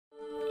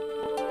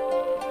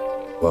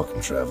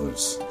Welcome,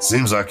 travelers.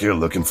 Seems like you're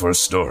looking for a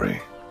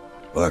story.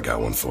 Well, I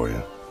got one for you.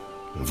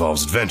 It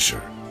involves adventure,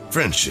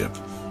 friendship,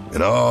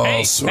 and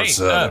all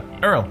sorts of...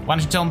 Earl, why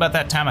don't you tell him about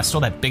that time I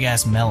stole that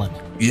big-ass melon?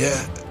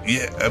 Yeah,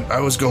 I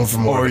was going for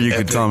more... Or you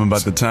could tell him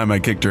about the time I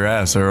kicked her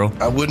ass, Earl.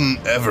 I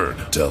wouldn't ever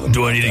tell him.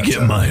 Do I need to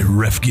get my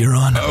ref gear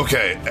on?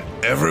 Okay,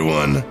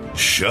 everyone,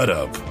 shut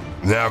up.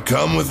 Now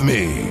come with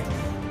me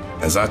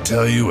as I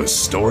tell you a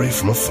story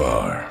from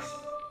afar.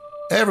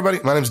 Hey everybody,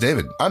 my name's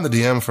David. I'm the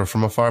DM for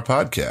From Afar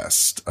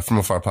Podcast. A From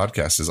Afar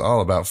Podcast is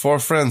all about four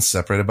friends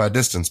separated by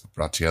distance, but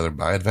brought together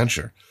by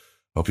adventure.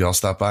 Hope you all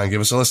stop by and give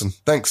us a listen.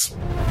 Thanks.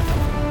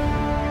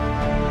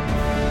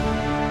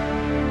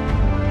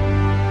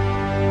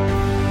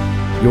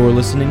 You're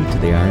listening to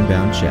The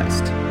Ironbound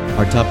Chest.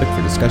 Our topic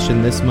for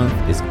discussion this month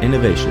is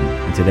innovation,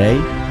 and today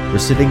we're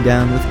sitting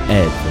down with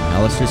Ed from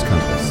Halaster's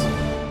Compass.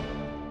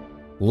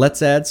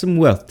 Let's add some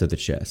wealth to the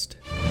chest.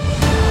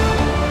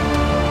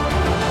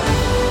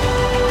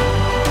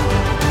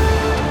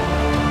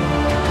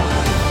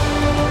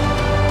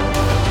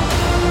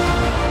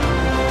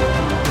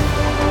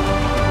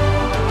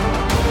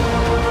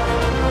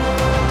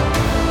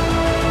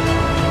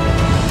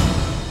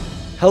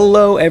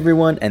 Hello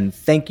everyone, and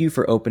thank you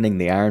for opening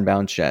the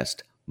Ironbound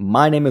Chest.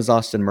 My name is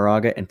Austin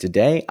Moraga, and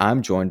today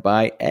I'm joined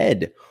by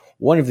Ed,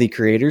 one of the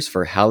creators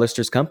for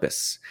Halaster's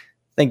Compass.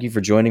 Thank you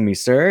for joining me,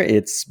 sir.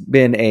 It's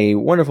been a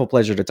wonderful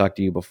pleasure to talk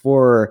to you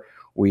before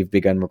we've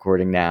begun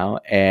recording now,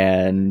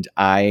 and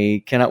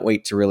I cannot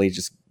wait to really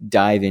just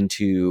dive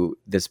into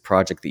this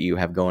project that you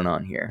have going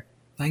on here.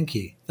 Thank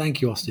you,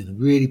 Austin. I'm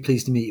really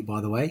pleased to meet you,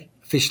 by the way.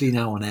 Officially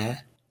now on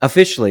air.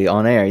 Officially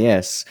on air,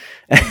 yes.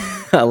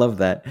 I love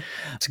that.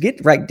 To get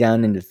right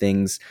down into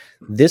things,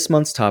 this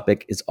month's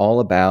topic is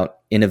all about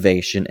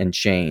innovation and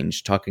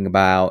change, talking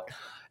about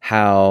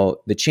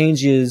how the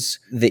changes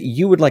that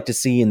you would like to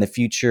see in the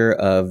future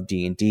of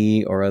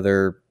D&D or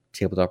other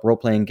tabletop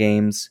role-playing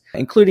games,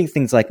 including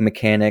things like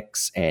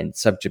mechanics and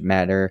subject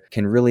matter,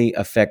 can really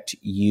affect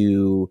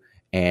you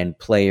and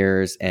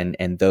players and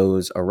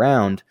those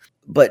around.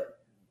 But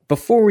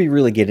before we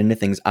really get into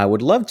things, I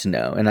would love to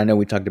know, and I know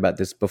we talked about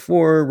this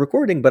before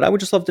recording, but I would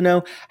just love to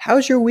know,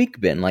 how's your week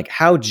been? Like,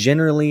 how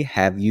generally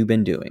have you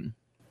been doing?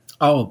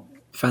 Oh,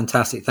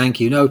 fantastic. Thank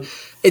you. No,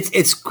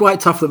 it's quite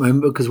tough at the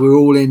moment because we're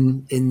all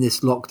in this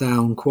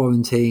lockdown,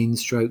 quarantine,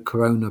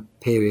 corona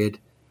period.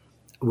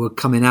 We're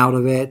coming out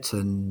of it,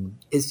 and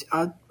it's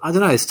I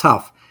don't know, it's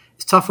tough.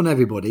 It's tough on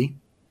everybody.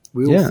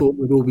 We all thought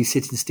we'd all be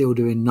sitting still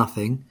doing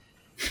nothing,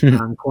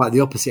 and quite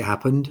the opposite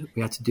happened.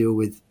 We had to deal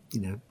with,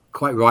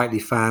 quite rightly,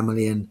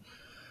 family and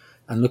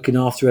looking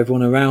after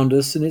everyone around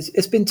us, and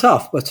it's been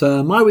tough, but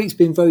my week's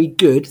been very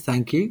good,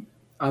 thank you.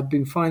 I've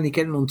been finally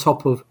getting on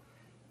top of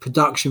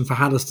production for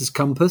Halaster's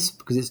Compass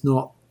because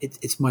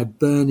it's my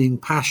burning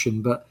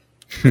passion, but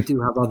I do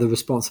have other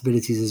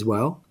responsibilities as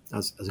well,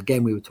 as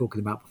again we were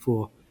talking about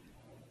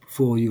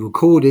before you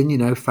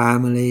recording,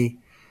 family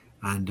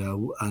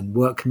and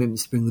work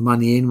commitments to bring the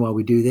money in while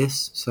we do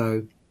this.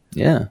 So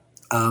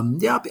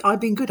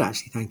I've been good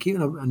actually, thank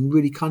you, and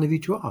really kind of you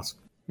to ask.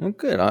 Well,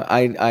 good.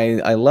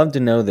 I love to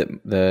know that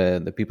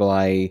the people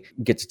I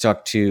get to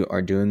talk to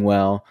are doing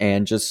well,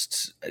 and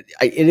it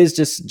is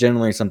just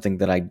generally something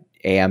that I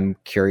am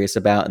curious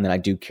about and that I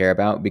do care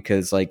about,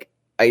 because like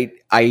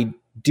I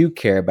do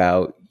care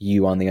about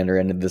you on the under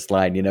end of this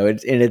line,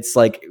 it's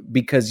like,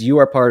 because you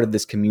are part of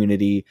this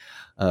community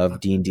of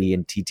D&D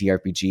and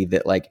TTRPG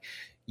that like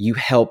you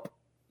help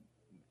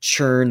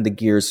churn the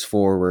gears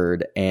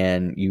forward,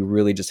 and you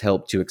really just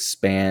help to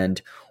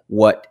expand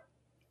what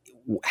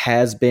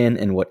has been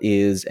and what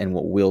is and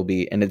what will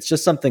be, and it's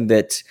just something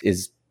that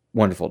is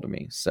wonderful to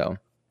me. So,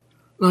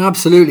 no,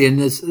 absolutely, and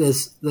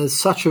there's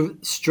such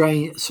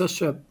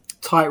a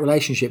tight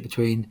relationship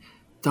between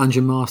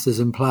dungeon masters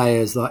and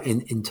players, that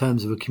in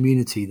terms of a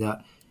community,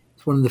 that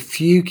it's one of the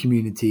few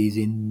communities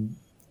in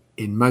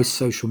most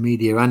social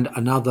media and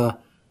another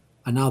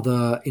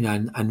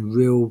and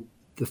real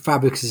the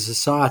fabric of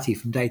society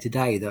from day to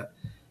day that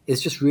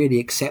is just really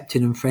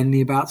accepting and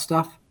friendly about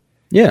stuff.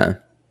 Yeah.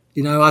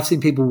 I've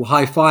seen people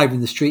high-five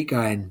in the street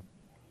going,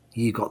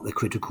 you got the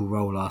critical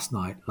role last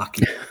night.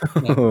 Lucky.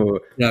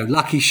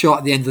 Lucky shot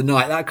at the end of the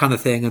night, that kind of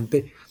thing.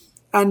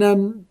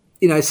 And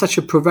it's such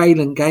a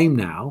prevalent game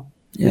now,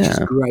 which is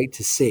great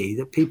to see,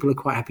 that people are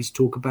quite happy to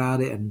talk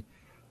about it, and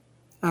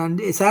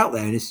it's out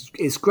there, and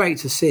it's great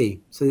to see.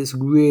 So it's a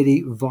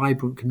really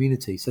vibrant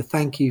community. So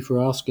thank you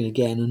for asking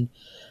again.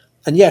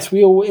 And yes,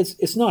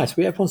 it's nice.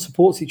 Everyone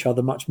supports each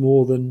other much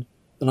more than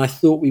I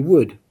thought we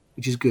would,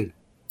 which is good.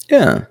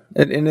 Yeah,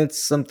 and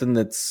it's something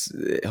that's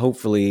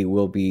hopefully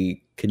will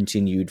be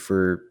continued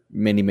for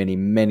many, many,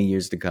 many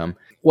years to come.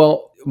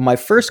 Well, my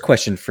first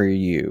question for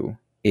you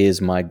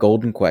is my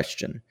golden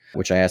question,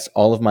 which I ask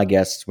all of my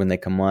guests when they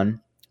come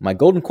on. My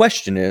golden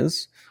question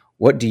is,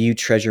 what do you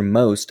treasure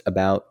most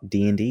about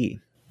D&D?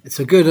 It's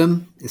a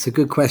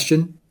good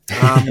question.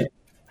 Do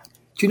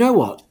you know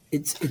what?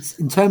 It's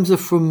in terms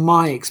of, from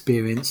my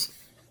experience,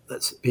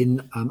 that's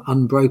been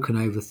unbroken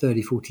over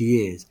 30, 40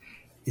 years,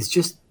 is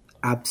just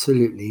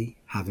absolutely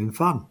having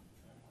fun.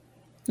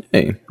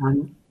 Hey.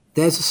 And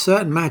there's a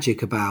certain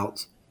magic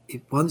about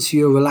it. Once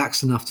you're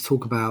relaxed enough to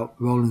talk about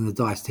rolling the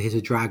dice to hit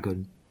a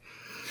dragon,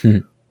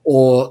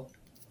 or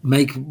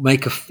make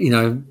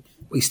a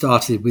we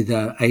started with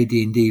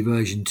AD&D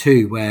version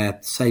 2 where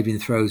saving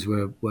throws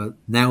were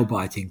nail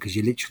biting because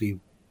you literally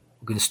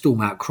were going to storm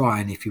out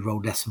crying if you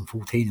rolled less than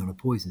 14 on a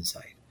poison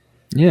save.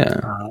 Yeah.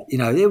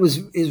 It was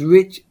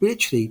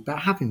literally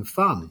about having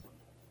fun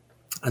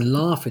and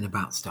laughing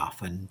about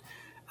stuff and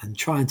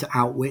trying to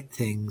outwit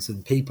things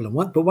and people.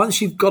 But once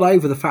you've got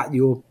over the fact that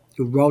you're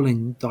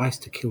rolling dice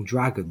to kill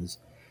dragons,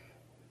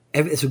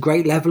 it's a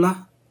great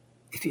leveler.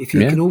 If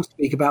you can all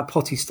speak about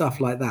potty stuff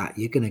like that,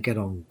 you're going to get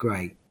on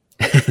great.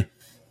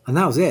 And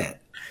that was it.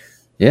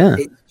 Yeah.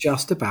 It's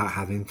just about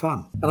having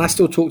fun. And I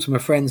still talk to my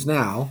friends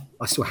now.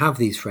 I still have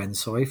these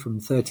friends,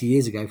 from 30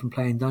 years ago from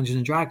playing Dungeons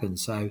and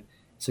Dragons. So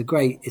it's a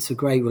great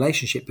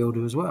relationship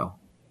builder as well.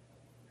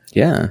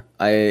 Yeah.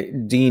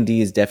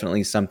 D&D is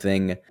definitely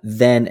something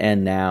then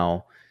and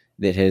now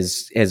that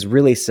has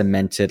really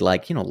cemented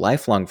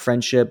lifelong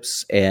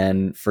friendships,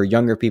 and for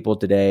younger people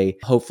today,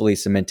 hopefully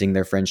cementing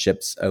their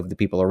friendships of the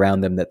people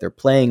around them that they're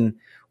playing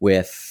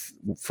with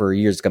for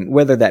years to come,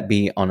 whether that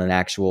be around an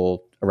actual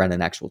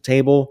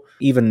table,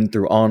 even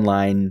through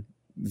online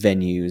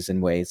venues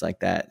and ways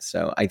like that.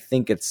 So I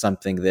think it's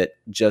something that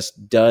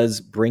just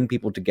does bring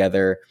people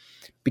together,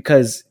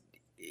 because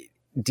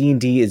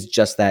D&D is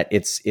just that.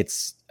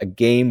 It's a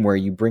game where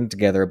you bring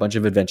together a bunch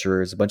of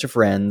adventurers, a bunch of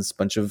friends, a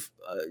bunch of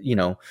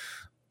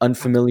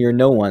unfamiliar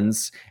no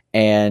ones,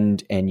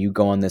 and you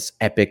go on this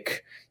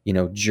epic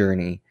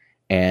journey.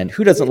 And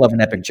who doesn't love an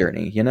epic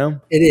journey?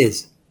 It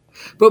is.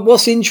 But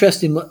what's really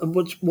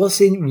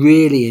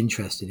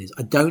interesting is,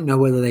 I don't know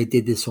whether they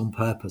did this on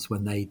purpose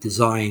when they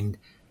designed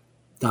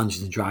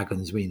Dungeons and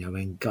Dragons.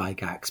 When Guy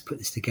Gax put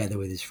this together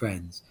with his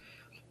friends,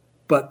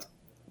 but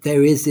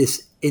there is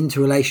this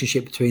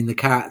interrelationship between the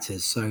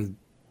characters. So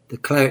the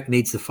cleric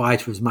needs the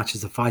fighter as much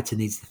as the fighter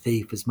needs the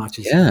thief, as much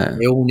as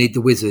they all need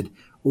the wizard.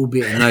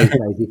 Albeit in those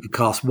days, you could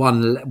cast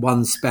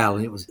one spell,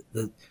 and it was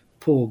the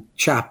poor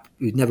chap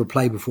who'd never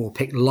played before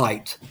picked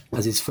light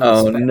as his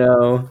first spell.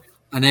 No.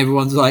 And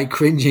everyone's like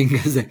cringing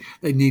because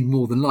they need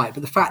more than light. But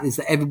the fact is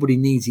that everybody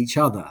needs each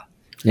other.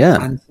 Yeah.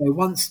 And so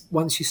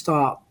once you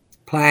start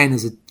playing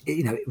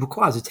it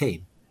requires a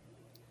team.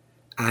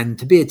 And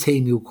to be a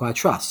team, you require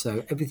trust.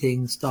 So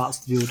everything starts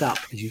to build up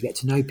as you get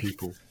to know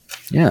people.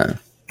 Yeah.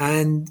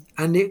 And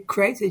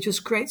it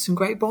just creates some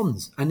great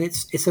bonds. And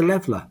it's a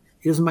leveler.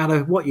 It doesn't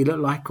matter what you look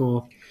like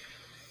or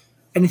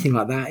anything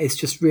like that. It's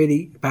just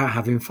really about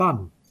having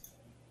fun.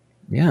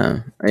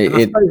 Yeah.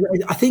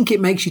 I think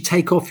it makes you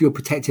take off your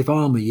protective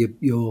armor,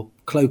 your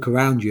cloak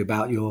around you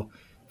about your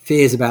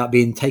fears about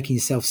taking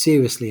yourself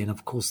seriously. And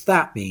of course,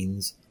 that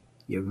means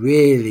you're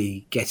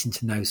really getting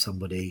to know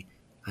somebody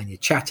and you're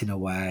chatting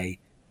away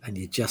and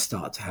you just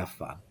start to have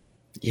fun.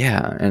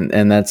 Yeah.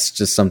 And that's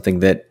just something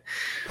that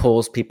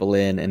pulls people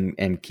in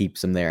and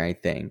keeps them there, I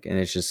think. And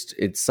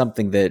it's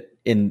something that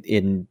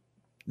in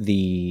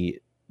the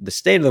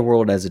state of the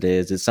world as it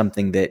is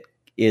something that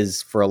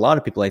is, for a lot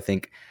of people, I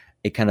think,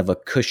 a kind of a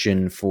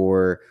cushion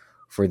for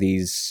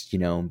these,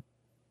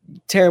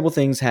 terrible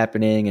things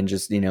happening, and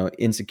just,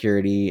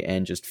 insecurity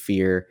and just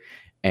fear.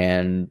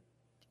 And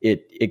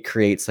it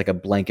creates like a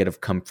blanket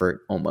of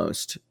comfort,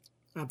 almost.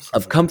 Absolutely.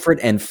 Of comfort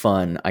and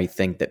fun, I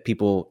think, that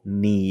people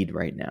need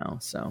right now.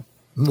 So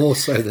more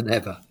so than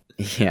ever.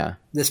 Yeah.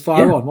 Let's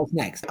fire on. What's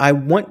next? I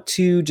want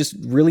to just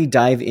really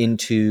dive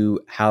into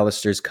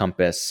Halaster's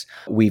Compass.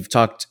 We've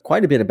talked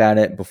quite a bit about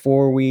it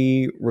before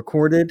we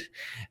recorded,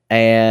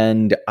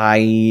 and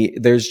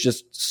there's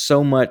just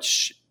so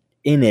much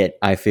in it,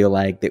 I feel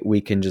like, that we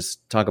can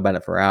just talk about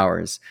it for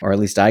hours, or at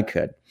least I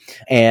could.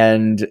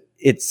 And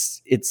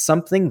it's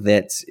something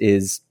that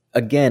is,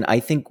 again,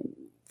 I think,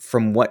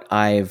 from what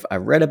I've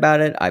read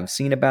about it, I've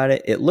seen about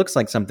it, it looks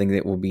like something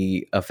that will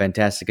be a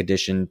fantastic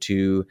addition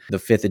to the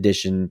 5th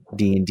edition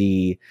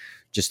D&D,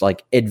 just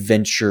like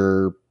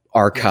adventure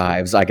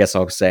archives, I guess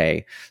I'll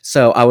say.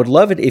 So I would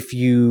love it if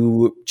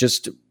you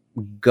just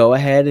go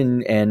ahead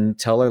and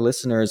tell our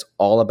listeners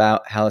all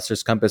about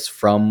Halaster's Compass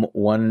from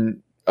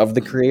one of the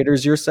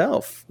creators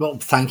yourself. Well,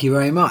 thank you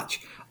very much.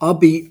 I'll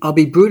be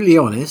brutally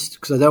honest,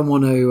 because I don't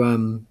want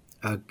to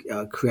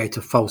create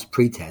a false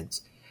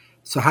pretense.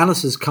 So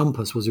Halaster's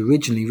Compass was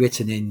originally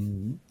written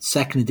in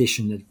 2nd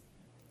edition of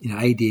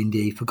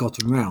AD&D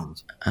Forgotten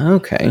Realms.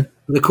 Okay.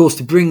 But of course,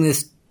 to bring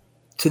this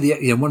to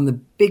the one of the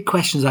big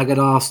questions I get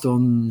asked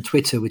on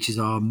Twitter, which is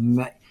our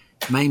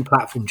main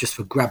platform just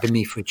for grabbing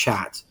me for a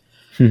chat.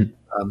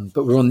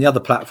 But we're on the other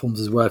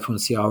platforms as well if you want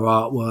to see our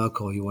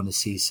artwork, or you want to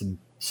see some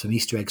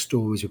Easter egg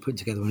stories we're putting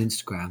together on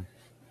Instagram.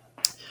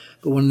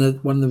 But one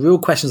of the real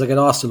questions I get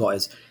asked a lot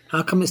is,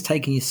 how come it's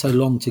taking you so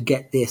long to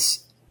get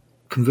this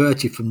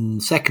converted from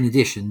 2nd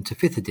edition to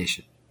 5th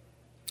edition?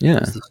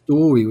 Yeah. The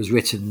story was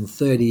written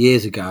 30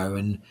 years ago,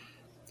 and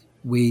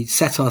we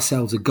set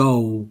ourselves a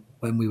goal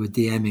when we were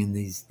DMing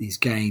these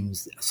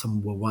games.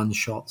 Some were one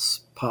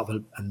shots,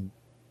 and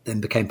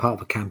then became part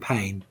of a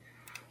campaign,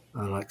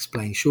 I'll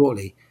explain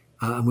shortly.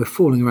 and we're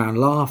falling around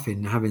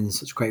laughing, having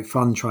such great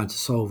fun trying to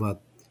solve a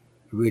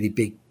really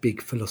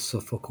big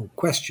philosophical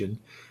question.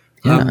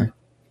 Yeah.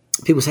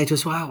 People say to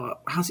us, "Wow,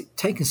 how's it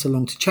taken so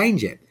long to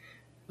change it?"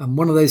 And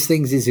one of those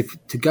things is, if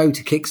to go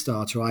to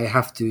Kickstarter, I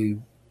have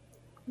to,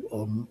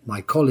 or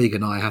my colleague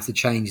and I have to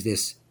change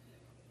this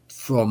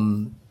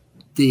from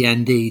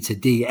DND to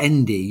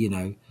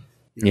DND.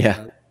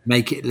 Yeah.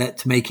 Make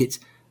it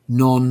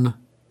non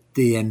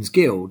DM's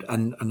Guild,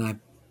 and I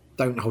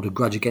don't hold a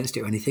grudge against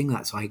it or anything.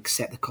 I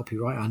accept the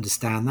copyright. I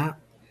understand that,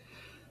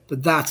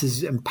 but that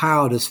has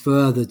empowered us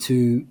further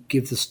to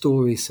give the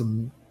story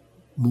some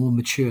more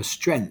mature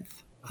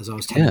strength, as I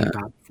was telling you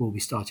about before we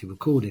started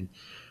recording,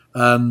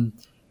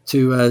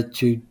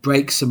 to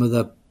break some of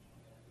the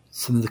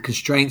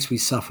constraints we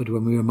suffered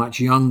when we were much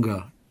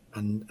younger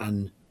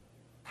and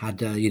had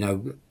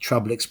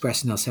trouble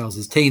expressing ourselves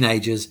as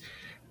teenagers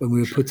when we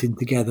were putting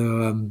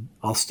together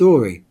our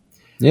story.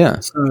 Yeah.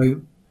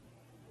 So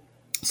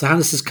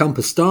Halaster's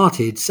Compass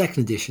started,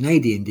 second edition,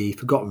 AD&D,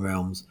 Forgotten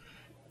Realms,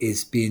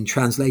 is being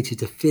translated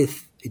to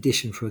 5th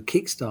edition for a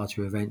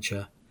Kickstarter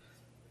adventure.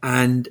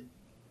 And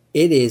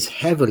it is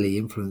heavily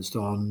influenced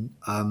on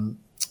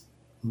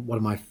one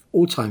of my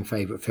all-time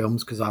favourite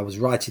films, because I was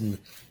writing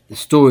the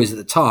stories at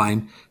the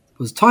time,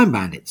 was Time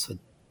Bandits. I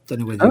don't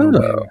know whether you're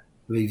aware.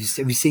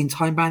 Have you seen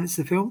Time Bandits,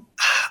 the film?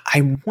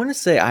 I want to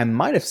say I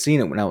might have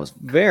seen it when I was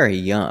very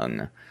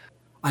young.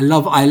 I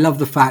love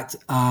the fact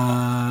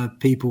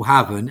people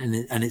haven't,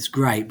 and it's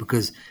great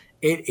because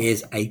it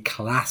is a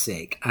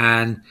classic.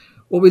 And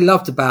what we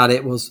loved about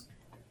it was,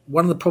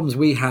 one of the problems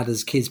we had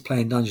as kids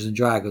playing Dungeons and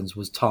Dragons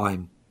was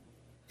time.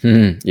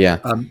 Yeah.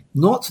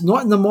 Not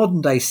in the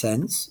modern day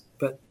sense,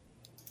 but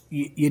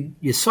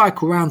you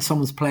cycle around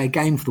someone's play a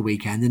game for the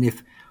weekend, and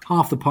if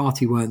half the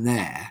party weren't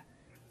there,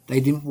 they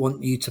didn't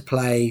want you to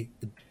play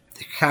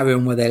the carry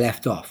on where they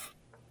left off.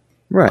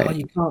 Right. Oh,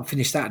 you can't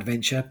finish that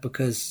adventure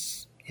because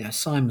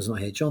Simon's not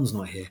here, John's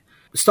not here.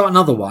 We'll start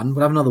another one.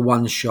 We'll have another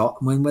one shot,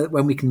 and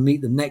when we can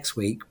meet them next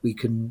week, we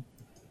can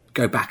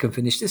go back and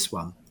finish this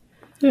one.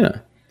 Yeah.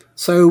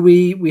 So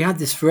we had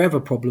this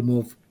forever problem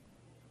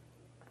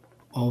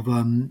of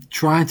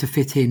trying to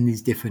fit in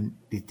these different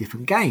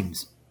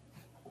games.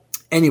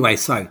 Anyway,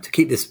 so to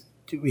keep this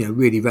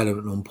really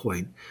relevant and on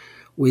point,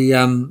 we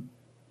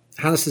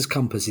Halaster's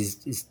Compass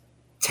is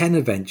 10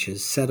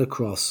 adventures set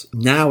across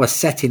now a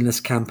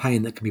settingless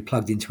campaign that can be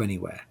plugged into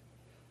anywhere.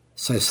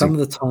 So some of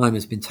the time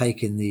has been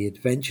taking the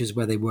adventures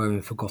where they were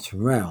in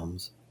Forgotten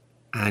Realms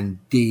and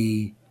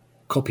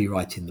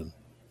de-copywriting them.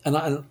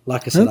 And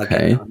like I said,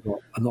 Okay.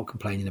 I'm not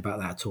complaining about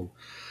that at all.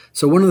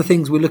 So one of the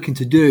things we're looking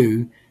to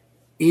do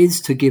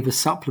is to give a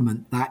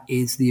supplement that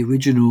is the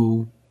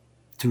original,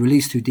 to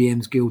release through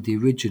DM's Guild, the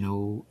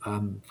original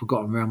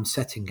Forgotten Realms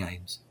setting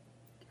games.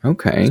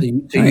 Okay.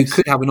 So you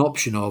could have an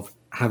option of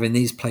having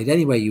these played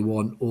any way you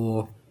want,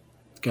 or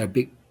go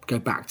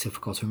back to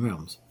Forgotten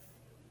Realms.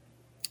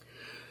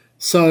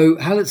 So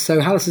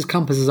Halaster's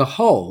Compass as a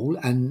whole,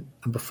 and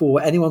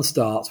before anyone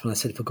starts, when I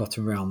said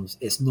Forgotten Realms,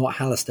 it's not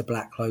Halaster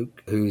Blackcloak,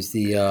 who's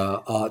the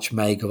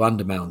Archmage of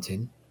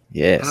Undermountain.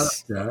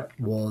 Yes. Halaster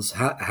was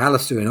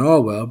Halaster in our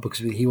world, because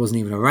he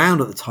wasn't even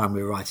around at the time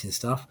we were writing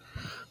stuff.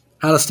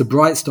 Halaster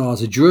Brightstar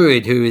is a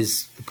druid who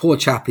is, the poor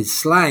chap is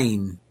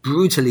slain,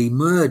 brutally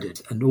murdered,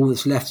 and all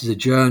that's left is a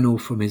journal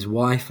from his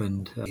wife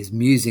and his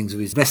musings of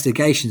his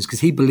investigations,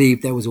 because he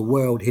believed there was a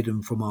world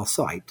hidden from our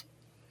sight.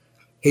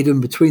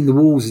 Hidden between the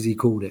walls, as he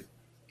called it.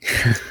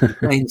 In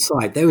plain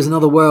sight. There was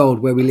another world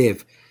where we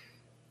live,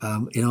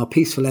 in our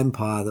peaceful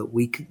empire, that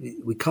we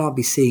can't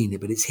be seen,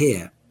 but it's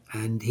here.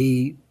 And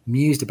he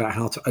mused about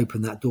how to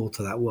open that door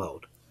to that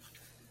world.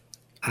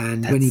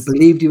 And when he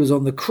believed he was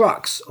on the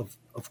crux of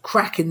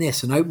cracking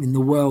this and opening the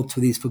world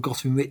to these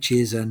forgotten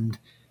riches and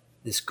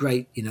this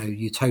great,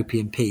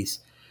 utopian peace,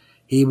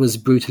 he was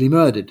brutally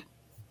murdered.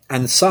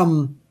 And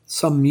some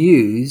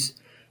muse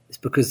it's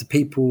because the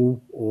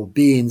people or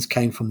beings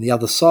came from the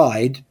other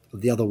side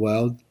of the other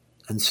world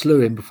and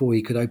slew him before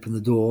he could open the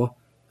door,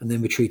 and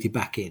then retreated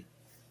back in.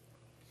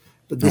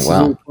 But this is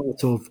all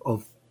part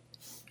of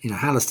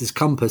Halaster's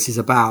Compass is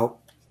about,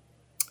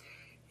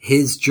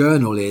 his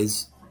journal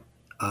is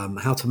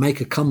how to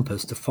make a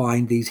compass to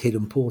find these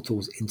hidden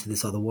portals into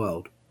this other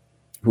world.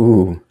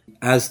 Ooh.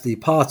 As the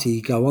party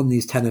go on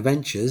these 10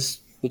 adventures,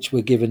 which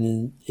were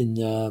given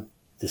in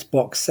this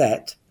box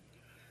set,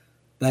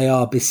 they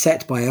are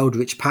beset by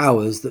eldritch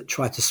powers that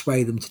try to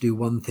sway them to do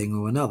one thing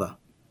or another.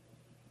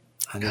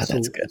 And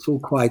it's all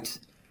quite,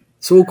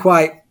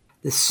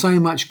 there's so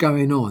much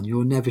going on.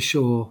 You're never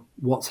sure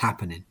what's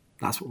happening.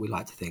 That's what we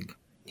like to think.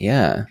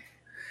 Yeah.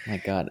 My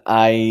God.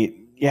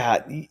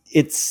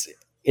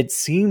 It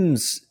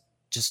seems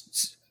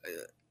just,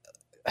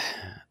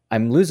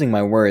 I'm losing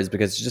my words,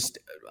 because it's just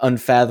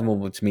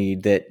unfathomable to me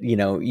that,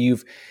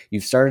 you've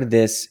started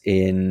this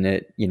in,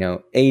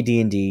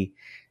 AD&D,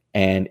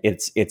 and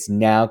it's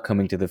now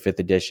coming to the 5th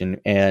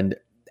edition. And,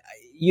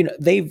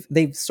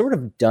 they've sort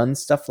of done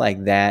stuff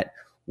like that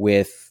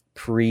with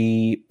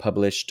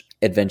pre-published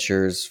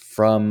adventures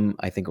from,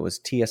 I think it was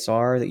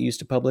TSR that used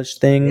to publish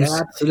things.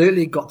 Yeah,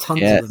 absolutely. Got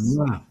tons of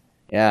them. Yeah.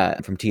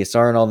 Yeah, from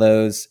TSR and all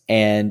those.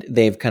 And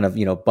they've kind of,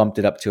 bumped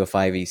it up to a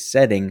 5e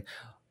setting.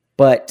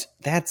 But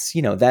that's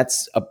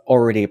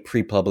already a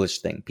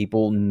pre-published thing.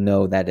 People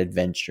know that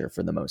adventure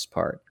for the most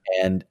part.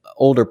 And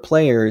older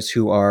players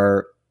who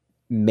are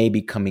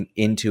maybe coming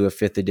into a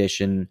 5th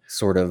edition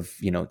sort of,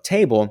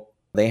 table,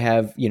 they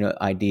have,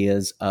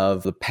 ideas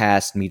of the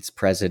past meets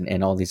present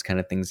and all these kind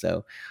of things,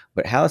 though.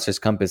 But Halaster's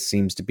Compass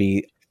seems to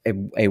be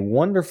a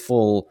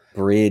wonderful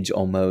bridge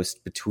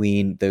almost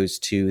between those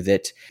two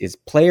that is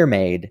player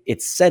made.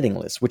 It's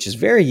settingless, which is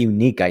very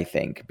unique, I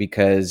think,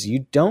 because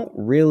you don't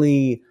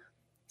really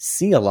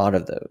see a lot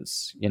of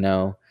those.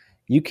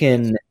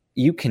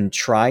 You can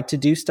try to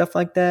do stuff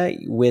like that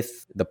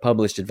with the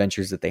published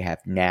adventures that they have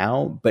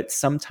now, but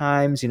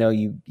sometimes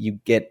you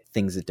get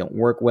things that don't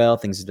work well,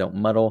 things that don't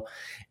muddle,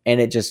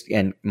 and it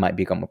might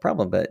become a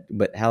problem.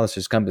 But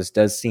Halaster's Compass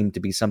does seem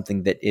to be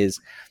something that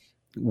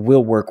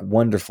will work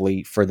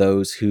wonderfully for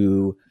those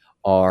who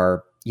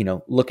are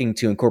looking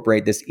to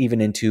incorporate this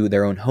even into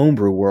their own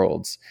homebrew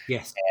worlds.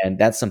 Yes, and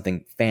that's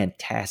something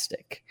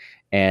fantastic.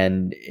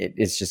 And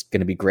it's just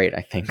going to be great,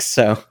 I think.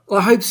 So, well,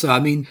 I hope so. I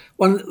mean,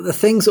 one of the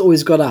things that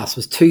always got us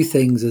was two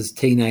things as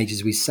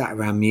teenagers we sat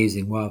around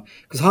musing. Well,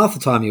 because half the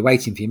time you're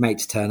waiting for your mate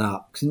to turn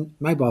up because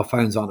mobile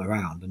phones aren't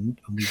around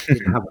and we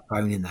didn't have a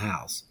phone in the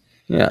house.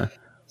 Yeah.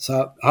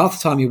 So half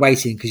the time you're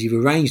waiting because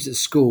you've arranged at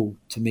school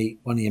to meet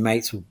one of your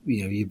mates, or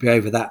you'd be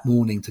over that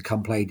morning to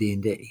come play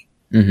D&D.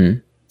 Mm-hmm.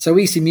 So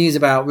we used to muse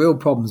about real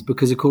problems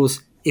because, of course,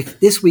 if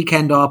this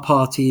weekend our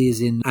party is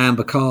in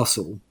Amber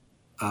Castle.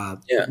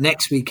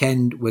 Next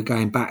weekend we're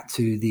going back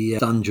to the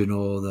dungeon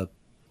or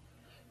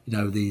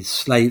the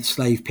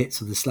slave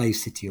pits of the slave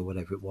city or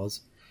whatever it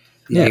was,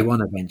 the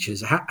A1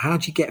 adventures. How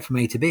do you get from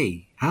A to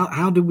B?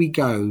 How did we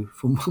go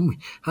from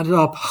how did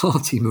our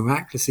party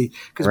miraculously,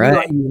 because we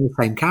like using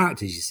the same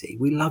characters, you see,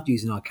 we loved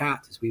using our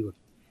characters, we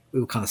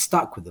were kind of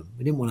stuck with them,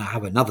 we didn't want to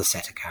have another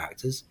set of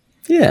characters.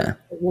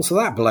 What's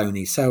that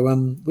baloney? So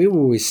we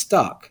were always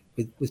stuck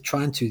with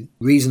trying to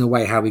reason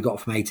away how we got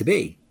from A to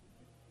B.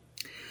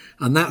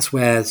 And that's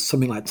where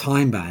something like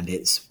Time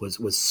Bandits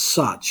was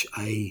such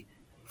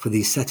for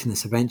these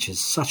settingless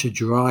adventures, such a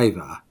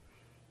driver,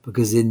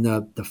 because in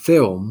the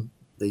film,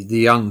 the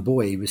young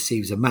boy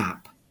receives a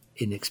map,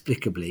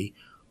 inexplicably,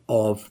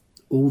 of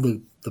all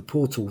the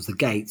portals, the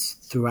gates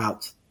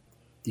throughout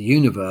the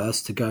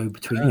universe to go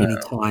between any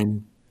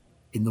time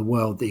in the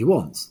world that he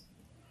wants.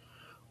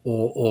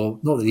 Or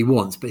not that he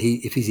wants, but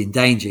if he's in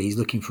danger, he's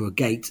looking for a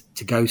gate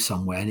to go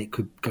somewhere, and it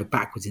could go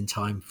backwards in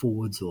time,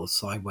 forwards or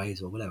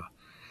sideways or whatever.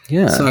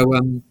 Yeah.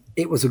 So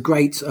it was a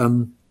great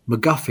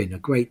MacGuffin, a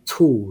great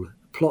tool,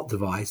 plot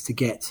device to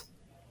get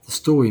the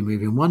story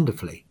moving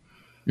wonderfully.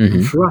 Mm-hmm.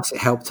 And for us, it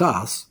helped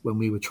us when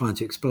we were trying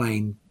to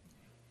explain,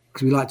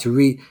 because we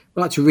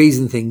like to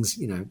reason things,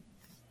 to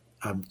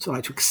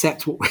like to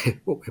accept what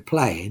we're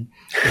playing.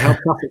 It helped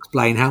us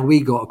explain how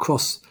we got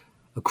across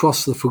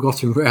the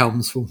Forgotten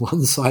Realms from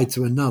one side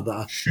to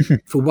another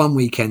for one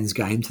weekend's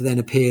game to then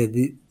appear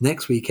the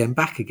next weekend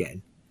back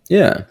again.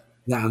 Yeah.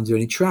 Without having to do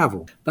any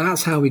travel.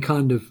 That's how we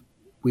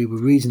were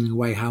reasoning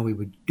away how we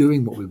were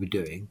doing what we were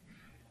doing.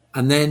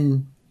 And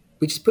then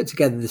we just put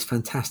together this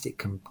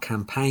fantastic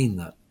campaign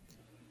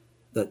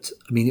that,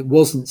 I mean, it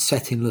wasn't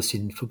settingless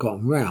in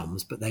Forgotten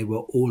Realms, but they were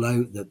all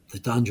over, the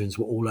dungeons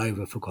were all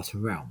over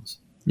Forgotten Realms.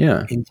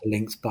 Yeah.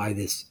 Interlinked by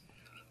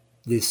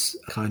this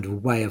kind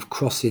of way of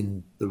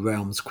crossing the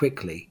realms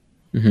quickly,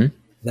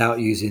 without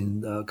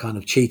using kind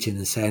of cheating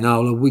and saying,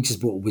 well, we just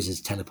bought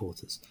wizards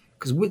teleporters.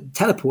 Because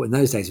teleport in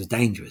those days was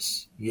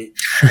dangerous. You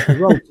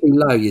rolled too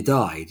low, you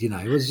died.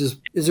 It was just,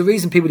 there's a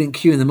reason people didn't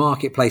queue in the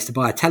marketplace to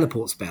buy a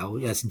teleport spell.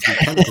 Yes, until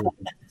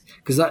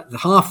because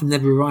half of them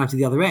never arrived at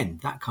the other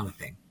end. That kind of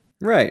thing.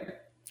 Right.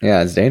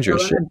 Yeah, it's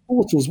dangerous. So,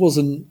 portals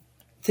wasn't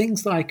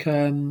things like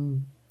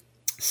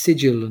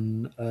Sigil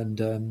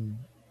and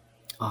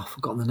I've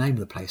forgotten the name of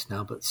the place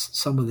now, but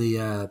some of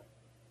the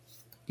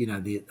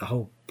the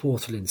whole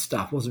portaling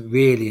stuff wasn't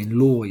really in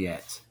lore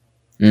yet.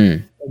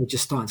 They were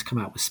just starting to come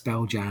out with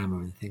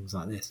Spelljammer and things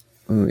like this.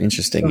 Oh,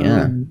 interesting,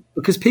 yeah.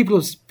 Because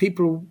people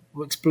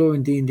were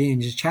exploring D&D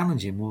and just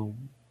challenging. Well,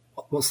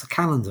 what's the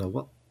calendar?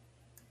 What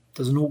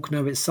does an orc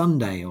know it's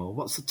Sunday? Or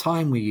what's the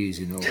time we're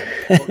using? Or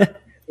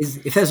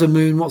if there's a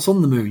moon, what's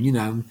on the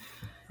moon?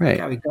 Right.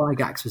 Gary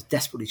Gygax was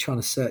desperately trying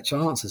to search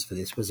answers for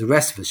this, whereas the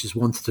rest of us just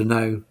wanted to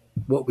know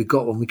what we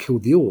got when we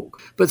killed the orc.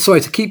 But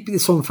sorry, to keep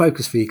this on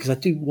focus for you, because I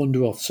do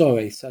wander off.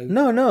 Sorry. So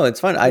No, it's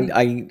fine.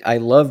 I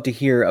love to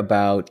hear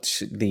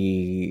about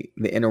the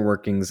inner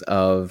workings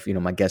of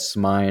my guests'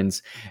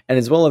 minds, and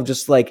as well of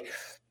just like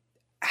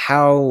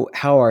how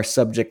our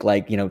subject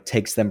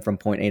takes them from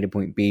point A to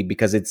point B,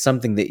 because it's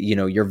something that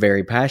you're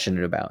very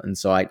passionate about, and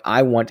so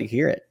I want to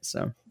hear it.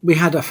 So we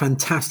had a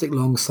fantastic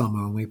long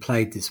summer, and we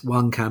played this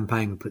one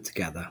campaign we put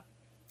together,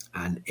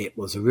 and it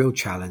was a real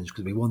challenge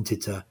because we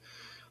wanted to.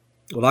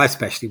 Well, I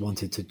especially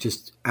wanted to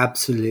just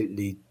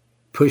absolutely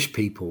push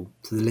people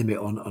to the limit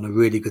on a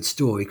really good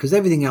story, because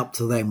everything up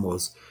to then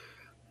was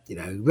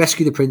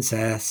rescue the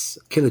princess,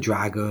 kill a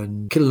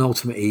dragon, kill an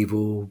ultimate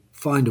evil,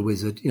 find a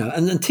wizard,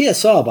 and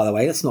TSR, by the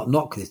way, let's not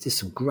knock this. There's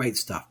some great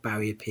stuff.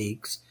 Barrier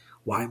Peaks,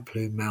 White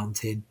Plume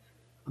Mountain.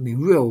 I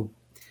mean, real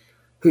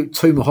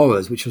Tomb of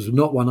Horrors, which was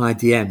not one I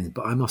DM'd,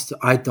 but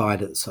I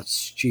died at such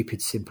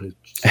stupid, simple.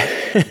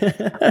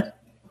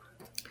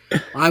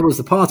 I was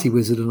the party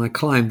wizard and I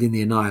climbed in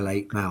the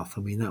Annihilate mouth.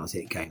 I mean, that was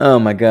it, game. Oh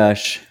my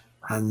gosh.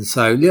 And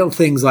so little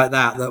things like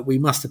that we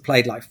must have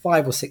played like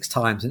 5 or 6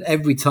 times, and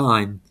every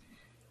time,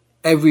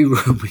 every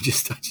room, I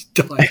just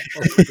died.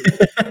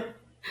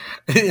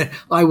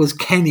 I was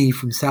Kenny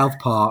from South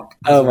Park.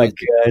 Oh my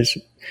gosh.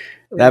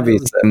 That'd be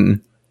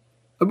something.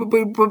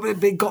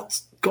 But it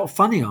got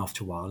funny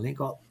after a while,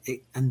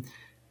 and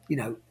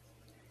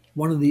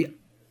one of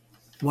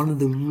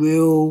the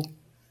real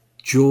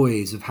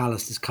joys of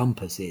Halaster's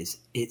Compass is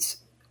its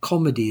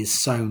comedy is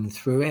sewn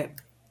through it,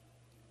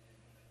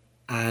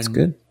 and that's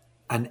good.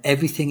 And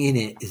everything in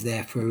it is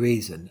there for a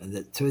reason.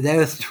 And so there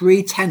are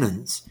 3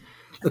 tenets.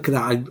 Look at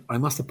that! I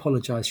must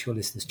apologise to your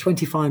listeners.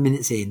 25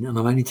 minutes in, and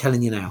I'm only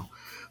telling you now.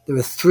 There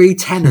are 3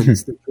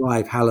 tenets that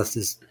drive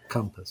Halaster's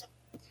Compass.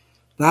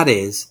 That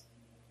is,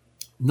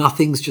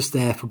 nothing's just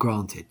there for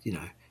granted.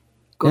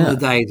 Gone are the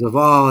days of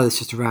it's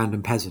just a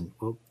random peasant.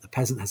 Well, the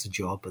peasant has a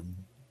job, and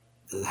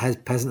the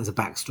peasant has a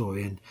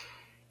backstory, and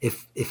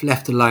if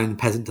left alone, the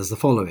peasant does the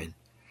following.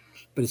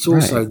 But it's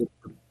also the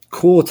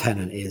core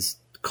tenet is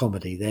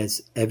comedy.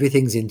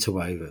 Everything's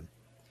interwoven,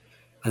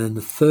 and then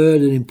the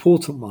third and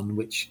important one,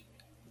 which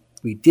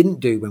we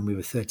didn't do when we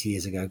were 30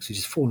 years ago, because we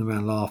just falling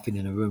around laughing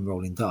in a room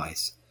rolling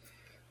dice.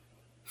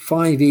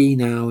 5e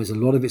now is a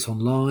lot of it's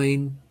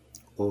online,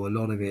 or a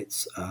lot of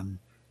it's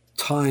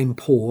time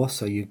poor.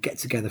 So you get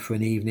together for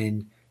an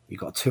evening, you've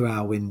got a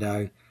 2-hour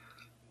window.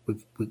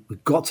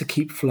 We've got to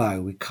keep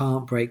flow. We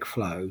can't break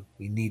flow.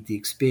 We need the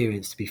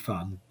experience to be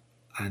fun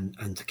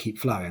and to keep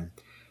flowing.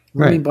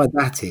 What I mean by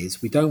that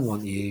is we don't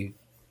want you,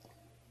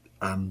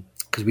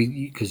 because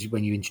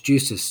when you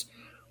introduced us,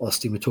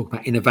 Austin, we're talking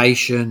about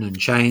innovation and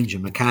change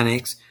and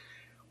mechanics.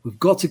 We've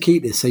got to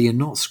keep this so you're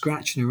not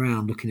scratching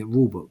around looking at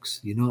rule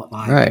books. You're not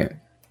like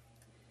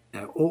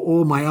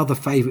or my other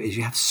favourite is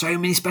you have so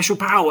many special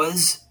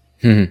powers.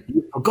 You've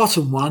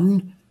forgotten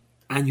one,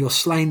 and you're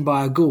slain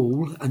by a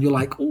ghoul, and you're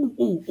like,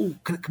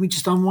 can we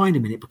just unwind a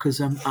minute,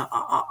 because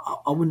I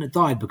wouldn't have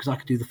died because I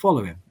could do the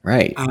following.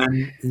 Right.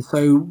 And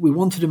so we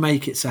wanted to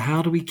make it so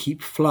how do we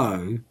keep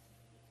flow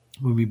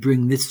when we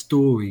bring this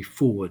story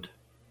forward?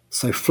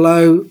 So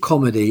flow,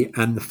 comedy,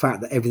 and the fact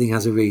that everything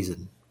has a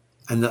reason.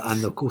 And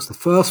of course the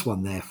first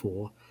one,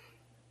 therefore,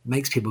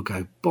 makes people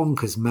go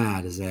bonkers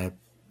mad as they're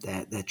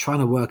trying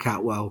to work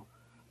out, well,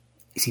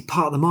 is he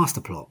part of the master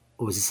plot,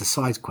 or is this a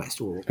side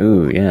quest? Or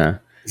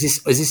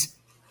is this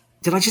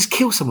did I just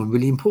kill someone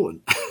really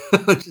important?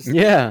 Was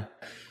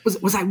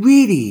that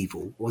really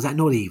evil, or was that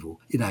not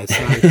evil?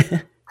 So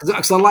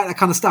because I like that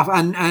kind of stuff,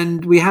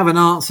 and we have an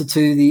answer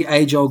to the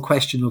age-old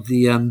question of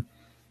the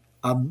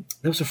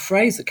there was a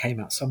phrase that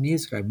came out some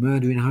years ago,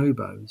 murdering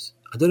hobos.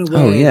 I don't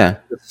know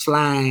where the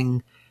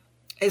slang,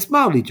 it's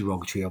mildly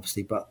derogatory,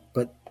 obviously, but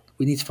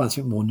we need to find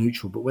something more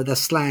neutral. But where the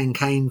slang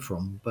came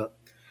from, but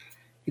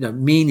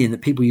meaning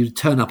that people used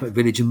to turn up at a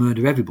village and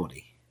murder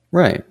everybody,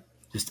 right?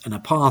 Just in a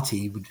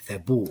party, if they're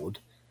bored,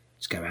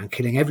 just go around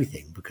killing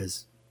everything,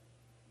 because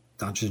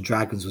Dungeons and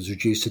Dragons was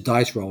reduced to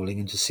dice rolling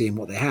and just seeing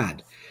what they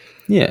had.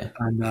 Yeah,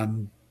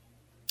 and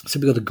so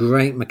we've got a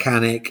great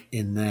mechanic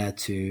in there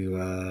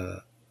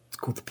to. It's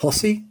called the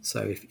posse.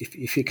 So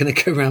if you're going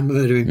to go around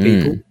murdering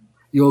people,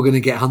 you're going to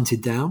get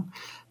hunted down.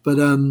 But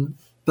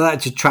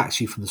that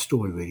detracts you from the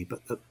story, really.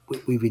 But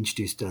we've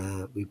introduced,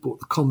 we brought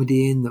the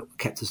comedy in that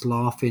kept us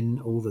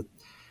laughing.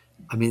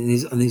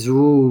 These are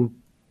all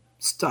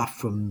stuff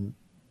from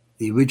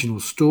the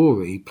original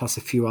story, plus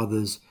a few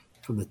others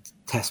from the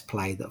test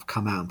play that have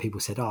come out, and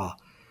people said,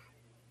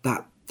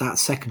 that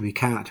secondary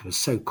character was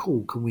so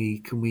cool. Can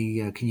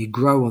you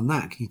grow on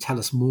that? Can you tell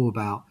us more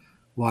about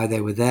why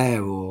they were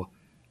there, or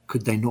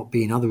could they not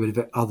be in other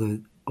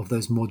of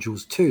those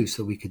modules too,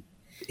 so we could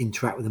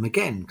interact with them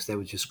again, because they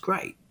were just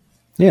great.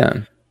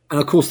 Yeah. And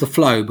of course the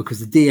flow,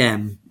 because the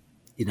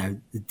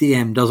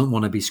DM doesn't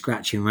want to be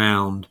scratching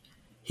around.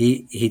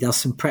 He does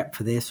some prep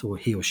for this, or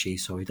he or she,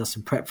 sorry, does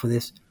some prep for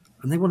this,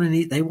 and they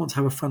want to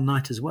have a fun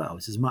night as well.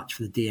 It's as much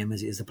for the DM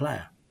as it is the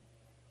player.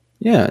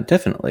 Yeah,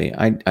 definitely.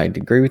 I'd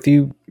agree with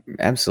you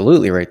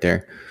absolutely right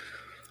there.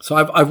 So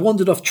I've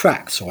wandered off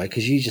track, sorry,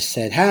 because you just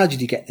said, how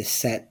did you get this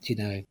set,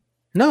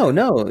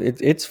 No,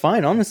 it's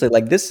fine. Honestly,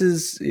 like this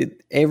is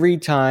every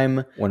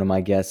time one of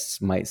my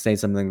guests might say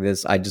something like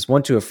this, I just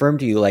want to affirm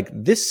to you, like,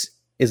 this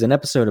is an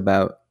episode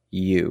about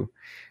you.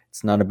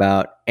 It's not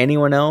about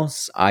anyone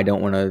else. I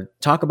don't want to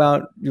talk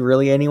about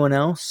really anyone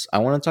else. I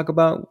want to talk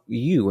about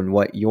you and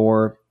what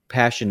your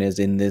passion is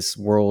in this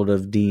world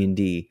of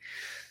D&D.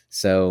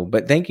 So,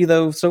 but thank you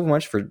though so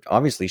much for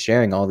obviously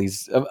sharing all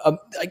these.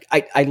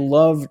 I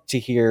love to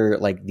hear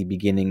like the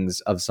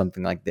beginnings of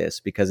something like this,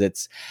 because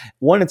it's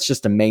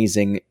just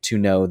amazing to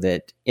know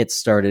that it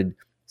started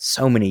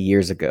so many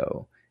years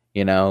ago,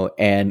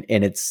 and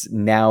it's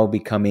now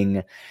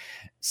becoming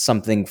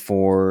something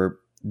for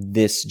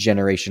this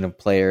generation of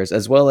players,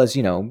 as well as,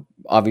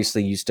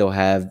 obviously you still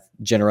have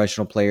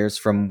generational players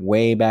from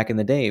way back in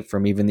the day,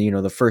 from even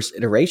the first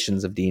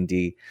iterations of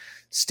D&D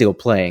still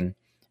playing.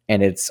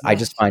 And I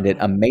just find it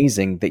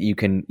amazing that you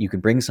can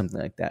bring something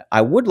like that.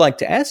 I would like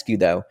to ask you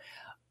though,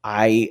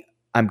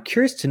 I'm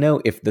curious to know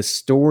if the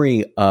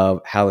story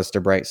of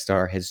Halaster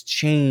Brightstar has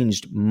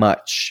changed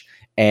much.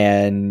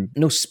 And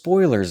no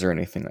spoilers or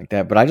anything like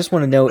that, but I just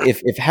want to know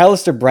if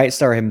Halaster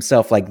Brightstar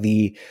himself, like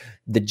the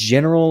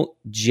general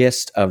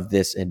gist of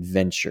this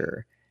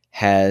adventure,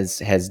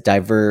 has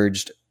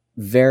diverged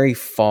very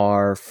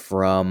far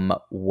from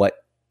what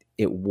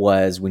it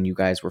was when you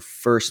guys were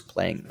first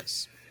playing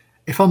this.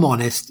 If I'm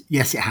honest,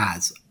 yes, it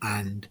has.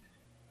 And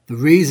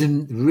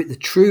the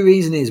true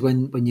reason is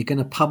when you're going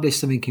to publish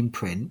something in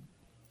print,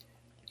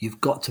 you've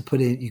got to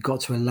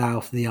allow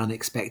for the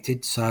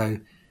unexpected. So,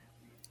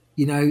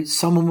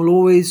 someone will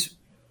always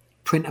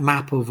print a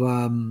map of,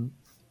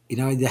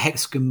 the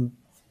hexagon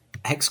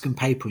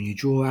paper, and you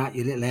draw out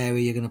your little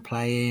area you're going to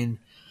play in,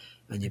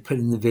 and you put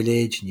in the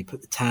village, and you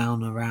put the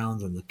town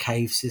around, and the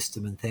cave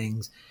system and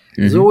things.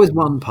 Mm-hmm. There's always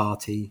one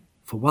party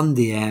for one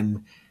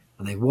DM,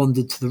 and they've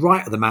wandered to the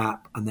right of the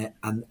map, and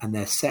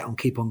they're set on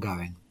keep on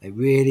going. They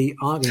really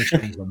aren't going to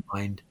change their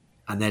mind,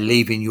 and they're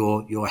leaving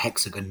your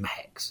hexagon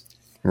hex.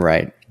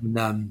 Right.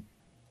 And,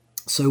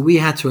 so we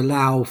had to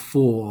allow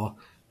for,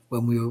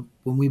 when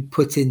we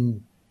put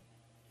in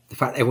the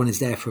fact that everyone is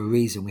there for a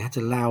reason, we had to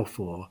allow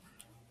for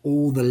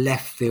all the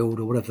left field,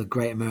 or whatever the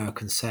great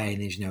American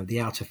saying is, the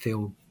outer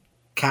field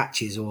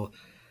catches or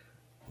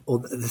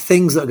the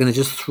things that are going to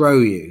just throw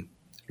you.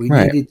 We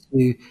needed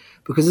to,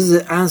 because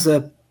as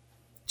a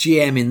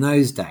GM in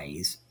those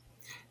days,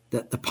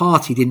 that the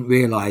party didn't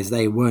realize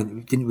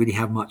didn't really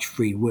have much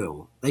free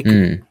will. They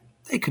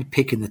could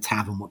pick in the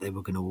tavern what they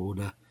were going to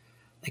order.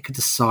 They could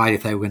decide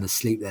if they were going to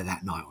sleep there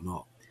that night or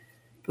not.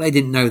 But they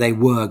didn't know they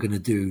were going to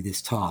do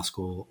this task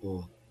or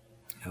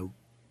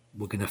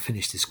were going to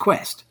finish this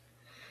quest.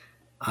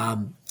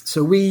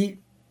 So we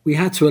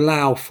had to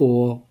allow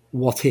for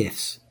what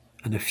ifs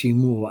and a few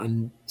more.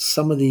 And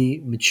some of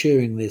the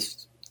maturing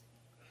list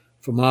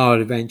from our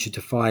adventure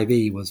to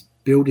 5e was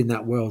building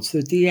that world so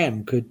the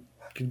DM could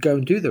go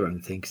and do their own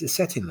thing, because it's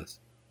settingless.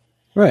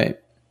 Right.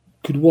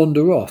 Could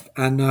wander off.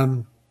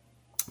 And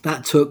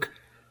that took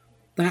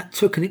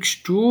an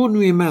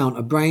extraordinary amount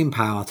of brain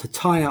power to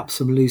tie up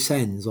some loose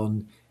ends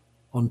on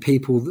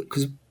people,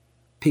 because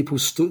people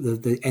stood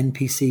the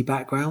NPC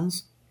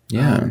backgrounds.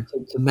 Yeah.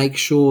 To make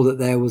sure that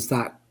there was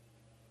that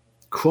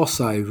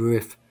crossover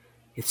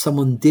if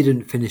someone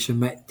didn't finish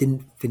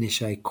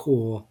a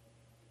core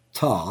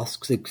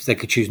task, because they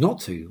could choose not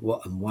to.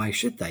 What and why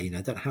should they?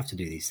 Don't have to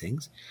do these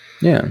things.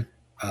 Yeah.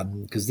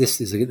 Because this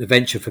is an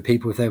adventure for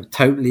people. If they're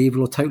totally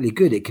evil or totally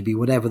good, it could be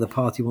whatever the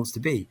party wants to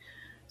be.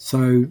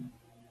 So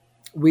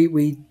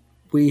we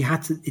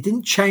had to. It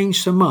didn't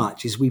change so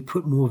much as we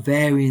put more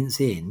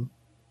variance in.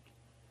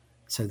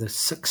 So the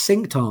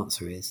succinct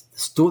answer is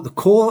the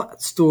core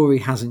story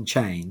hasn't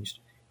changed.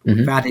 Mm-hmm.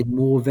 We've added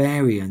more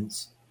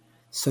variance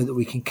so that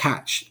we can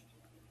catch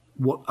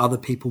what other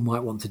people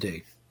might want to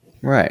do.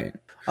 Right.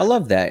 I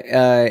love that.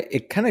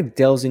 It kind of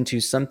delves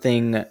into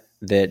something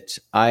that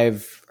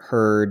I've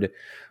heard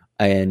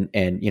and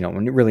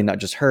really not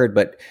just heard,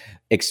 but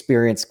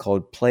experience,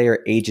 called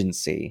player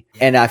agency.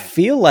 And I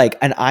feel like,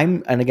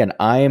 I'm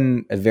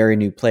a very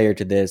new player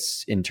to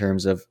this in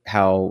terms of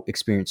how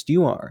experienced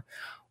you are.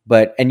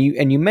 But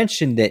you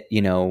mentioned that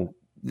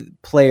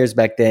players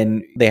back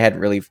then, they hadn't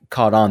really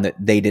caught on that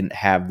they didn't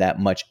have that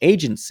much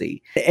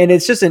agency, and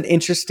it's just an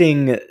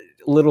interesting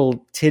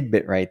little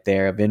tidbit right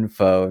there of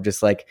info,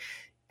 just like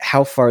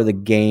how far the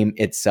game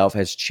itself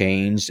has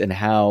changed and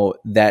how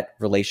that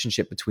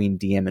relationship between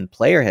DM and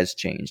player has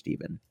changed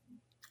even.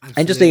 Absolutely.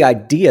 And just the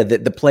idea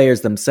that the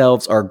players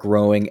themselves are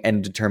growing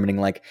and determining,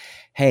 like,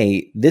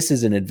 hey, this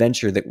is an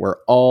adventure that we're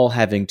all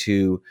having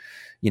to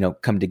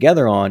come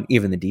together on,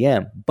 even the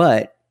DM,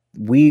 but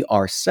we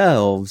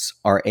ourselves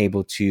are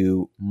able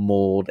to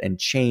mold and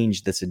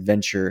change this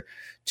adventure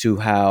to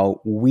how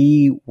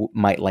we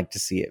might like to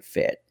see it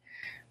fit.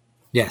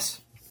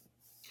 Yes.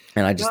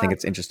 And I just think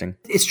it's interesting.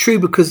 It's true,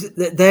 because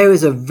there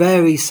is a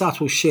very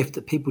subtle shift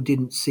that people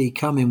didn't see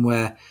coming,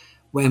 where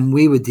when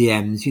we were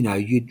DMs,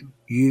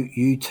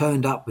 you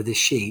turned up with a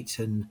sheet,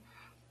 and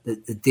the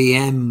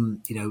DM,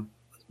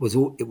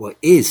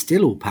 is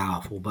still all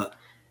powerful, but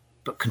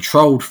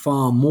controlled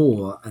far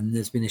more, and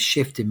there's been a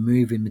shift in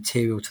moving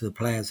material to the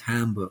player's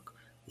handbook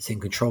that's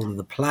in control of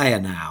the player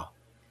now.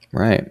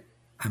 Right.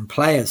 And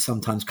players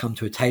sometimes come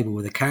to a table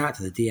with a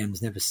character the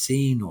DM's never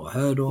seen or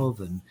heard of,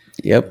 and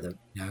yep.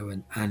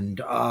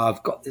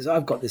 I've got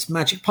this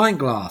magic pint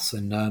glass,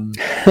 and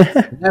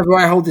whenever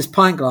I hold this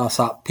pint glass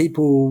up,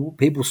 people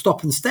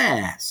stop and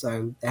stare,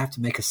 so they have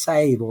to make a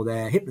save or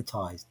they're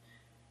hypnotized.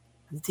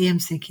 And the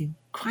DM's thinking,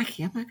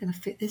 crikey, am I going to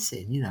fit this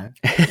in?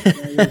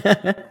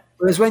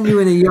 Whereas when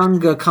you're in a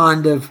younger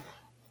kind of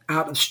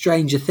out of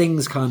Stranger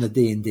Things kind of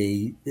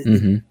D&D,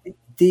 the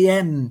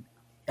DM,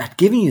 had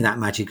given you that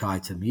magic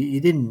item. You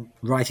didn't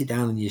write it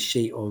down on your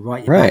sheet or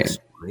write your Right.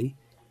 backstory.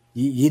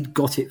 You'd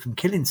got it from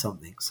killing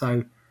something.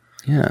 So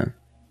Yeah.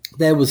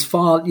 there was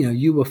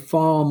you were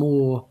far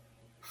more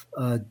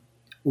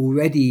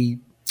already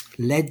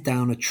led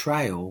down a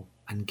trail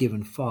and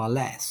given far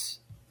less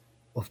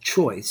of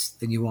choice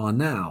than you are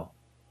now.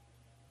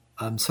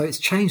 So it's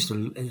changed.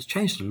 It's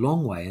changed a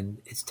long way, and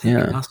it's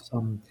taken us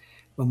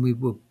when we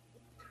were,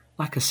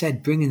 like I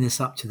said, bringing this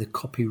up to the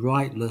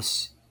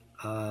copyrightless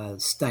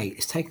state.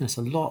 It's taken us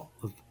a lot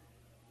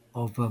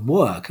of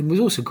work, and it was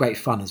also great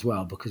fun as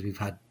well because we've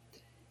had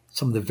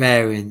some of the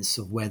variants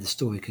of where the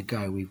story could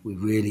go. We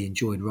really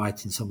enjoyed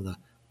writing some of the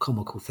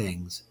comical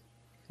things,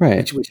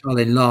 Right. which I'll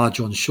enlarge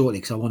on shortly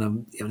because I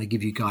want to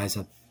give you guys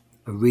a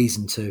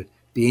reason to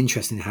be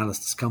interested in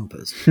Halaster's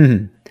Compass.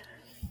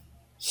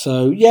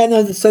 So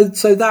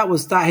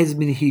that has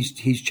been a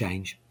huge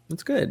change.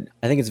 That's good.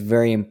 I think it's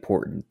very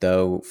important,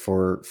 though,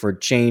 for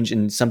change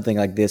in something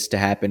like this to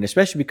happen,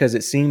 especially because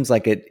it seems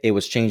like it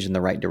was changed in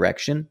the right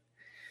direction.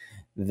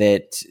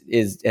 That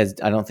is, as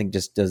I don't think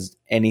just does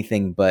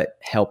anything but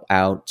help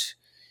out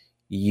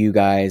you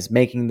guys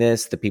making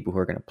this, the people who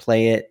are going to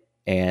play it,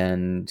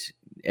 and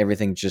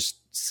everything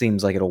just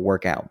seems like it'll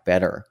work out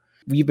better.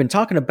 We've been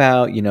talking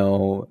about,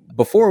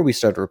 before we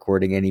started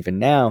recording and even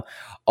now,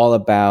 all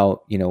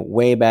about,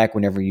 way back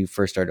whenever you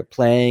first started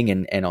playing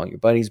and all your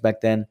buddies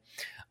back then.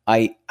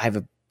 I have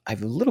a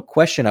little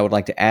question I would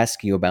like to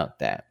ask you about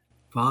that.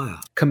 Fire.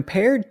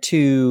 Compared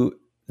to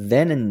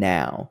then and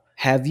now,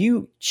 have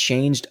you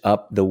changed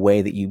up the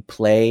way that you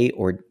play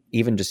or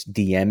even just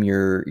DM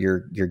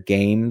your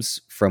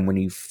games from when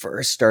you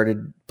first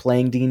started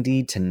playing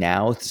D&D to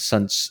now,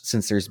 since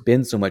there's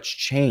been so much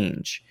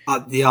change?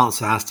 The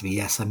answer has to be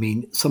yes. I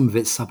mean, some of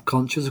it's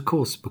subconscious, of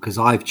course, because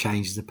I've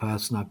changed as a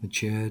person. I've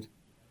matured.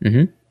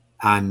 Mm-hmm.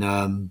 And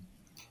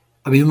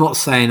I'm not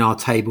saying our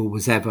table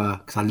was ever,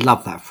 because I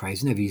love that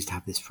phrase. I never used to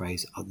have this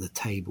phrase at the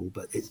table,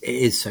 but it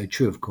is so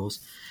true, of course.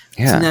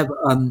 Yeah. It's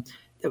never,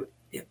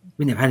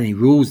 we never had any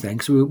rules then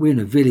because we were in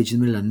a village in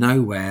the middle of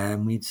nowhere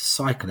and we'd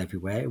cycle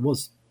everywhere. It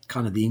was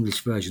kind of the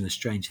English version of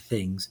Stranger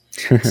Things,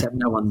 except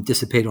no one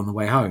disappeared on the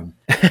way home.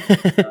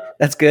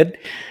 That's good.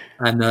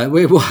 And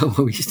we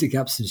used to get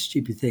up some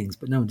stupid things,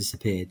 but no one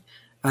disappeared.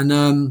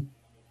 And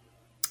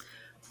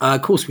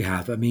of course we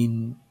have. I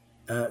mean,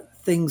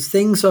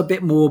 things are a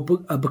bit more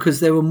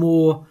because they were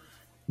more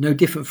no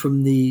different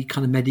from the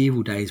kind of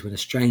medieval days when a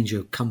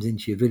stranger comes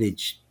into your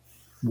village,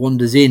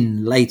 wanders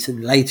in late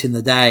in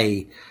the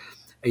day,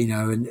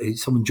 and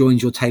someone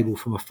joins your table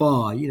from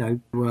afar.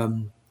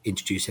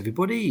 Introduce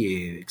everybody,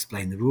 you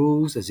explain the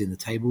rules, as in the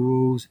table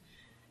rules,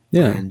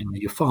 and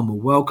you're far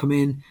more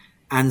welcoming.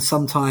 And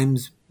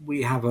sometimes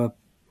we have a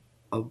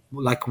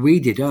like we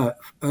did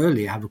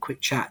earlier, have a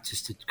quick chat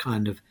just to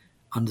kind of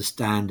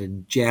understand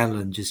and gel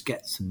and just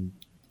get some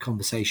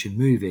conversation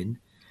moving.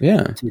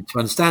 Yeah, to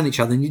understand each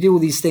other, and you do all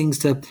these things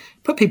to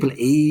put people at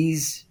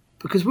ease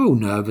because we're all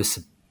nervous.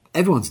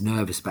 Everyone's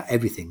nervous about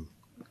everything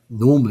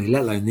normally,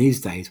 let alone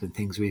these days when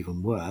things are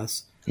even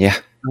worse. Yeah.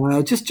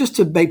 Just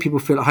to make people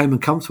feel at home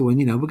and comfortable. And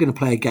we're going to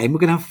play a game. We're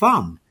going to have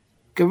fun.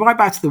 Go right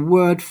back to the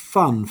word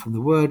fun from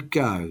the word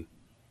go.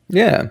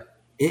 Yeah,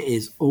 it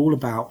is all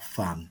about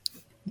fun.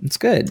 It's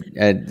good.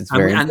 It's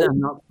very and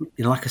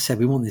like I said,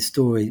 we want this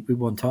story. We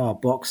want our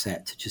box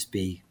set to just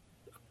be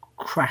a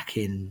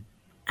cracking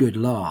good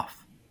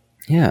laugh.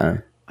 Yeah.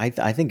 I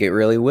think it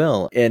really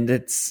will. And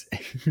it's,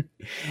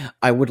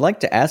 I would like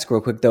to ask real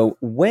quick though,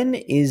 when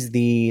is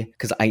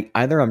because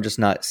I'm just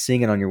not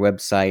seeing it on your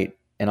website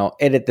and I'll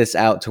edit this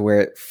out to where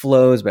it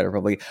flows better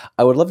probably.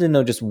 I would love to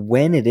know just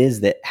when it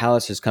is that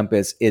Halaster's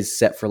Compass is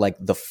set for like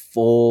the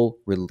full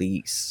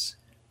release.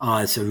 Oh,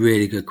 it's a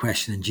really good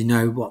question. And do you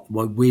know what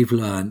we've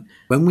learned?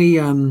 When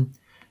we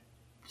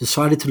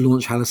decided to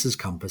launch Halaster's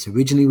Compass,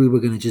 originally we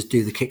were going to just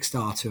do the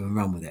Kickstarter and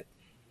run with it.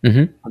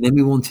 Mm-hmm. And then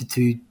we wanted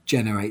to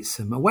generate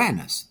some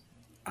awareness.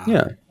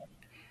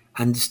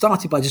 And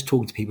started by just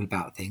talking to people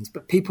about things.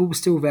 But people were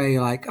still very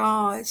like,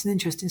 it's an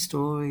interesting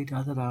story,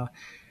 da-da-da.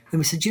 Then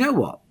we said, you know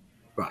what?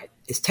 Right.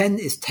 It's 10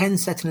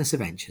 settlerless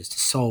adventures to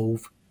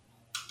solve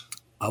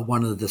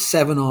one of the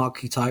 7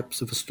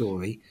 archetypes of a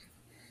story.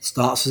 It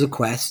starts as a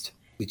quest,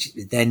 which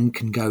then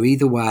can go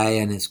either way,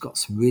 and it's got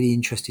some really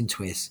interesting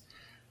twists.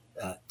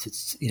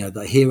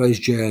 The hero's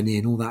journey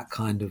and all that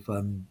kind of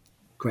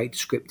great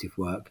descriptive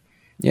work.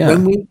 Yeah.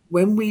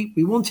 When we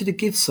wanted to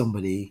give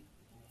somebody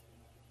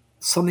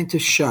something to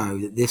show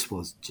that this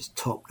was just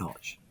top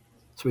notch,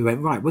 so we went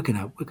right. We're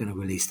gonna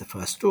release the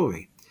first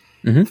story,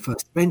 the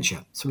first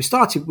adventure. So we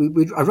started.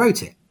 I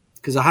wrote it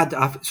because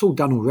it's all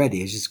done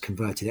already. I just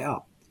converted it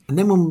up, and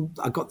then when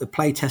I got the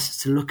play testers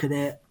to look at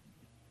it,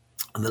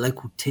 and the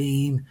local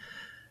team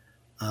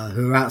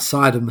who are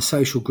outside of my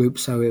social group,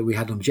 so we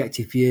had an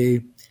objective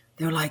view.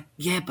 They were like,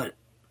 "Yeah, but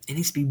it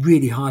needs to be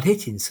really hard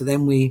hitting." So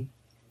then we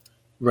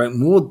wrote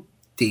more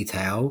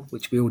detail,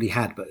 which we already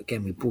had, but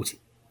again, we brought it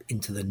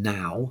into the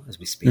now as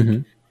we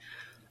speak,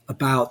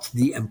 about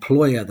the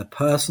employer, the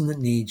person that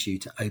needs you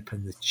to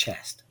open the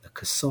chest, the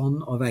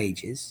Caisson of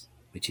Ages,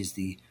 which is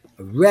a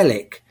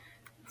relic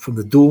from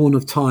the dawn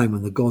of time,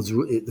 when the gods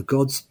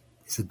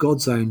it's the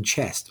god's own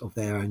chest of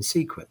their own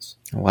secrets.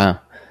 Wow.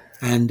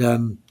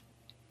 And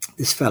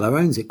this fellow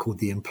owns it, called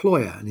the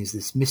Employer, and he's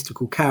this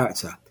mystical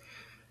character.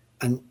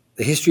 And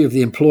the history of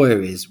the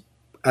Employer is,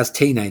 as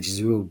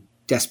teenagers, we're all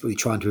desperately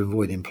trying to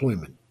avoid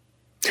employment.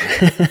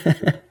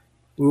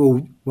 We're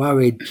all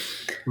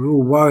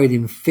worried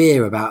in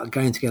fear about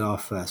going to get our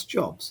first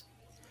jobs.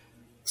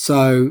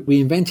 So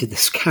we invented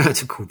this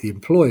character called the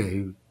Employer,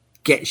 who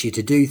gets you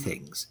to do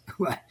things.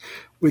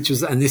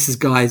 And this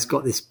guy's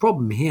got this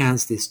problem. He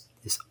has this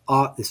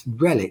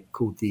relic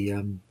called the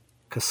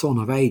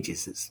Caisson of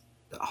Ages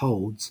that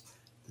holds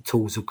the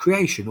tools of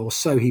creation, or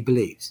so he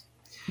believes.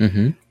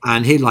 Mm-hmm.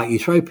 And he'd like you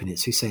to open it,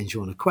 so he sends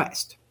you on a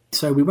quest.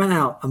 So we went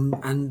out,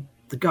 and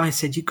the guy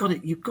said, "You've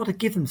got to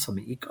give them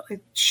something. You've got to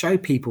show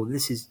people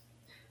this is,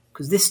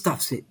 because this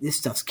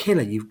stuff's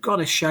killer. You've got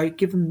to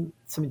give them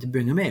something to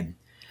bring them in."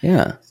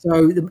 Yeah.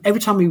 So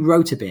every time we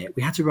wrote a bit,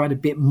 we had to write a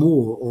bit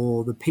more,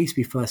 or the piece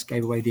we first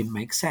gave away didn't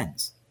make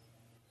sense.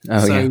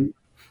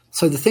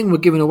 So the thing we're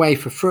giving away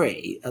for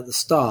free at the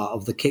start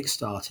of the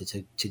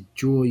Kickstarter to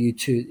draw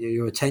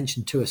your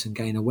attention to us and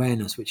gain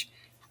awareness, which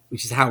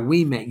is how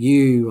we met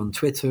you on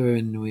Twitter,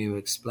 and we were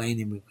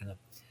explaining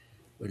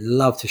we'd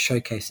love to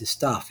showcase this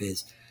stuff,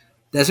 is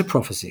there's a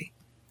prophecy,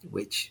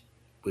 which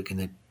we're going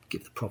to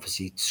give the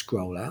prophecy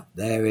scroll out.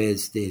 There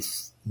is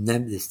this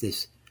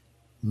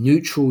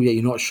neutral, yet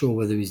you're not sure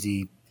whether he's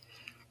the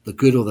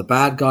good or the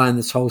bad guy in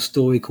this whole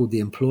story, called the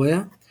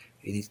Employer.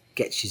 He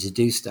gets you to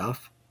do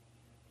stuff.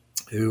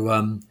 Who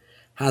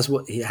has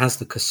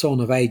the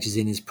Caisson of Ages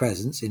in his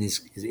presence, he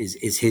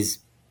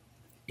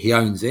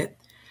owns it.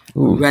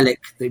 Ooh. A relic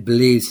that he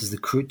believes has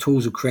the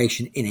tools of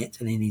creation in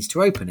it, and he needs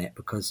to open it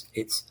because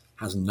it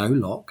has no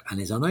lock and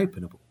is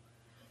unopenable.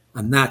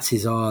 And that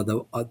is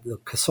the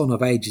Caisson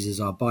of Ages is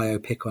our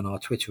biopic on our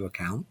Twitter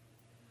account.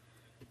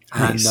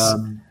 Nice.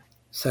 And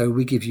so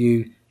we give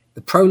you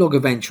the prologue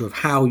adventure of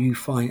how he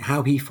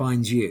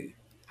finds you,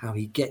 how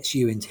he gets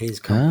you into his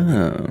company.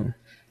 Oh.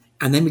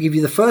 And then we give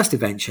you the first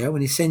adventure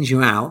when he sends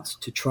you out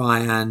to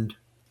try, and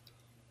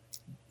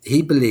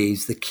he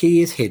believes the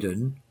key is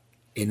hidden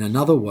in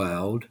another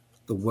world,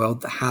 the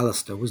world that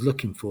Halaster was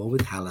looking for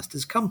with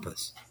Halaster's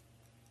compass.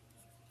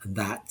 And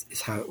that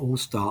is how it all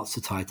starts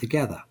to tie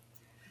together.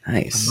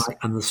 Nice.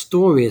 And the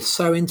story is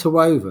so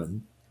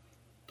interwoven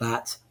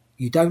that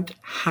you don't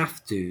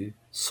have to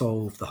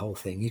solve the whole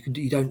thing.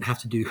 You don't have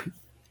to do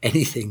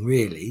anything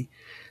really,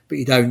 but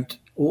you don't,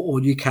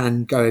 or you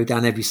can go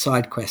down every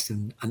side quest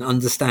and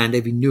understand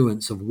every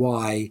nuance of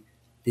why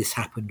this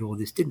happened or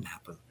this didn't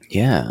happen.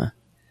 Yeah.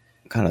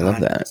 God, I love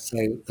that. So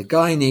the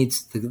guy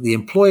needs, the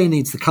Employer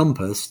needs the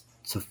compass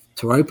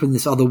to open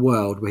this other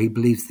world where he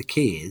believes the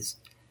key is.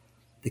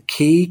 The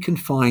key can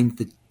find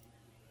the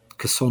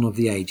Caisson of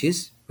the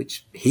Ages,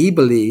 which he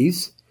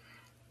believes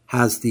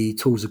has the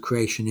tools of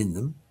creation in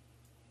them,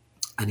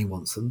 and he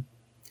wants them.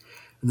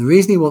 And the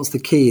reason he wants the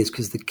key is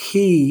because the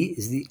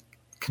key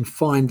can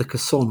find the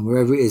Caisson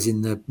wherever it is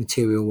in the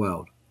material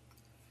world.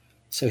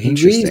 So he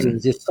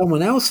reasons if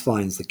someone else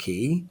finds the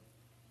key,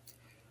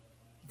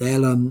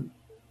 they'll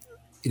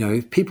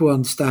if people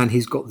understand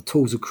he's got the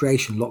tools of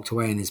creation locked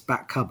away in his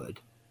back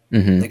cupboard,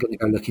 Mm-hmm. they're going to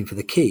go looking for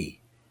the key.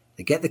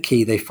 They get the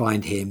key, they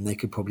find him, they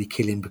could probably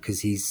kill him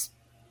because he's,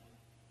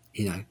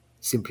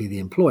 simply the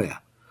Employer.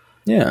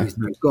 Yeah. He's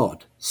no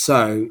god.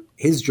 So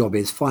his job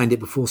is find it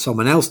before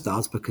someone else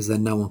does, because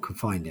then no one can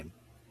find him.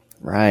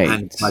 Right.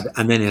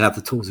 And then he'll have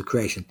the tools of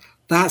creation.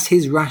 That's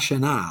his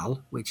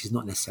rationale, which is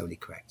not necessarily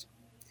correct.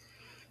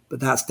 But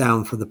that's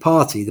down for the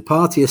party. The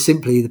party are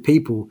simply the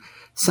people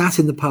sat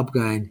in the pub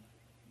going,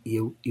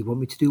 you want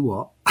me to do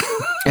what?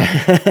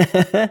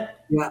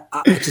 Yeah,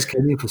 I just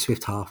came in for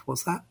Swift Half.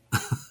 What's that?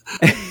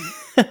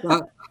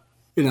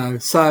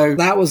 So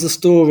that was the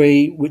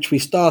story which we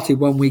started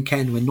one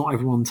weekend when not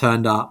everyone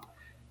turned up.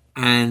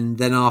 And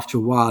then after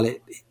a while,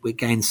 it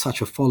gained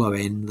such a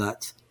following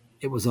that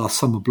it was our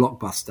summer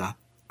blockbuster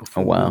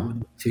before we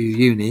went to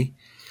uni.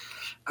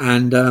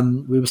 And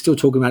we were still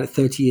talking about it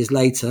 30 years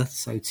later.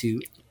 So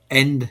to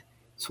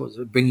sort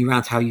of bring you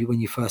around to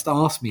when you first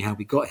asked me how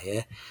we got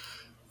here,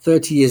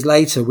 30 years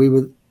later,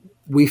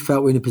 we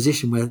felt we're in a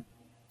position where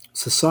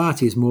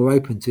society is more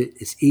open to it.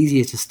 It's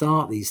easier to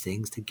start these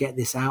things, to get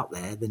this out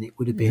there, than it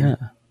would have been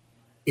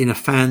in a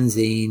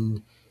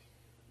fanzine,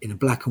 in a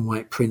black and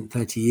white print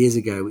 30 years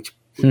ago, which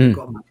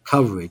got much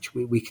coverage.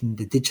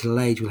 The digital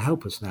age will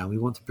help us now. We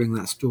want to bring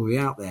that story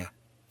out there.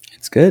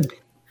 It's good.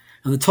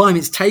 And the time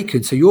it's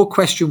taken. So your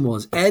question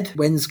was, Ed,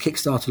 when's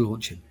Kickstarter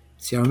launching?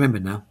 See, I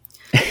remember now.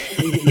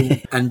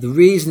 And the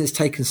reason it's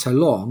taken so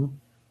long,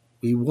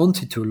 we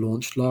wanted to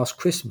launch last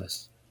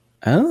Christmas.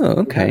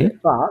 Oh, okay.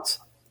 But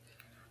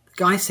the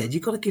guy said,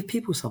 you've got to give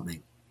people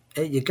something.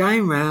 You're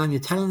going around,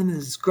 you're telling them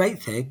this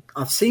great thing.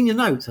 I've seen your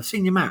notes, I've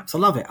seen your maps. I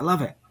love it.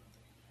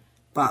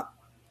 But,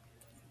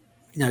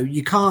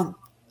 you can't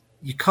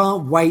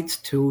wait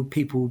till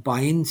people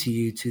buy into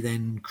you to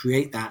then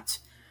create that,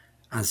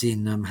 as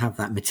in have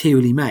that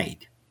materially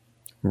made.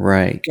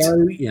 Right.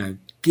 Go,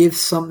 give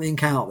something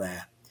out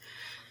there.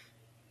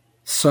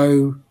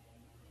 So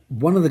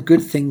one of the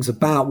good things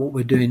about what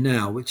we're doing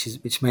now,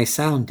 which may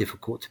sound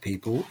difficult to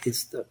people,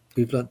 is that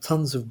we've learned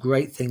tons of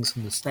great things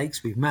from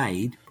mistakes we've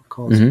made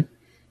because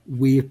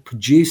we have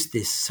produced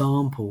this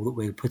sample that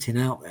we're putting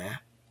out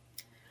there.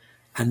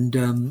 And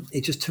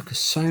it just took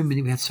us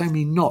we had so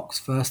many knocks.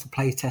 First, the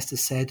play tester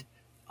said,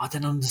 I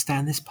don't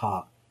understand this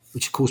part,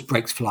 which of course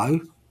breaks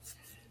flow.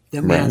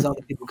 Then we had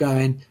other people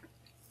going,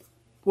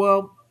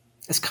 well,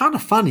 it's kind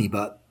of funny,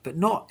 but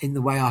not in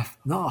the way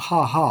not a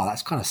ha-ha,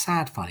 that's kind of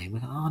sad funny. And we're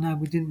like, oh no,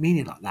 we didn't mean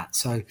it like that.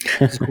 So of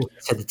course I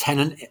said the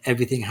tenant,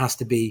 everything has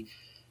to be,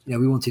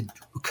 we wanted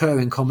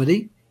recurring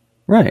comedy.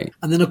 Right.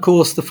 And then of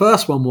course the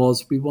first one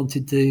was we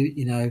wanted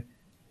to,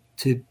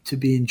 to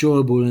be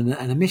enjoyable and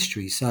a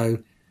mystery. So,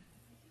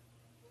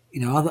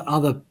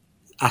 other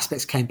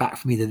aspects came back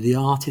from either the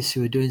artists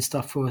who were doing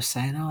stuff for us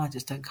saying, oh, I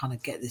just don't kind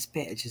of get this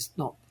bit. It's just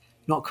not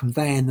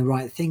conveying the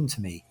right thing to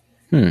me.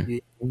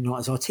 Not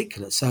as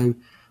articulate. So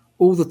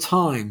all the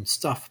time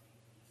stuff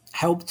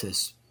helped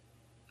us.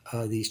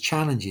 These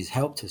challenges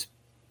helped us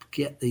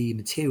get the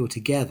material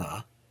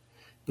together,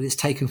 but it's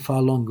taken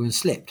far longer and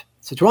slipped.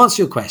 So to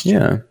answer your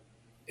question,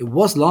 it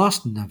was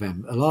last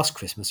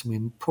Christmas,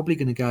 and we're probably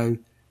going to go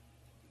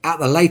at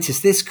the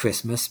latest this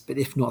Christmas, but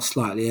if not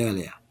slightly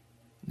earlier.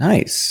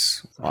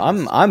 Nice.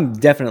 Well, I'm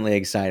definitely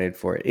excited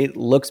for it. It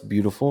looks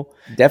beautiful.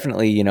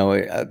 Definitely,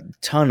 a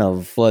ton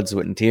of blood,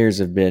 sweat, and tears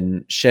have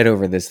been shed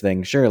over this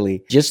thing,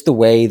 surely. Just the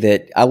way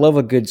that I love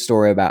a good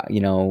story about,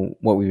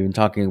 what we've been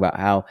talking about,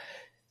 how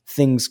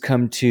things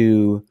come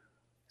to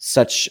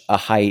such a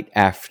height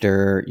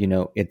after,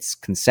 its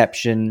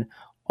conception,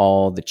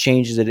 all the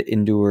changes that it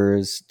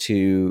endures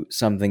to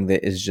something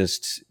that is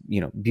just,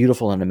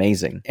 beautiful and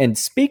amazing. And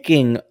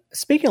speaking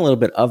a little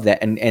bit of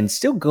that and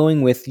still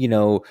going with,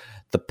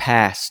 the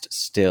past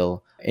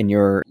still in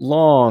your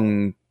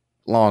long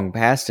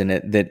past in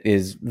it, that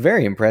is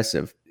very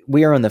impressive.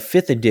 We are on the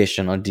 5th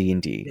edition on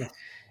D&D. Yes.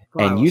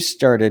 And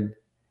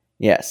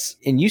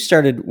you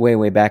started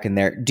way back in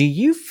there. Do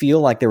you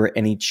feel like there were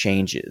any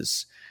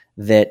changes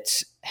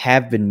that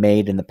have been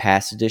made in the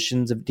past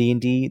editions of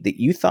D&D that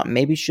you thought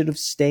maybe should have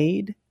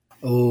stayed?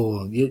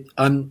 Oh,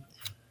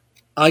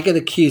 I get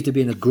accused of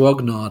being a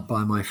grognard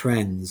by my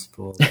friends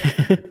for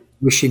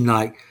wishing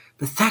but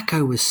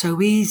Thaco was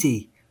so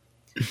easy.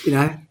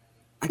 I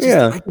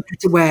just had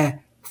to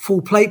wear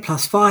full plate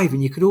 +5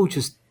 and you could all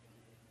just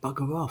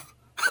bugger off.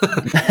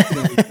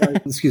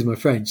 Excuse my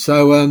French.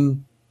 So,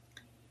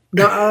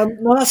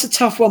 no, that's a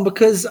tough one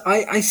because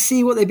I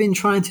see what they've been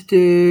trying to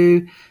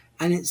do,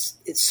 and it's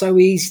so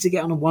easy to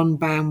get on one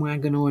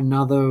bandwagon or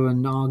another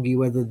and argue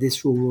whether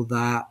this rule or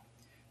that.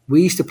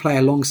 We used to play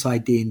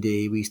alongside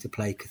D&D. We used to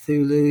play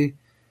Cthulhu,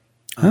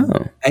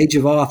 Age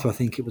of Arthur, I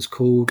think it was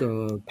called,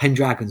 or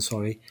Pendragon,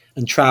 sorry,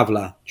 and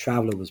Traveller.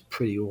 Traveller was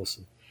pretty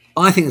awesome.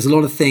 I think there's a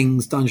lot of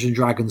things Dungeons &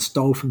 Dragons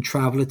stole from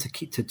Traveller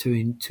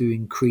to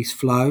increase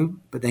flow,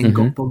 but then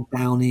got bogged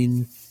down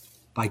in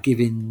by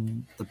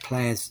giving the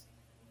players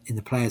in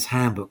the player's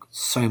handbook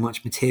so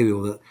much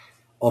material that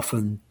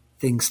often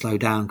things slow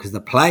down because the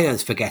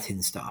player's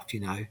forgetting stuff,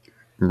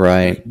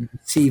 Right. You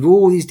see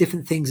all these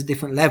different things at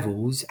different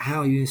levels.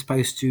 How are you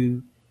supposed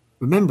to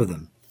remember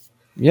them?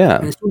 Yeah.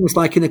 And it's almost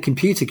like in a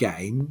computer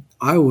game,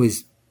 I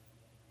always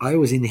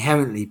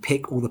inherently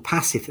pick all the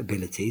passive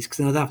abilities because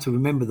then I don't have to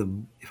remember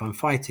them if I'm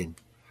fighting.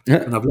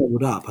 When I've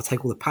leveled up, I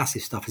take all the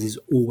passive stuff as it's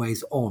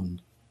always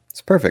on.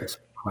 It's perfect.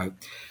 Right.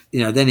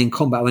 Then in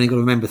combat, when you've got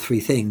to remember 3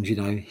 things,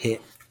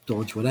 hit,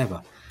 dodge,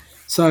 whatever.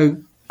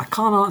 So I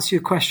can't answer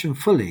your question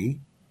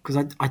fully because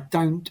I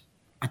don't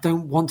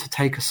want to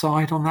take a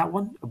side on that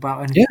one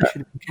about anything that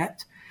should have been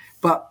kept.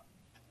 But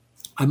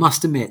I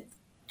must admit,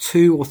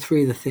 2 or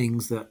 3 of the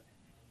things that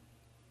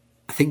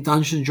I think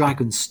Dungeons &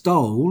 Dragons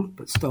stole,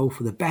 but stole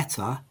for the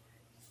better,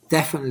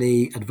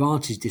 definitely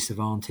advantage,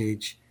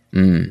 disadvantage,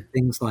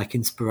 things like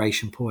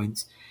inspiration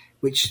points,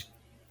 which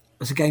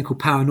was a game called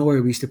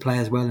Paranoia we used to play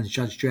as well, and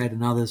Judge Dredd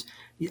and others.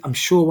 I'm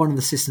sure one of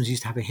the systems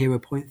used to have a hero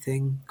point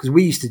thing, because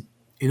we used to,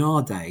 in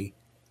our day,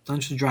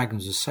 Dungeons &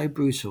 Dragons was so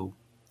brutal,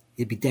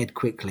 you'd be dead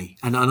quickly.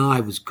 And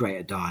I was great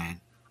at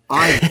dying.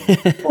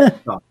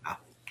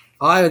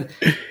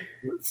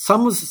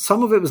 Some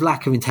of it was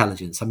lack of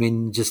intelligence. I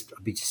mean,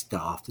 I'd be just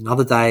daft. And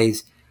other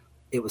days,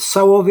 it was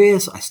so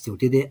obvious, I still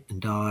did it and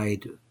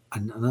died.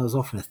 And I was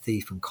often a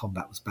thief, and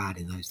combat was bad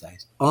in those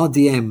days. Our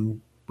DM,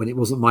 when it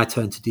wasn't my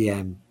turn to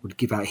DM, would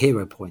give out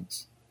hero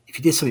points. If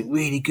you did something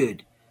really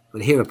good,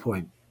 with a hero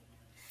point,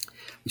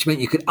 which meant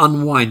you could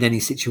unwind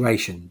any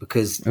situation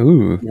because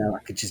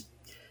it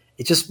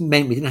just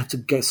meant we didn't have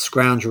to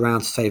scrounge around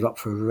to save up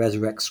for a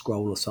resurrect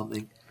scroll or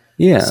something.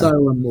 Yeah. So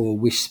or a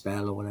wish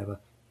spell or whatever.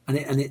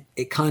 And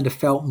it kind of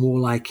felt more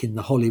like in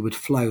the Hollywood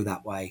flow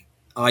that way.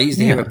 I used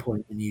the hero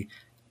point and you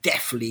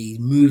definitely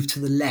move to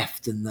the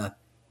left and the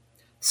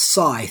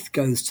scythe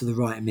goes to the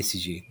right and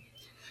misses you.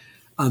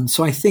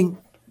 So I think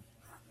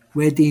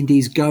where D&D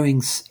is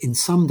going in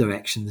some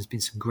direction, there's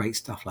been some great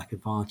stuff like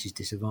advantage,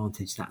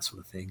 disadvantage, that sort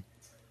of thing.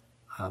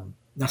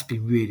 That's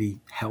been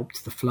really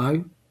helped the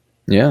flow.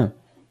 Yeah.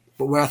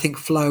 But where I think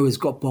flow has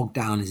got bogged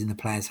down is in the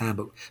player's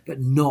handbook, but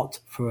not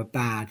for a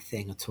bad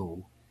thing at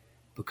all,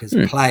 because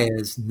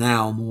players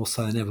now more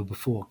so than ever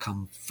before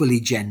come fully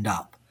genned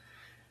up.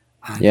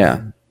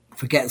 And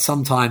forget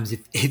sometimes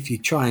if you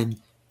try and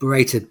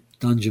berate a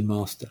dungeon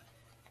master,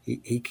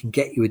 he can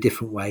get you a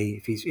different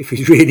way. If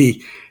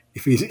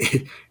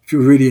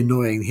you're really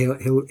annoying,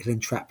 he'll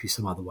entrap you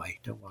some other way.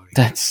 Don't worry.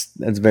 That's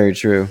very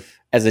true.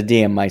 As a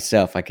DM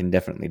myself, I can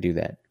definitely do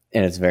that,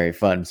 and it's very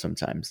fun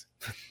sometimes.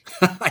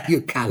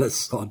 You callous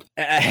sod.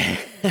 I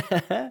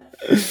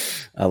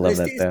love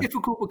that. It's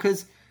difficult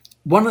because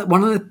one of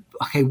the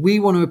we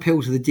want to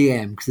appeal to the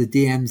DM because the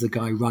DM's the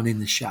guy running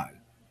the show,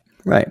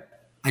 right?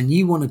 And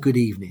you want a good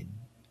evening,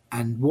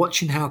 and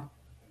watching how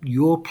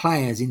your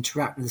players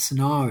interact with the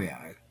scenario.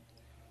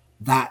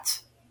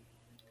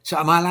 So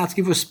am I allowed to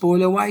give a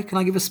spoiler away? Can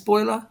I give a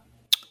spoiler?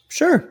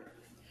 Sure.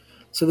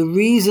 So the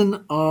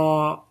reason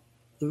our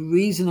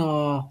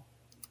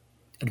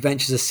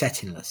adventures are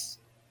settingless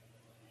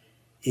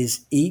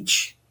is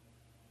each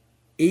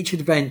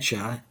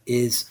adventure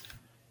is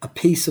a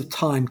piece of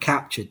time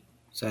captured.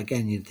 So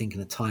again, you're thinking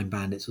of Time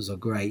Bandits was a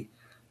great,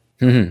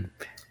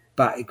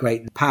 but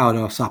great powered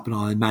us up in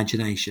our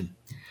imagination.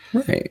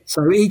 Right.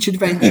 So each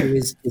adventure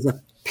is a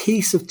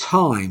piece of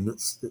time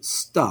that's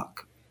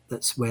stuck.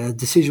 That's where a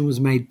decision was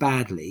made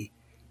badly,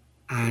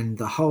 and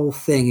the whole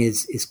thing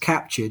is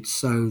captured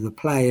so the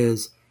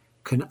players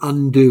can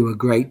undo a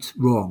great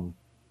wrong,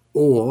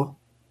 or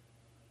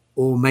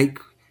make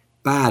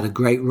bad a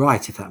great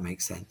right, if that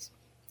makes sense.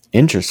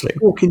 Interesting. It's a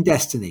fork in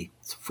destiny.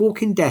 It's a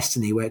fork in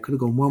destiny where it could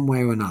have gone one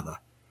way or another.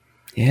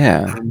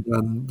 Yeah.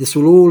 And this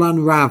will all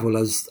unravel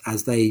as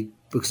they,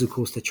 because of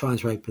course they're trying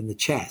to open the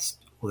chest,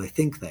 or they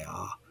think they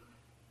are,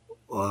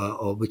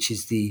 or which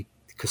is the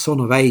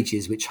Cassandra of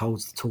Ages, which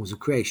holds the tools of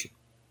creation.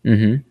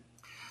 Mm-hmm.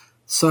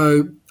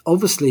 So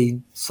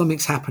obviously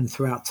something's happened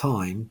throughout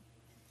time,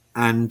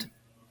 and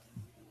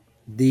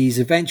these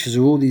adventures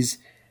are all these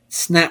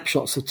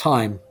snapshots of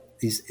time,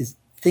 these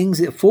things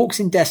that forks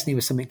in destiny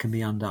where something can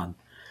be undone.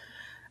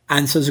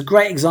 And so as a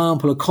great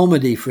example, a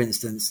comedy, for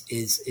instance,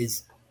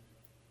 is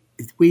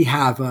we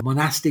have a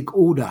monastic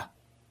order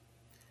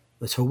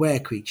that are were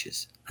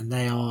creatures, and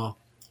they are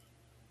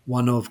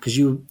one of, because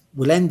you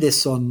will end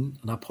this on,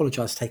 and I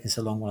apologize for taking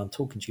so long while I'm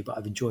talking to you, but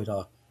I've enjoyed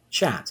our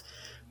chat.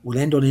 We'll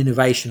end on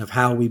innovation of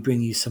how we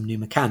bring you some new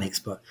mechanics,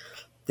 but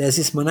there's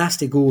this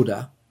monastic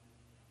order,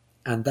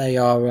 and they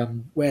are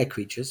were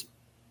creatures.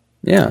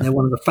 Yeah. And they're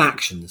one of the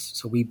factions.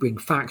 So we bring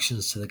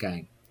factions to the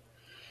game,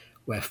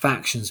 where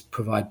factions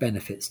provide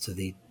benefits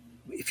to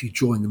if you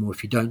join them or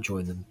if you don't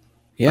join them.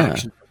 Yeah.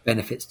 Factions have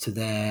benefits to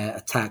their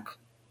attack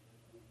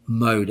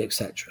mode,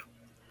 etc.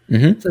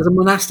 Mm-hmm. So there's a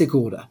monastic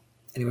order.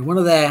 Anyway, one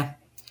of their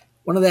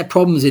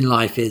problems in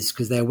life is,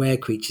 because they're were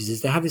creatures,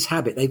 is they have this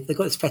habit. They've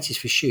got this fetish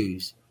for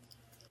shoes.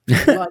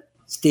 They like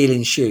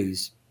stealing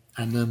shoes.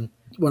 And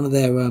one of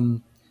their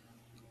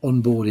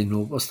onboarding,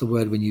 or what's the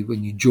word when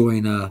you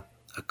join a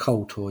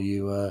cult, or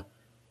you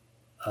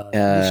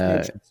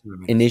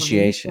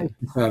initiation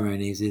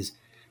ceremonies, is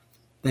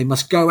they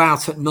must go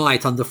out at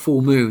night under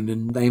full moon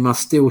and they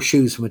must steal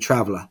shoes from a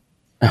traveller.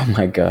 Oh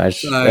my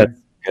gosh, so,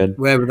 that's good.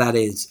 Wherever that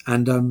is.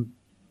 And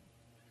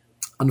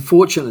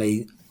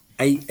unfortunately,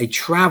 a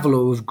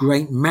traveller of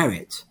great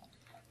merit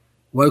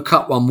woke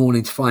up one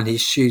morning to find his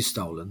shoes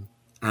stolen,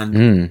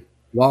 and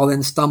while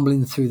then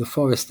stumbling through the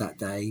forest that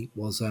day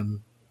was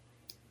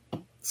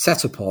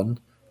set upon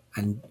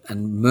and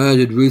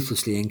murdered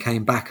ruthlessly, and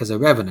came back as a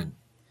revenant.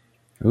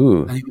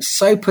 Ooh. And he was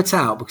so put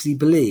out because he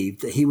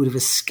believed that he would have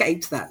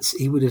escaped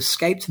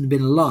and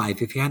been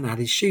alive if he hadn't had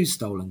his shoes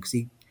stolen, because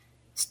he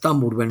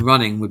stumbled when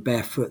running with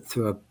bare foot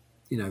through a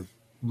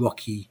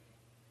rocky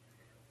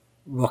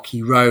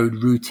road,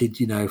 rooted,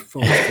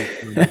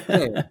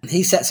 forested.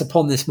 He sets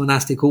upon this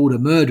monastic order,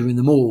 murdering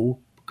them all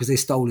because they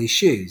stole his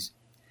shoes.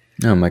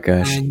 Oh my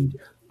gosh. And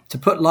to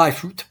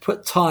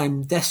put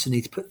time,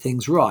 destiny, to put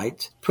things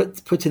right,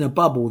 put in a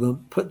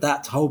bubble, put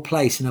that whole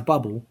place in a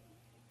bubble,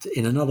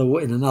 in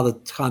another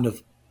kind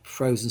of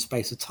frozen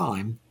space of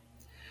time,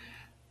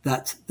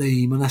 that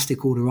the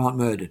monastic order aren't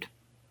murdered.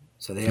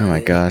 So they are. Oh my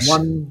gosh.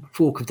 One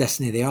fork of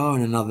destiny they are,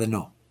 and another they're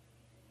not.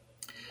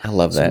 I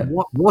love that.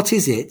 So what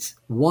is it?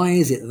 Why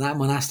is it that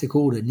monastic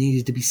order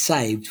needed to be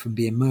saved from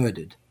being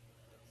murdered?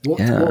 What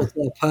was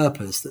their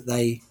purpose that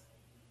they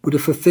would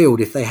have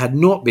fulfilled if they had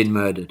not been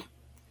murdered?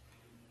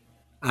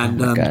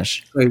 And oh my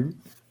gosh. So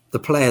the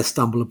players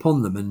stumble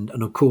upon them,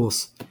 and of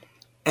course,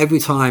 every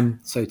time.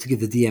 So to give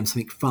the DM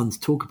something fun to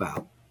talk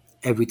about,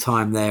 every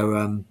time they're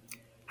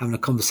having a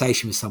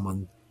conversation with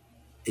someone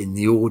in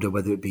the order,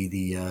 whether it be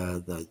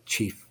the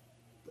chief.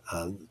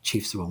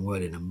 Chief's the wrong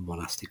word in a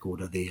monastic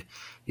order. The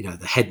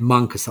head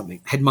monk or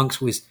something. Head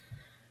monk's always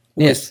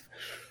yes,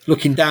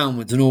 looking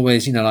downwards and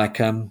always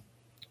are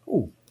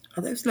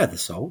those leather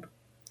sold?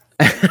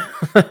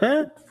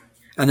 And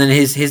then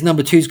his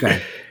number two's going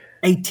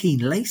 18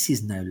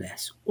 laces, no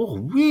less. Oh,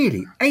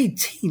 really?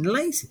 18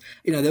 laces?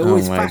 They're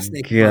always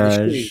fascinated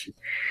by the shoes.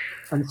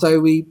 And so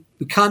we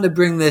kind of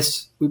bring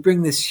this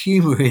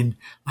humour in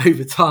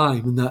over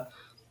time, and that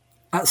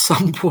at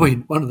some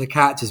point, one of the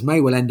characters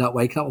may well end up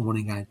waking up one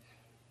morning going,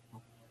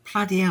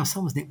 bloody hell,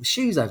 someone's nicked the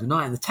shoes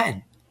overnight in the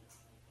tent.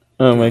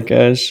 Oh my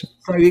gosh.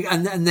 So,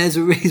 and there's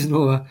a reason,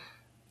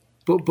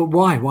 but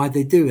why? Why'd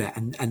they do it?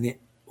 And it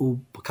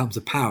all becomes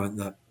apparent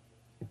that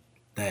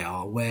they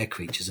are were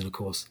creatures. And of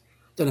course,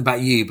 I don't know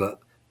about you, but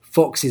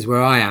foxes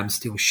where I am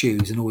steal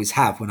shoes and always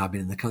have when I've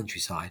been in the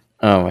countryside.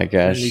 Oh my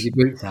gosh. Leave your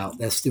boots out,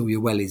 they'll steal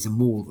your wellies and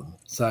maul them.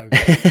 So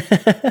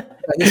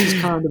this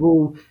is kind of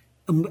all,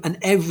 and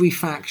every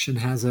faction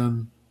has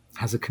a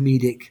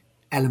comedic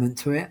element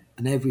to it,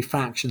 and every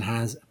faction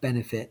has a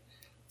benefit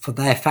for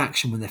their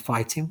faction when they're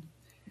fighting.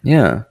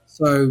 Yeah.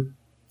 So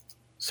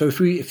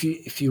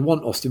if you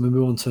want, Austin, we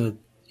move on to,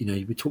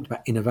 we talked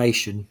about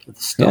innovation at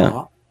the start.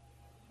 Yeah.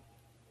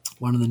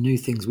 One of the new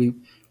things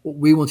what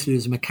we want to do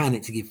as a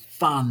mechanic to give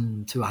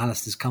fun to a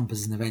Halaster's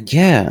Compass and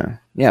Adventure.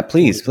 Yeah,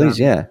 please,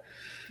 yeah.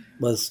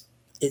 Was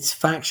it's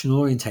faction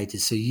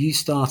orientated, so you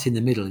start in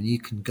the middle and you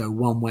can go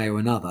one way or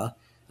another,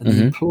 and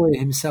the employer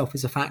himself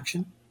is a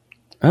faction.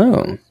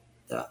 Oh,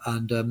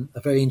 and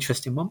a very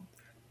interesting one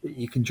that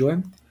you can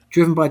join.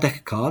 Driven by a deck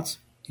of cards,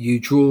 you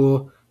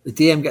draw. The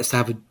DM gets to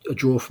have a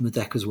draw from the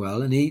deck as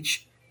well, and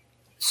each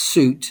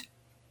suit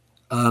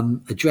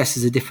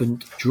addresses a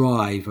different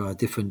drive or a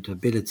different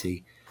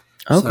ability.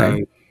 Okay.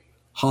 So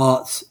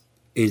hearts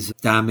is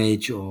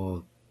damage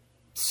or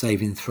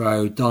saving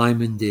throw.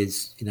 Diamond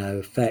is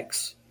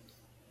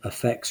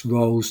affects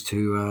rolls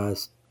to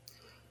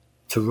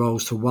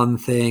rolls to one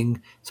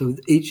thing. So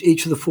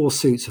each of the four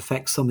suits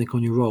affects something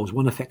on your rolls.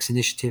 One affects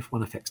initiative,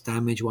 one affects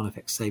damage, one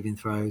affects saving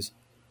throws,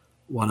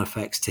 one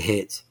affects to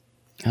hit.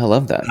 I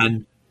love that.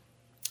 And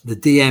the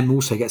DM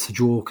also gets a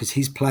draw because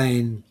he's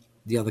playing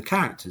the other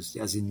characters,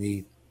 as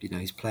in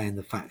he's playing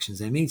the factions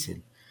they're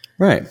meeting.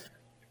 Right.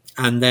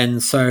 And then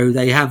so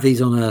they have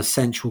these on a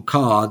central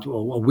card,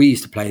 or we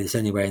used to play this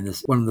anyway. And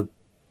this one of the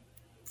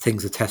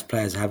things the test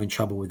players are having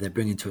trouble with, they're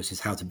bringing to us, is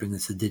how to bring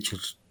this to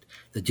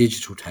the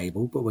digital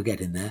table, but we're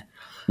getting there.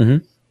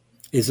 Mm-hmm.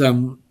 Is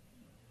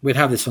we'd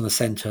have this on a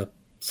center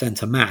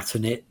mat,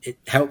 and it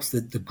helps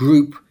the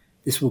group.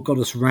 This what got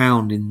us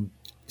round in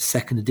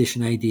second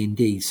edition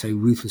AD&D, so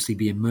ruthlessly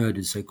being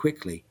murdered so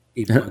quickly,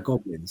 even by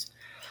goblins.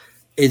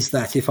 Is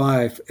that if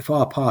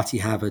our party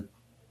have a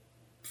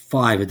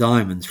 5 of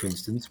diamonds, for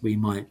instance, we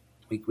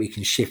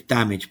can shift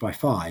damage by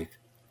 5.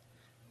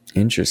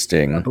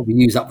 Interesting. But we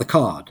use up the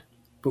card.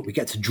 But we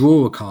get to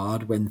draw a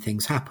card when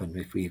things happen,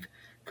 if we've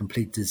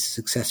completed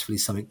successfully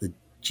something the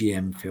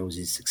GM feels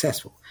is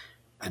successful.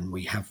 And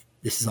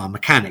this is our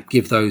mechanic,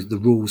 give those the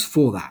rules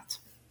for that.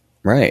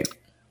 Right.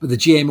 But the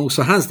GM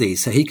also has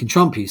these, so he can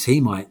trump you. So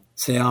he might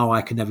say,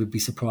 I can never be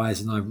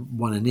surprised, and I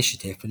won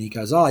initiative. And he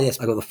goes, yes,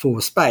 I got the 4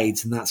 of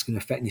spades, and that's going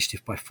to affect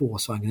initiative by 4,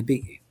 so I'm going to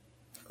beat you.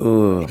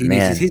 Oh, he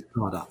man. uses his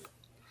card up.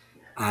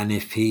 And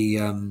if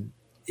you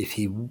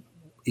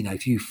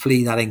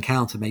flee that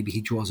encounter, maybe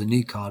he draws a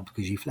new card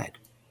because you fled.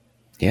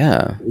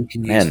 Yeah. You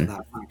can use for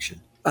that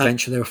faction.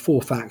 Eventually, there are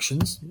 4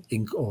 factions,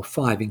 or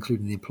 5,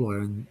 including the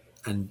employer,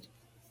 and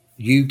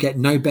you get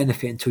no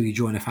benefit until you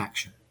join a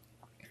faction.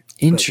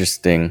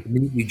 Interesting. But the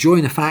minute you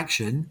join a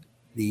faction,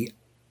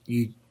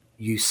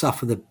 you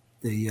suffer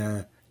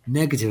the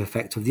negative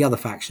effect of the other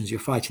factions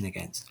you're fighting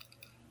against.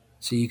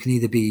 So you can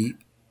either be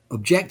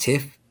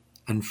objective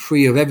and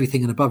free of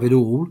everything and above it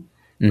all,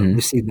 but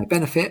receive no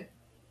benefit,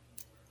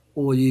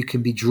 or you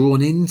can be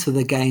drawn into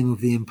the game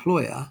of the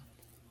employer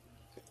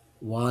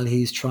while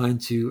he's trying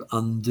to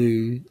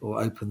undo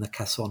or open the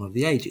caisson of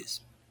the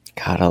ages.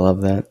 God, I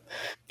love that.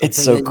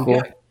 It's so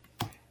cool.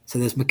 So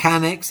there's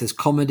mechanics, there's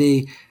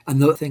comedy,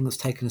 and the thing that's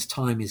taken us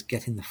time is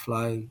getting the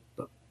flow.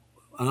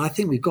 And I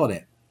think we've got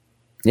it.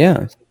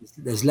 Yeah.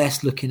 There's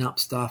less looking up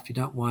stuff. You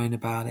don't whine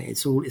about it.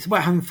 It's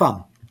about having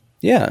fun.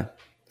 Yeah.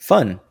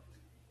 Fun.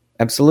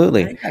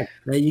 Absolutely.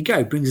 There you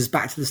go. Brings us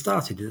back to the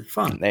start. It's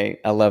fun.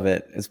 I love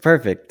it. It's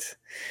perfect.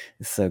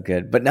 It's so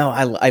good. But no,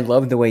 I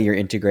love the way you're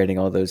integrating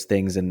all those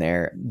things in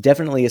there.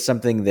 Definitely is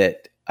something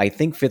that I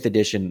think 5th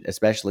edition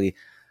especially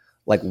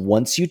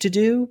wants you to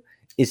do,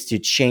 is to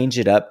change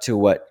it up to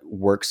what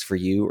works for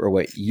you or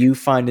what you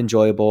find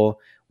enjoyable,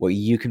 what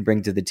you can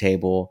bring to the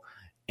table.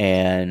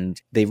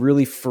 And they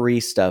really free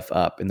stuff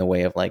up in the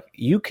way of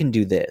you can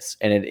do this.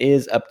 And it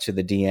is up to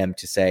the DM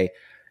to say,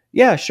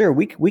 yeah, sure,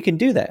 we can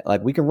do that.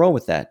 We can roll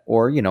with that.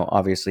 Or,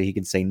 obviously he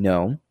can say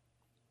no.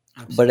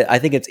 Absolutely. But I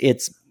think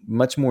it's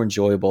much more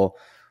enjoyable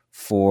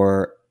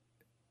for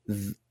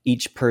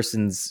each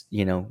person's,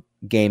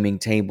 gaming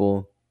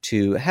table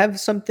to have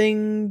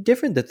something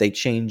different that they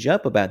change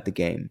up about the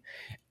game.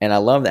 And I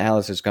love that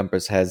Halaster's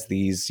Compass has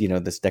these,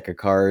 this deck of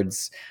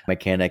cards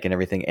mechanic and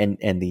everything,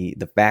 and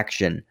the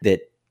faction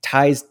that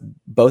ties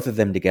both of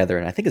them together,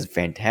 and I think it's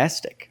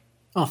fantastic.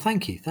 Oh,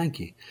 thank you.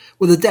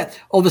 Well, the deck,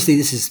 obviously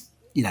this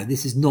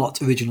is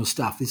not original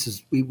stuff. This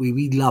is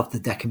we loved the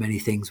deck of many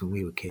things when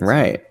we were kids.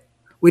 Right.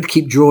 We'd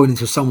keep drawing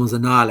until someone's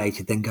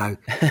annihilated, then go,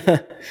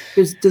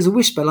 there's a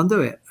wish spell,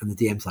 undo it. And the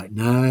DM's like,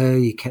 no,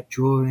 you kept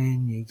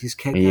drawing, you just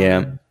kept going.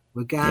 Yeah.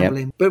 We're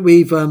gambling. Yep. But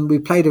we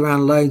played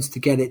around loads to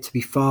get it to be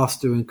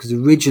faster, and because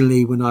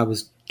originally when I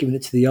was giving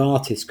it to the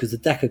artist, because the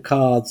deck of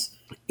cards,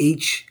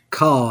 each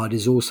card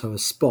is also a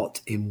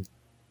spot in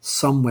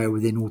somewhere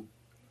within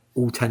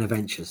all 10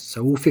 adventures.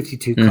 So all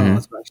 52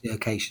 cards are actually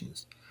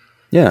locations.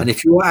 Yeah. And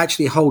if you're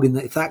actually holding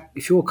that,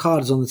 if your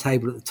card is on the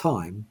table at the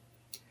time,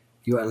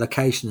 you're at a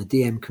location, the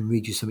DM can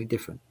read you something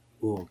different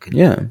or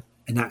can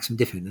enact something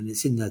different. And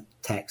it's in the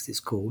text. It's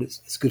cool.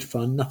 It's good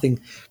fun. Nothing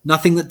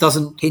that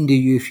doesn't hinder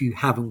you if you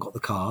haven't got the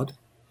card.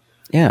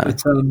 Yeah.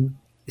 But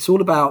it's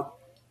all about,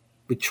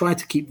 we tried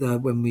to keep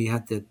when we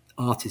had the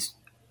artist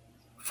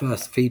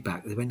first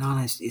feedback, they went, no,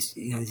 it's this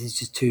is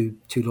just too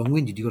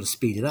long-winded. You've got to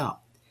speed it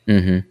up.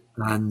 Mm-hmm.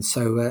 And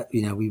so,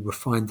 we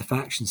refined the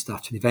faction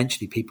stuff, and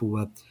eventually people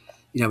were,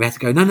 we had to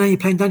go, no, you're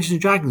playing Dungeons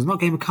and Dragons, not a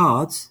game of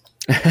cards.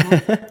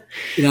 And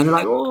they're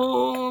like,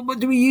 oh, but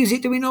do we use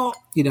it? Do we not?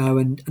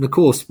 And of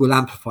course we'll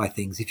amplify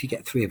things. If you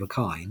get 3 of a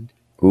kind,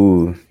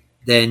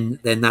 then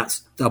that's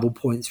double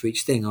points for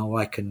each thing. Oh,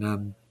 I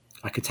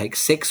could take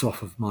 6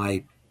 off of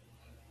my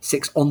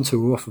 6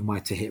 onto or off of my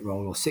to hit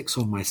roll, or 6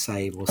 on my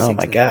save, or 6 oh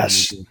my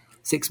gosh,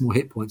 6 more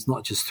hit points,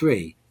 not just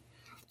 3.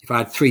 If I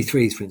had 3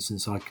 threes, for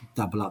instance, I could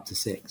double up to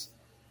 6.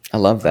 I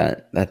love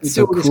that. That's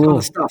so all this cool. Kind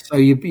of stuff. So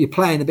you're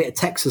playing a bit of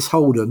Texas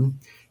Hold'em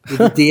with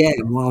the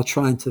DM while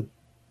trying to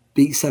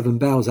beat 7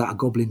 bells out of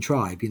Goblin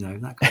Tribe.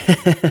 That kind of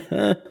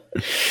thing.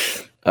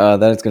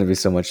 That is going to be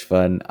so much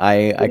fun.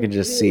 I can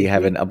just see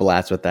having a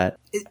blast with that.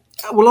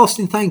 Well,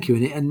 Austin, thank you.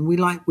 And we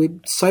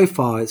so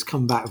far it's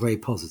come back very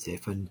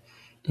positive. And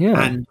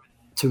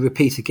to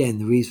repeat again,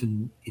 the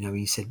reason,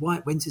 you said,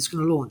 when's this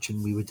going to launch?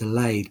 And we were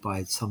delayed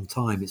by some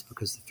time. It's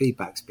because the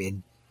feedback's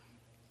been,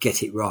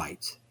 get it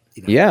right.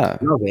 I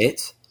love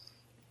it.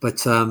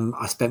 But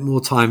I spent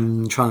more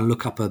time trying to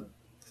look up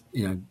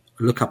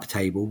a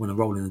table when I'm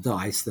rolling the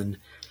dice than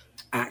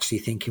actually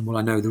thinking, well,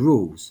 I know the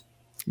rules.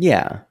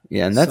 Yeah.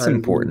 And that's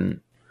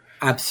important.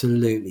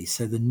 Absolutely.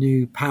 So the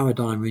new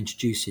paradigm we're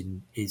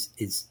introducing is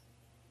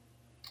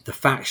the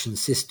faction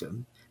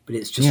system, but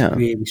it's just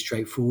really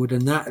straightforward,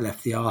 and that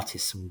left the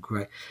artists some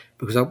great,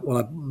 because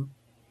what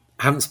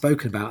I haven't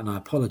spoken about, and I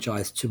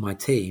apologise to my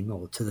team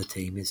or to the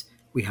team, is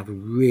we have a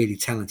really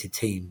talented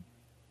team,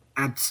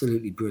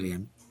 absolutely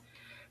brilliant,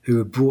 who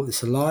have brought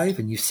this alive,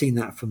 and you've seen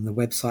that from the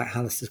website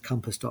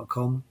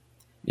halastercompass.com.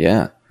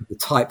 Yeah. The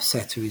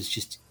typesetter is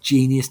just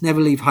genius. Never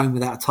leave home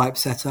without a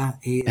typesetter.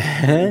 He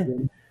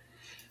is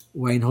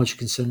Wayne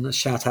Hodgkinson, a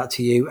shout out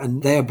to you.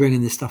 And they are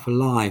bringing this stuff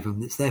alive,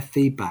 and it's their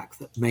feedback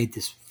that made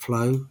this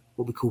flow,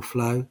 what we call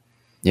flow,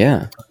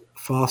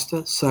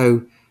 faster.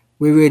 So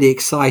we're really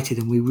excited,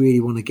 and we really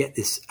want to get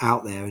this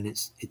out there. And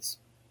it's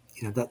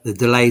that the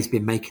delay's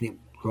been making it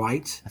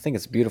right. I think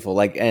it's beautiful.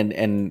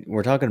 And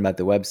we're talking about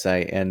the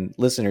website, and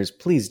listeners,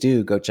 please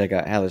do go check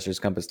out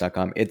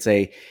halasterscompass.com. It's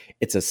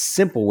a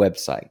simple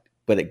website,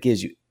 but it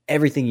gives you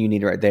everything you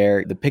need right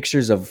there. The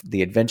pictures of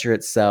the adventure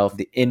itself,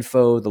 the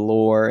info, the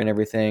lore, and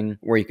everything,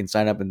 where you can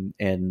sign up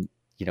and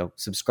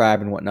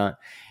subscribe and whatnot.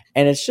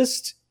 And it's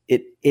just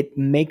it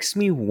makes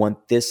me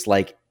want this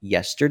like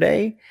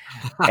yesterday,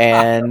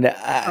 and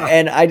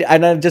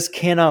I just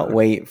cannot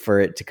wait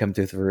for it to come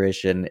to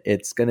fruition.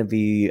 It's going to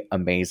be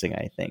amazing,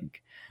 I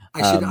think.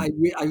 I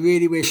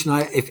really wish,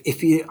 and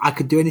if I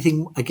could do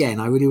anything again,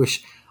 I really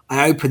wish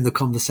I opened the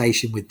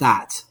conversation with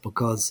that,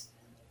 because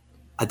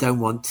I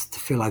don't want to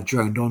feel I've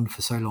droned on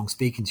for so long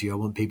speaking to you. I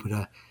want people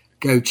to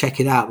go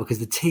check it out, because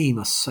the team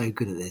are so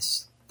good at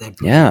this. They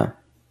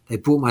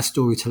brought my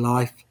story to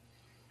life,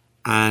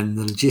 and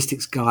the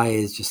logistics guy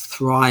is just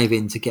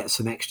thriving to get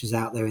some extras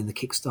out there in the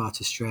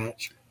Kickstarter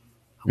stretch.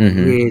 I'm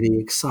really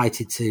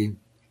excited to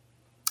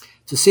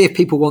see if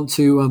people want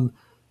to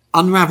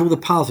unravel the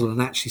puzzle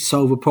and actually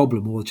solve a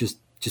problem, or just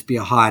be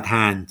a hired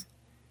hand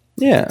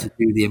to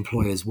do the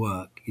employer's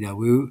work.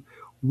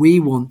 We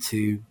want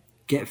to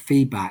get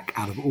feedback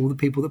out of all the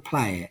people that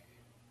play it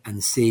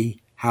and see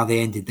how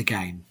they ended the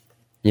game.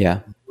 Yeah.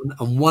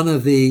 And one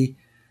of the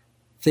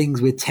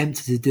things we're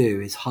tempted to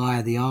do is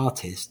hire the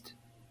artist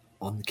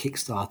on the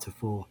Kickstarter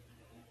for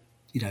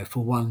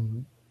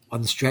one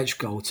stretch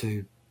goal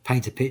to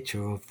paint a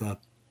picture of the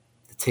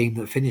team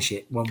that finish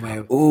it one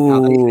way or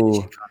how they finish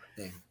it, kind of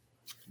thing.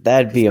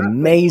 That'd be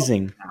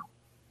amazing.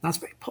 That's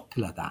very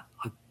popular. That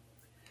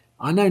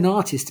I know an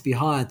artist to be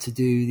hired to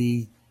do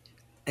the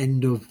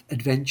end of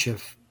adventure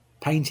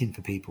painting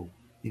for people.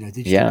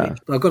 Digital.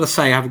 But I've got to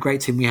say, I have a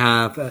great team. We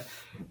have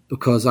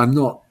because I'm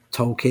not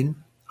Tolkien.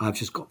 I've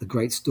just got the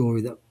great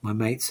story that my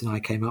mates and I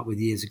came up with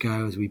years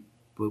ago as we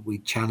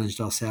challenged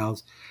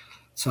ourselves.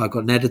 So I've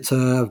got an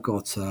editor, I've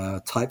got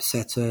a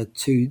typesetter,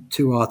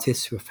 two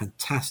artists who are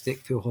fantastic,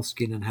 Phil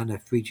Hoskin and Hannah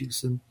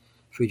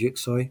Friedrich,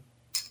 sorry.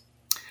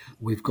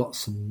 We've got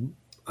some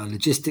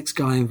logistics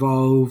guy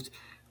involved.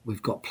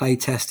 We've got play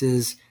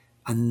testers,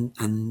 and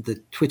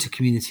the Twitter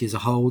community as a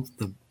whole.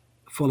 The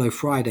Follow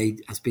Friday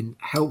has been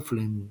helpful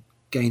in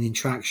gaining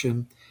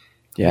traction.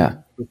 Yeah,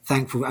 we're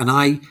thankful, and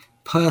I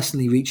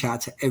personally reach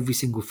out to every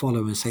single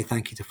follower and say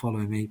thank you for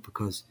following me,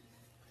 because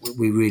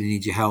we really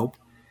need your help.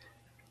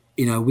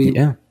 And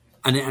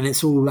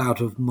it's all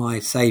out of my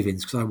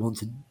savings,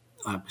 because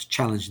I was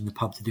challenged in the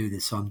pub to do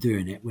this, so I'm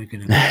doing it. We're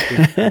going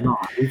to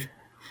live.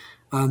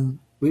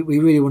 We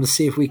really want to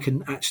see if we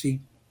can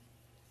actually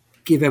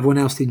give everyone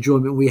else the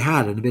enjoyment we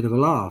had and a bit of a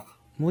laugh.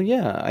 Well,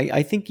 yeah,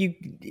 I think you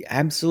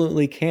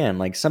absolutely can.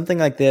 Like something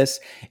like this,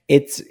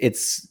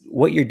 it's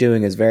what you're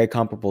doing is very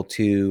comparable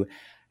to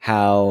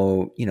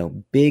how,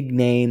 big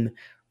name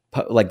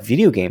like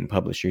video game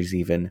publishers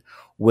even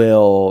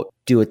will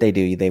do what they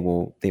do. They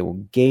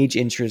will gauge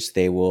interest.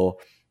 They will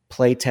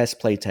play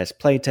test.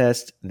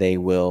 They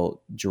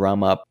will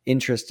drum up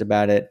interest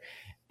about it,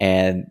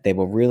 and they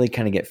will really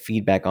kind of get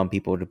feedback on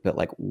people to put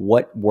like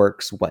what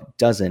works, what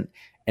doesn't.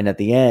 And at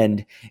the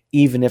end,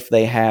 even if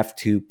they have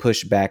to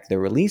push back the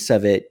release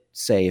of it,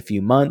 say a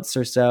few months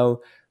or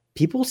so,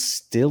 people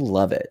still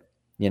love it.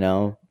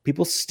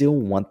 People still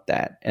want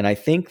that. And I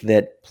think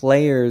that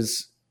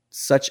players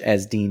such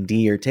as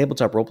D&D or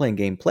tabletop role-playing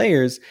game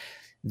players,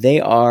 they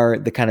are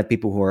the kind of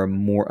people who are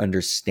more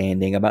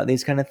understanding about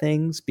these kind of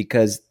things,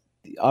 because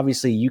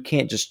obviously you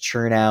can't just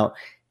churn out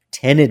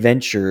 10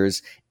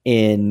 adventures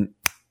in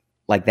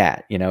like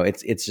that.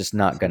 It's just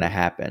not going to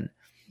happen.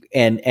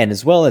 And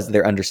as well as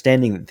their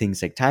understanding that things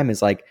take time,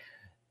 is like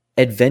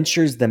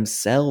adventures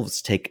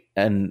themselves take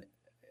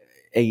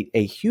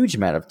a huge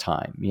amount of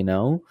time,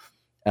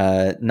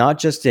 not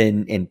just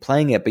in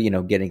playing it, but,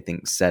 getting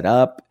things set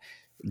up,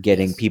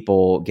 getting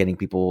people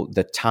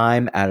the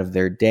time out of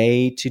their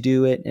day to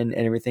do it and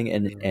everything.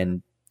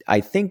 And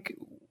I think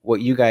what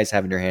you guys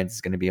have in your hands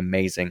is going to be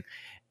amazing.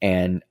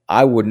 And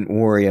I wouldn't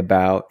worry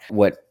about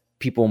what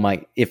people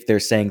might, if they're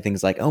saying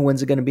things like, oh,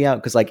 when's it going to be out?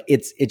 Because like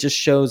it just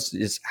shows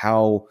just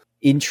how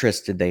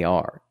interested they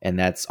are, and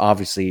that's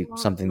obviously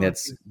something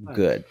that's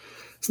good.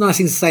 It's a nice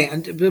thing to say.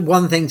 And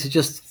one thing to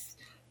just,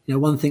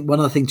 one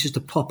other thing just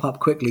to pop up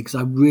quickly, because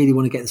I really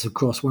want to get this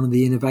across. One of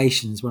the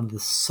innovations, one of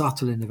the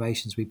subtle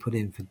innovations we put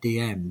in for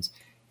DMs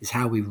is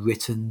how we've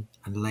written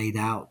and laid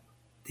out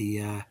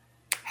the,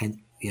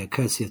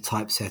 courtesy of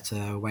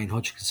typesetter Wayne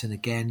Hodgkinson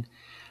again.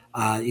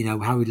 How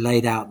we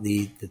laid out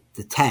the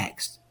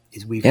text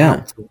is we've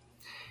helped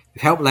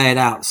lay it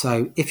out.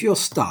 So if you're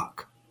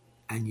stuck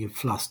and you're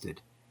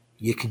flustered,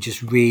 you can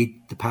just read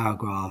the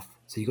paragraph.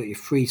 So you've got your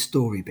free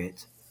story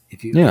bit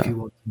if you want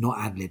to not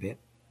ad-lib it.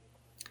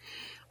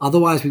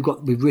 Otherwise,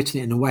 we've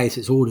written it in a way so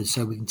it's ordered,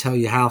 so we can tell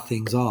you how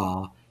things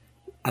are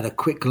at a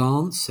quick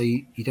glance, so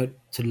you don't,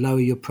 to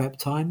lower your prep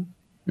time.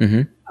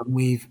 Mm-hmm. And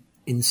we've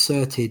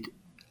inserted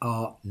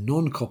our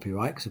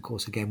non-copyright, because of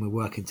course, again, we're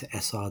working to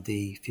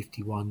SRD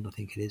 51, I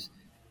think it is,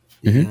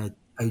 the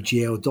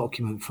OGL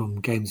document from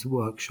Games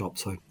Workshop,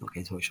 sorry, not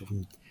Games Workshop,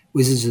 from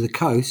Wizards of the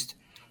Coast,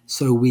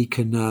 so we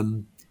can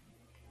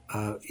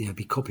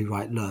be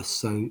copyrightless.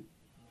 So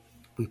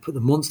we put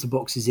the monster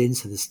boxes in,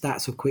 so the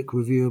stats are quick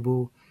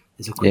reviewable.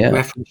 There's a quick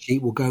reference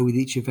sheet will go with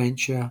each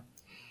adventure.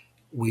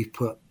 We've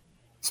put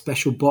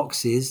special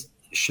boxes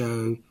that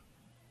show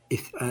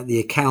if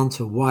the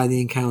encounter, why the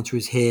encounter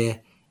is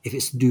here, if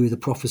it's to do with a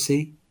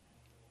prophecy,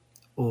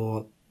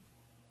 or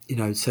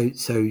so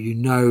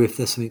if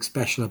there's something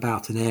special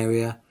about an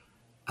area,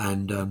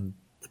 and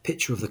the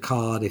picture of the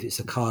card, if it's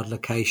a card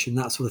location,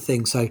 that sort of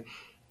thing. So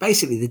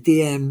basically, the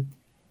DM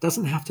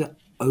doesn't have to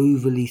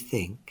overly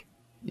think.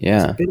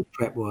 Yeah, it's a bit of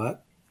prep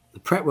work. The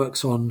prep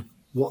work's on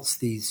what's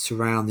the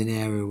surrounding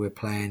area we're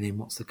playing in,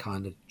 what's the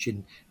kind of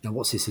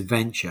what's this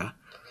adventure.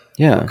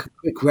 Yeah, a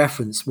quick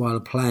reference while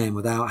playing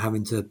without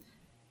having to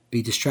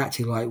be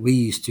distracted like we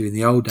used to in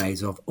the old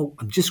days of,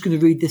 I'm just going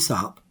to read this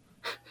up.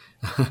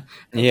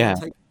 Yeah.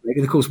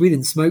 And of course, we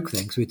didn't smoke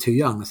then because we were too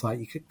young. It's like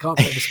you can't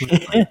take the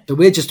smoke. So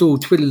we're just all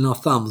twiddling our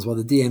thumbs while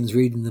the DM's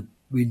reading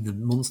the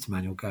monster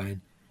manual,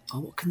 going, "Oh,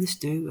 what can this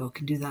do? Oh, I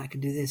can do that. I can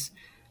do this,"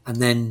 and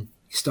then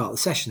you start the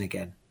session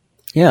again.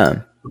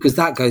 Yeah, because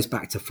that goes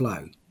back to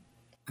flow.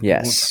 And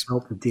yes, we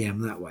want to help the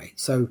DM that way.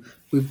 So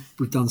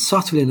we've done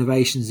subtle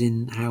innovations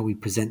in how we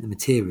present the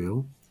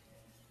material,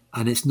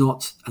 and there's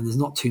not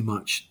too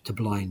much to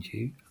blind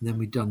you. And then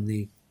we've done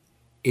the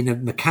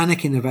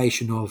mechanic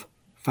innovation of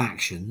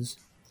factions.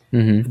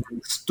 Mm-hmm. And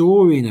the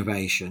story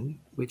innovation,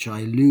 which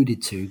I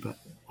alluded to, but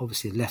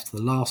obviously left to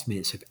the last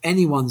minute. So if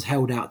anyone's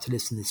held out to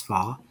listen this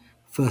far,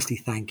 firstly,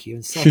 thank you.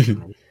 And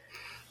secondly,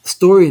 the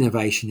story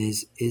innovation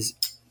is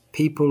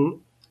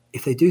people,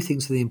 if they do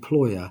things for the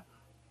employer,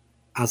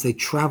 as they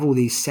travel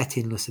these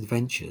settingless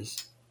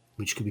adventures,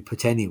 which can be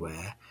put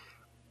anywhere,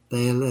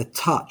 they're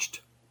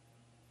touched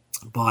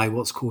by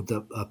what's called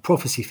the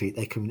prophecy feat.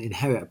 They can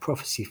inherit a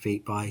prophecy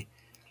feat by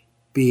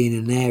being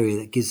in an area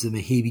that gives them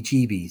a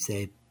heebie-jeebies.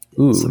 They're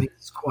something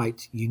that's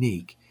quite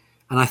unique.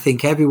 And I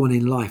think everyone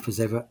in life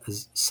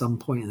has some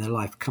point in their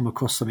life come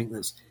across something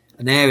that's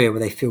an area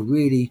where they feel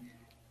really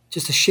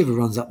just a shiver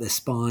runs up their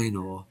spine,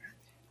 or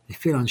they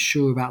feel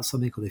unsure about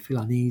something, or they feel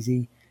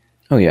uneasy.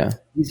 Oh, yeah.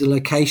 These are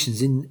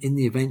locations in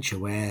the adventure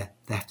where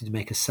they have to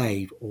make a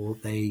save, or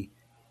they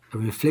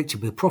are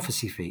inflicted with a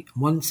prophecy feat.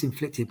 And once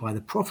inflicted by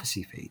the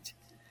prophecy feat,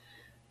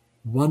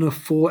 one of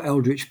 4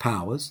 eldritch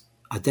powers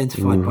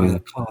identified by the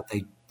card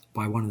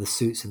by one of the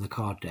suits in the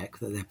card deck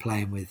that they're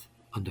playing with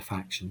under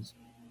factions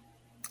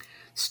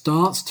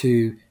starts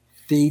to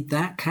feed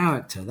that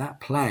character, that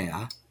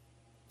player,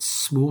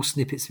 small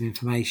snippets of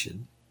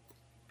information.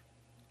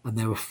 And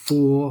there were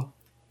 4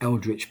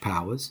 Eldritch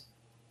powers.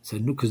 So,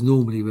 because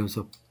normally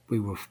we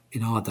were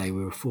in our day,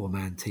 we were a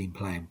 4-man team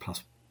playing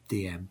plus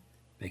DM,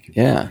 making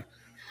it 5.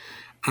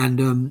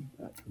 And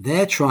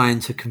they're trying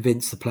to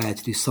convince the player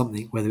to do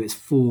something, whether it's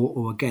for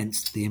or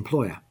against the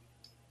employer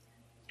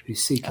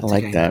who's seeking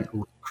to gain that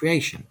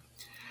creation.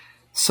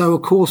 So,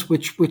 of course,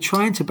 we're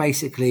trying to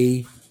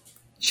basically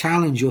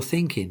challenge your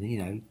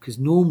thinking, because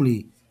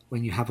normally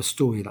when you have a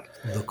story like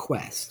The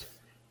Quest,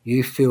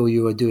 you feel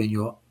you are doing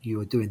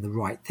the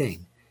right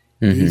thing.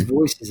 Mm-hmm. These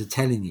voices are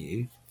telling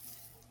you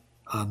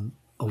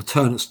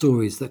alternate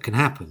stories that can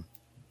happen,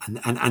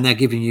 and they're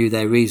giving you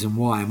their reason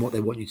why and what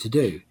they want you to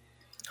do.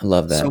 I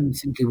love that. Some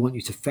simply want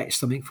you to fetch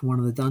something from one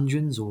of the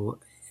dungeons or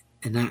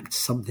enact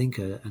something,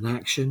 an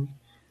action.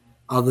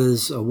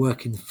 Others are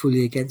working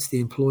fully against the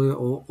employer,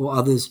 or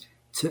others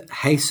to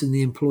hasten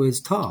the employer's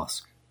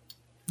task.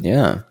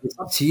 Yeah. It's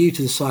up to you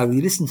to decide when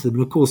you listen to them.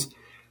 And of course,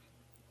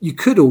 you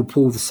could all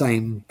pull the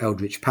same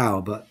Eldritch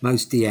power, but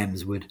most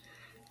DMs would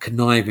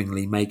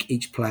connivingly make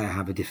each player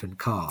have a different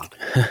card.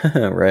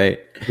 Right.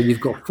 But you've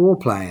got 4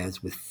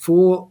 players with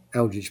 4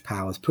 Eldritch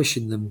powers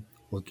pushing them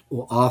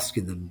or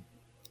asking them,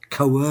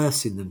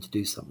 coercing them to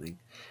do something.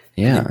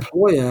 Yeah. An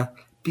employer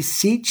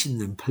beseeching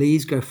them,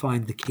 please go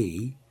find the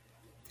key.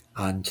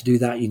 And to do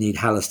that, you need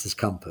Halaster's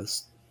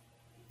compass.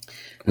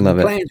 And love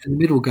the it. players in the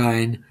middle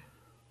going,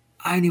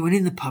 I only went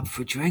in the pub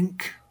for a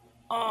drink.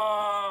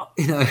 Oh,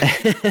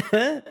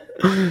 And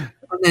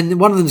then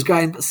one of them's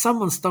going, but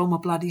someone stole my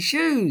bloody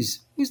shoes.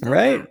 Who's that?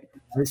 Right.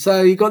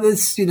 So you got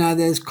this,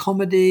 there's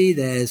comedy,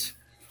 there's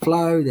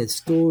flow, there's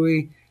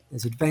story,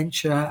 there's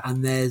adventure,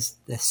 and there's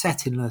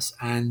settingless.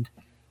 And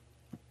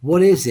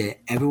what is it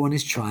everyone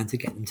is trying to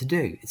get them to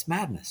do? It's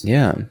madness.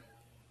 Yeah.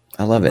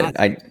 I love it.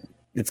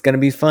 It's going to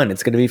be fun.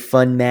 It's going to be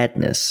fun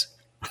madness.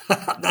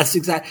 That's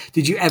exactly.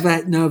 Did you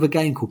ever know of a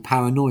game called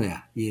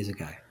Paranoia years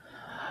ago?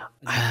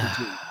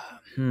 I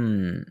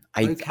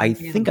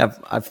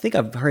think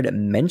I've heard it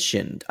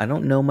mentioned. I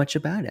don't know much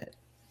about it.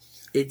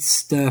 It's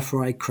stir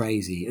fry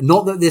crazy.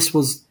 Not that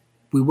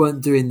we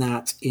weren't doing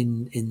that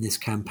in this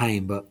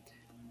campaign, but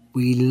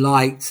we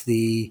liked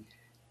it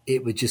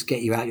would just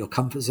get you out your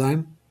comfort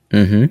zone.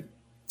 Mm-hmm.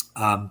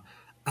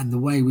 And the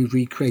way we've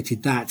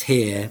recreated that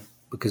here,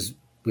 because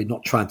we're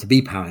not trying to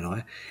be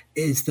paranoid,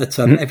 is that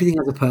everything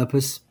has a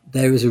purpose.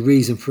 There is a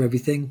reason for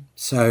everything.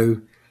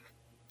 So,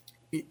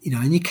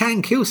 and you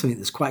can kill something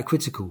that's quite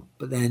critical,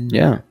 but then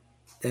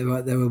there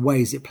are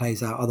ways it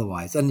plays out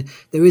otherwise. And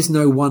there is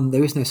no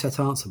set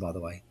answer, by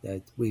the way.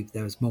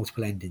 There's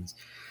multiple endings.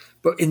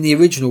 But in the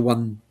original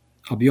one,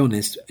 I'll be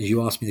honest, as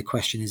you asked me the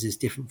question, is this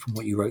different from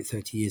what you wrote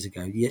 30 years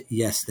ago?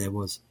 Yes, there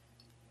was.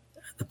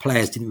 The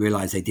players didn't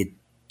realise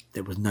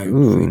there was no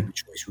freedom of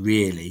choice,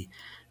 really.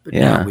 But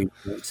now we've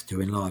worked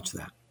to enlarge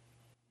that.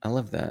 I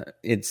love that.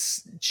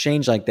 It's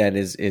change like that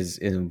is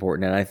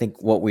important. And I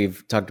think what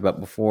we've talked about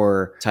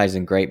before ties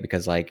in great,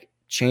 because like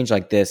change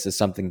like this is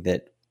something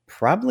that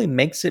probably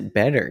makes it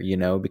better,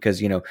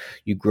 because,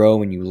 you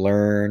grow and you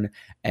learn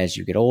as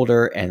you get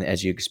older and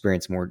as you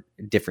experience more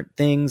different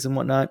things and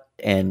whatnot.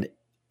 And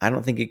I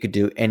don't think it could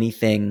do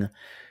anything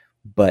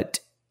but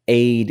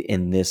aid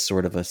in this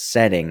sort of a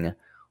setting.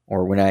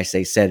 Or when I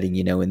say setting,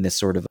 in this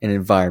sort of an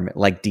environment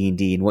like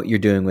D&D and what you're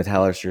doing with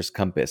Halaster's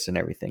compass and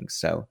everything.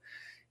 So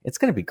it's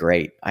going to be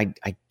great. I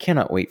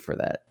cannot wait for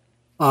that.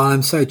 Oh,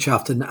 I'm so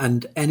chuffed.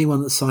 And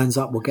anyone that signs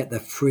up will get the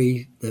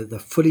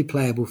fully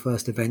playable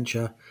first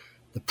adventure,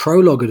 the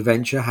prologue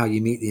adventure, how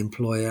you meet the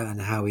employer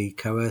and how he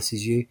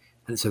coerces you.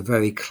 And it's a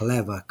very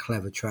clever,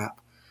 clever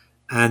trap.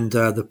 And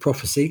the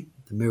prophecy,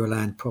 the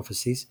Mirrorland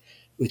prophecies,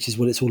 which is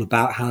what it's all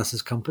about,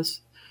 Halaster's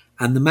compass.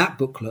 And the map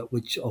booklet,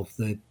 which of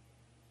the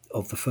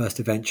first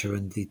adventure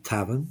and the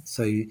tavern.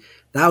 So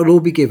that will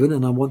all be given,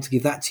 and I want to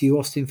give that to you,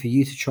 Austin, for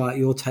you to try at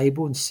your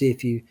table and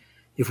see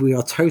if we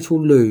are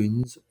total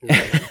loons or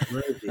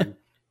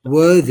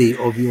worthy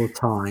of your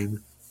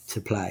time to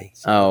play.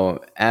 So. Oh,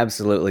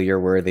 absolutely, you're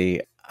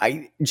worthy.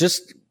 I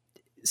just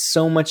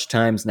so much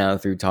times now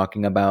through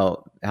talking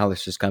about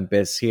Halaster's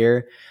compass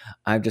here,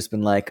 I've just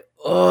been like,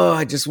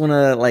 I just want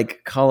to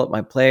like call up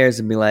my players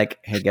and be like,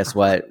 hey, guess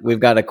what? We've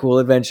got a cool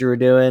adventure we're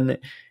doing.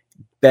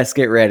 Best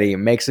get ready,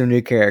 make some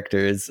new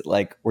characters.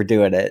 Like, we're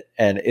doing it.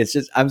 And it's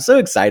just, I'm so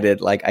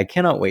excited. Like, I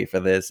cannot wait for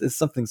this. It's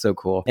something so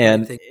cool.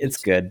 And it's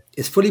good.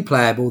 It's fully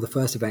playable, the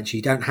first adventure.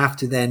 You don't have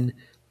to then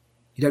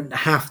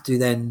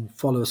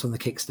follow us on the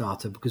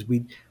Kickstarter, because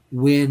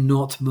we're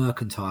not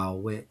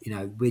mercantile.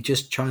 We're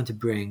just trying to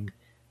bring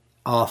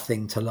our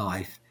thing to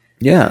life.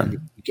 Yeah.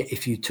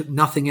 If you took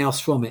nothing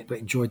else from it but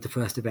enjoyed the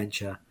first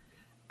adventure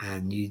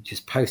and you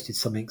just posted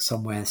something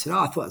somewhere and said,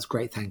 I thought that was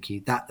great, thank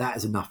you. That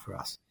is enough for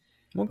us.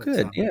 Well,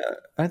 good. Yeah,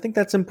 I think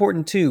that's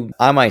important too.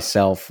 I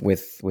myself,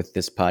 with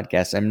this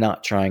podcast, I'm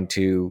not trying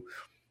to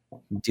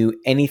do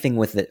anything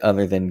with it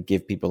other than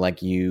give people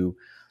like you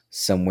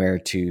somewhere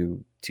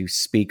to to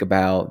speak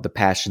about the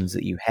passions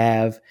that you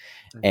have.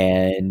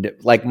 And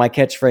like my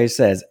catchphrase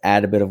says,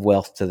 add a bit of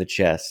wealth to the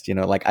chest.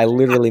 Like I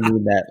literally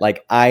mean that.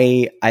 Like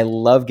I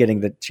love getting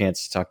the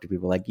chance to talk to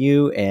people like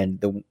you and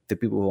the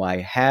people who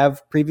I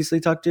have previously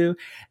talked to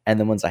and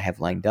the ones I have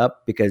lined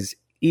up, because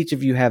each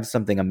of you have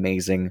something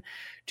amazing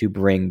to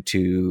bring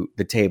to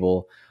the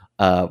table,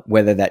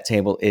 whether that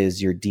table is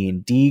your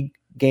D&D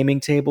gaming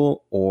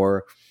table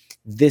or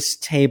this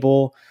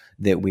table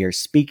that we are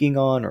speaking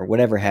on or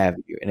whatever have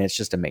you. And it's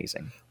just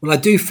amazing. Well, I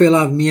do feel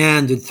I've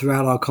meandered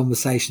throughout our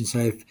conversation. So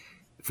if,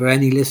 for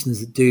any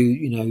listeners that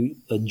do,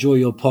 enjoy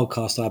your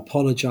podcast, I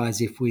apologize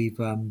if we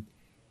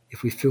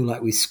feel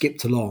like we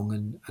skipped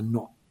along and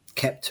not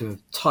kept to a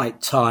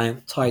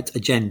tight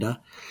agenda.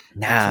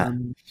 Nah.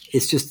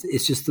 It's just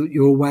that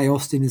your way,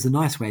 Austin, is a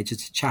nice way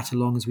just to chat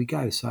along as we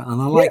go. So,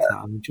 and I like that.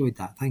 I enjoyed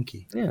that. Thank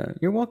you. Yeah,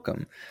 you're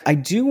welcome. I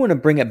do want to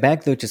bring it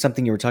back though to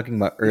something you were talking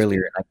about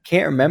earlier. I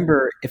can't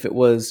remember if it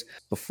was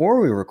before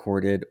we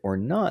recorded or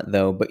not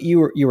though, but we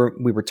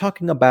were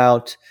talking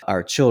about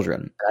our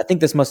children. I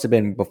think this must have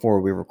been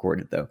before we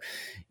recorded though.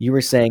 You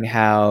were saying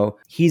how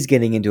he's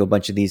getting into a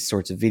bunch of these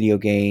sorts of video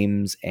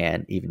games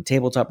and even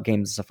tabletop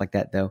games and stuff like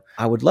that though.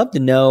 I would love to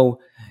know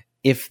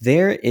if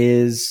there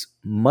is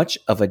much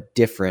of a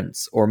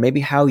difference, or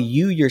maybe how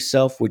you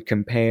yourself would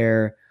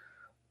compare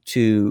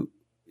to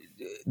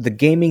the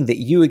gaming that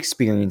you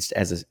experienced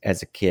as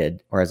a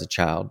kid or as a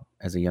child,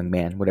 as a young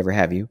man, whatever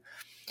have you,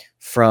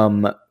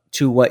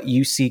 to what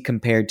you see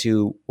compared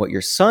to what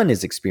your son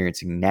is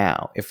experiencing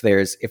now. If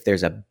there's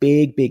a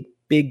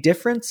big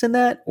difference in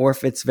that, or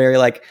if it's very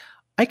like,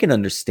 I can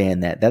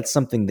understand that. That's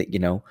something that,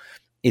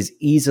 is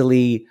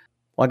easily,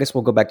 well, I guess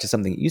we'll go back to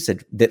something that you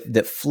said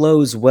that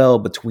flows well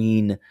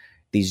between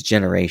these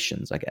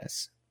generations, I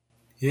guess.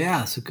 Yeah,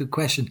 that's a good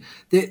question.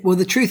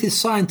 The truth is,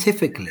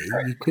 scientifically,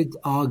 you could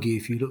argue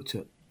if you looked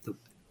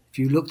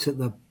at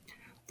the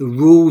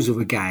rules of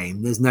a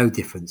game, there's no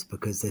difference,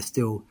 because there's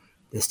still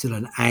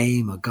an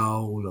aim, a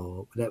goal,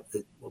 or whatever.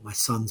 What my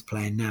son's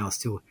playing now,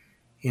 still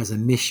he has a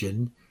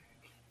mission,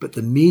 but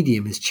the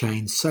medium has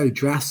changed so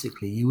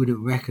drastically you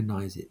wouldn't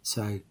recognize it.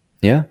 So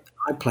yeah,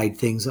 I played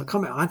things. I had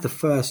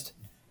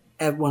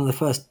one of the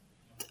first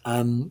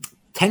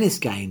tennis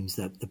games,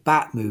 the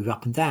bat move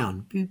up and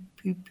down. Boop,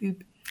 boop,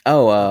 boop.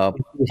 Oh,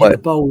 hit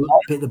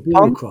the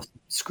ball across the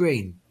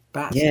screen.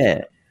 Bats.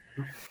 Yeah.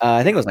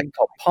 I think it was like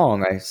called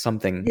Pong or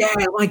something. Yeah,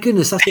 my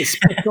goodness, that's it.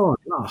 Spot on.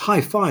 Oh,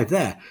 high five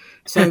there.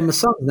 So my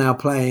son's now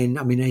playing.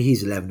 I mean,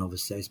 he's 11,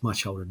 obviously. He's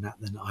much older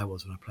than I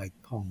was when I played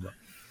Pong. But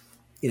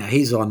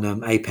he's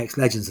on Apex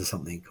Legends or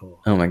something.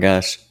 Oh my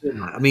gosh!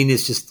 I mean,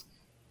 it's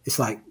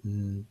like,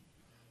 and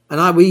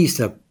we used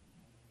to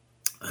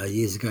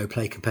years ago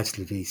play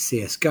competitively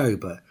CS:GO,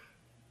 but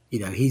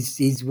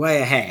he's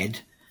way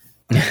ahead.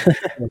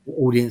 The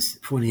audience,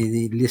 for any of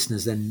the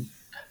listeners, then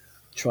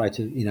try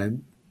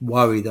to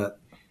worry that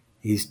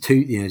he's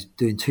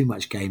doing too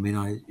much gaming.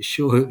 I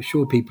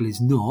assure people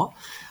he's not.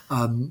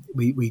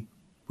 We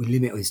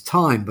limit his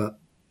time, but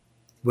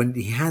when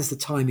he has the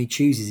time he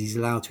chooses, he's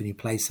allowed to, and he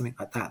plays something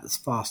like that that's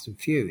fast and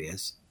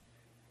furious.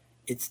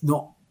 It's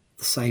not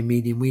the same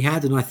medium we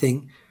had, and I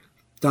think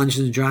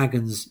Dungeons and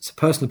Dragons, it's a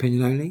personal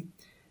opinion only,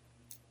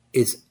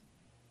 is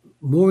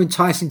more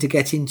enticing to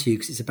get into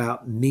because it's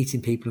about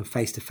meeting people and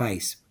face to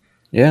face.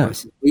 Yeah,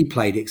 we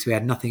played it because we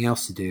had nothing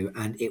else to do,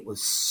 and it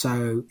was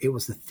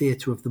the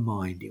theatre of the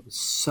mind. It was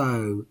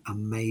so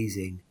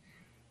amazing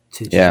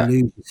to just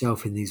lose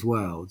yourself in these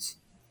worlds.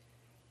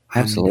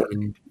 Absolutely.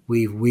 And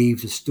we've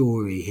weaved a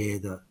story here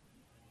that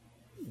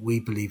we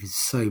believe is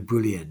so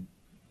brilliant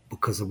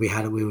because we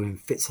were in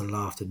fits of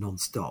laughter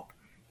non-stop.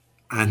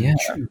 And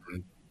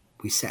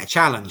we set a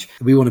challenge.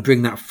 We want to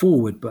bring that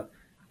forward, but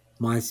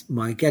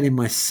my getting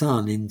my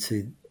son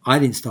into, I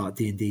didn't start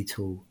D&D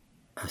till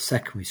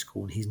secondary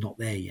school, and he's not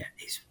there yet.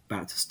 He's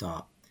about to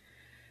start.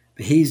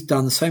 But he's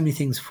done so many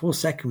things for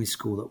secondary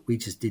school that we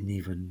just didn't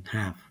even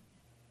have.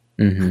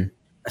 Mm-hmm.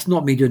 That's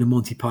not me doing a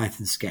Monty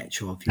Python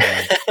sketch of,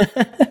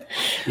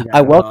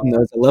 I welcome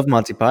those. I love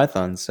Monty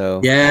Python.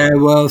 So yeah,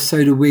 well,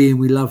 so do we, and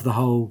we love the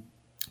whole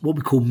what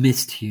we call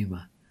missed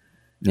humor.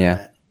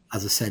 Yeah,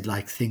 as I said,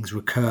 like things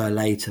recur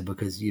later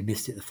because you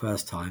missed it the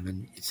first time,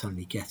 and you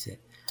suddenly get it.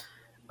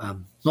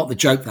 Not the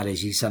joke, that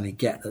is. You suddenly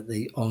get that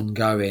the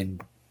ongoing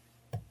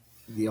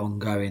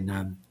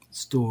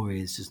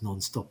story is just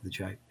non-stop the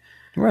joke.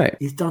 Right.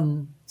 He's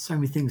done so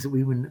many things that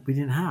we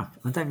didn't have.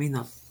 I don't mean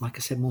that, like I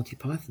said, Monty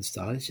Python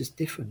style. It's just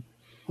different.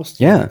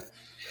 Austin. Yeah.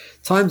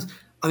 Times.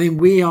 I mean,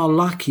 we are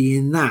lucky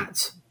in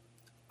that,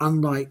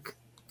 unlike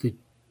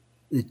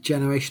the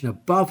generation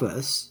above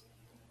us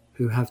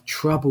who have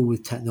trouble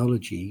with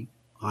technology,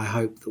 I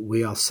hope that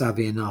we are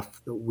savvy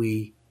enough that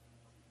we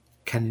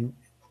can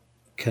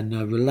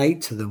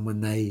relate to them when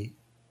they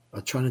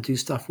are trying to do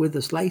stuff with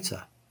us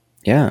later.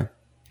 Yeah.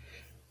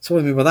 So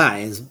what I mean by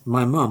that is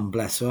my mum,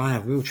 bless her, I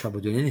have real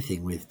trouble doing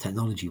anything with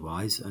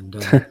technology-wise, and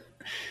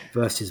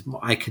versus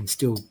I can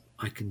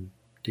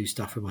do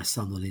stuff with my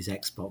son on his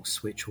Xbox,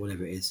 Switch, or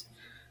whatever it is,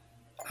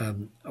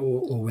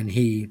 or when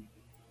he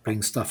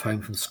brings stuff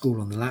home from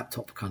school on the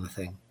laptop kind of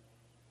thing.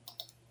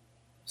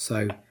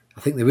 So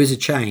I think there is a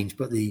change,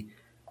 but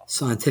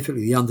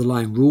scientifically the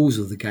underlying rules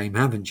of the game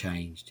haven't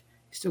changed.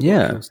 You still got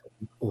to kill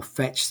something or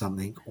fetch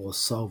something or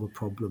solve a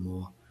problem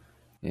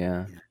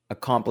or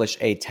accomplish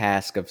a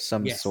task of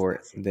some Yes,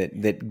 sort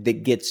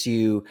that gets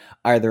you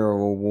either a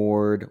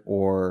reward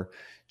or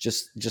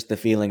just the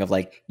feeling of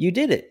like you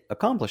did it,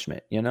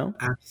 accomplishment, you know?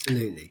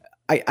 Absolutely.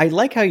 I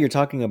like how you're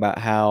talking about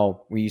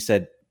how where you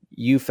said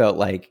you felt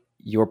like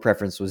your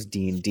preference was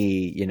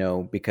D&D, you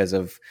know, because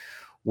of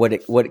what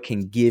it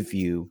can give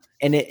you.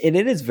 And it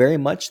is very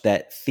much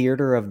that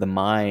theater of the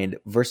mind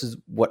versus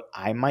what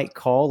I might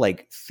call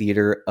like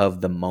theater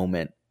of the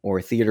moment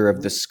or theater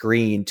of the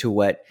screen to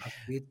what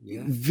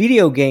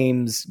video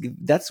games,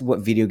 that's what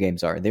video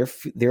games are.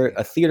 They're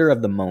a theater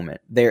of the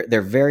moment.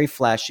 They're very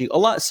flashy.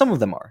 Some of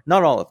them are,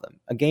 not all of them.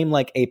 A game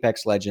like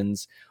Apex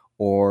Legends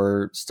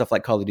or stuff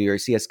like Call of Duty or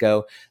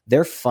CS:GO,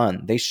 they're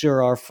fun. They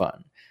sure are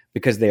fun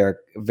because they are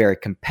very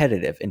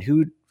competitive.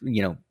 And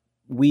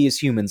we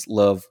as humans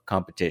love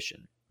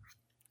competition.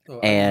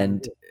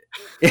 And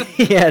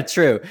yeah,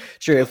 true.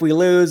 If we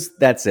lose,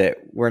 that's it.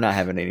 We're not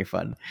having any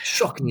fun.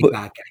 Shockingly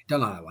bad game.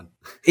 Don't like that one.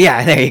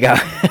 Yeah, there you go.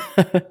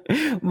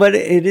 But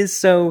it is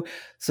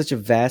such a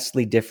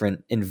vastly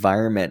different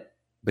environment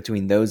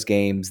between those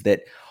games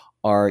that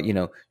are,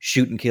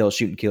 shoot and kill,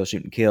 shoot and kill,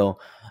 shoot and kill.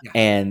 Yeah.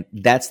 And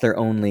that's their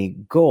only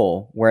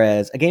goal.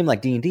 Whereas a game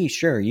like D&D,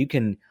 sure, you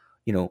can,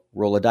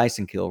 roll a dice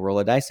and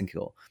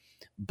kill.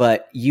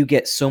 But you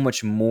get so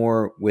much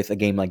more with a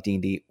game like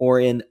D&D or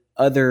in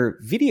other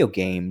video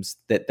games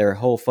that their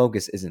whole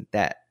focus isn't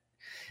that.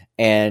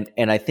 And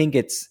I think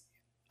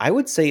I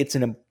would say it's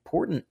an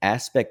important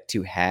aspect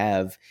to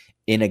have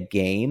in a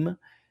game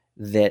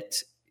that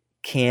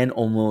can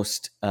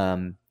almost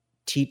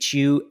teach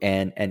you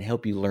and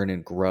help you learn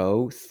and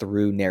grow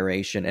through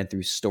narration and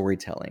through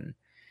storytelling.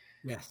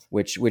 Yes.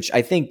 Which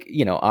I think,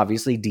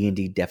 obviously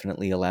D&D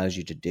definitely allows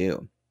you to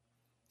do.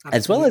 Absolutely.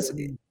 As well as,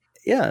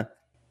 yeah.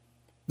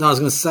 No, I was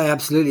going to say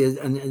absolutely,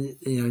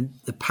 and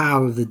the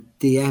power of the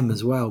DM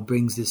as well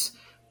brings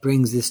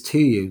this to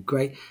you.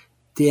 Great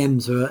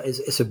DMs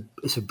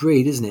it's a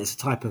breed, isn't it? It's a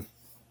type of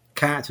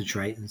character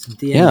trait, and some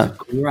DMs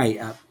are great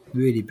at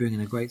really bringing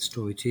a great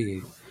story to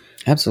you.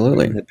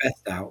 Absolutely, bringing the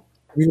best out.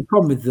 I mean, the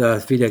problem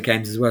with video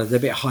games as well is they're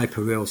a bit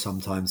hyper real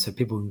sometimes, so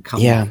people can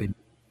come off in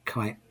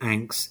quite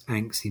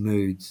angsty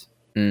moods.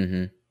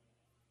 Mm-hmm.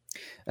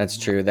 That's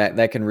true.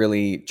 That can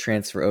really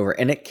transfer over,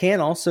 and it can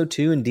also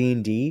too in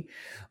D&D.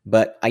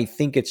 But I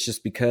think it's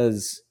just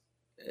because,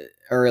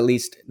 or at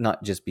least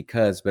not just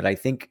because, but I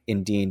think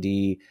in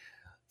D&D,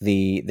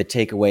 the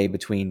takeaway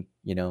between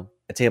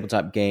a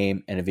tabletop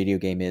game and a video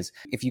game is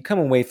if you come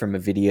away from a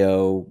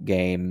video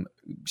game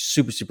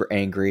super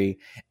angry,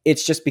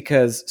 it's just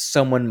because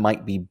someone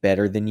might be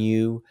better than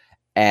you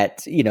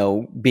at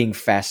being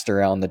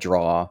faster on the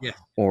draw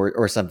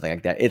or something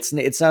like that. It's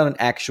not an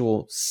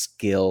actual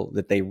skill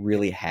that they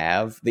really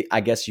have.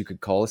 I guess you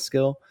could call a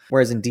skill.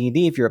 Whereas in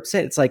D&D, if you're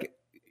upset, it's like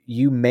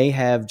you may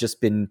have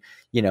just been,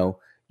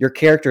 your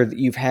character that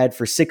you've had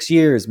for 6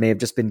 years may have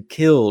just been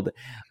killed,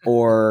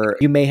 or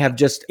you may have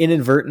just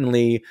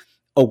inadvertently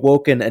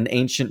awoken an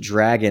ancient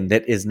dragon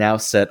that is now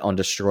set on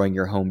destroying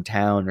your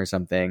hometown or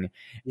something.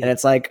 Yeah. And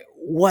it's like,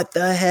 what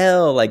the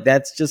hell? Like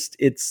that's just,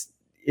 it's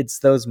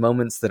those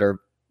moments that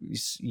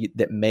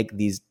make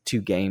these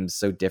two games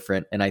so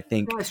different. And I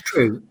think that's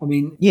true. I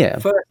mean,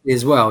 firstly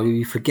as well,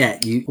 you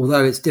forget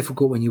although it's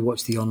difficult when you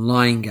watch the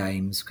online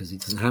games because it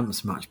doesn't happen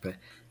so much, but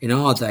in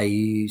our day,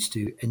 you used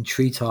to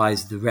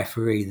entreatize the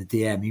referee, the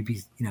DM. You'd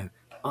be,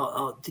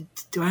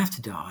 do I have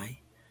to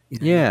die?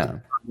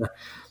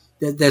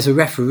 There's a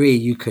referee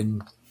you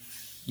can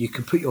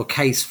put your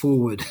case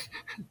forward,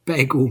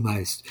 beg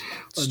almost.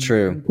 It's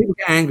true. People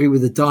get angry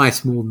with the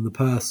dice more than the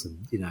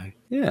person,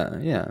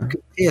 Yeah.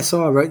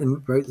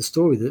 TSR wrote the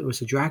story that it was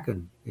a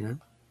dragon.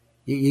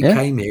 You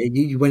came here,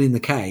 you went in the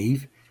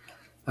cave.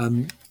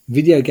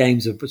 Video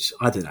games are,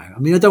 I don't know. I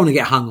mean, I don't want to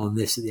get hung on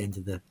this at the end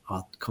of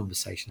our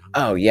conversation.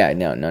 Oh yeah,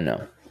 no.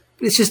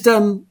 But it's just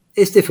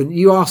it's different.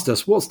 You asked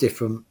us what's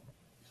different.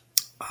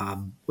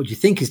 What do you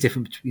think is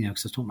different? Because I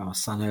was talking about my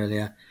son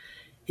earlier.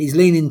 He's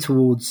leaning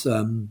towards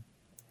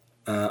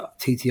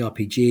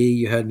TTRPG.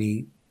 You heard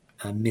me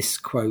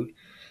misquote,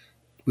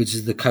 which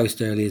is the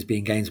Coast earlier as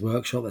being Games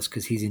Workshop. That's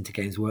because he's into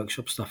Games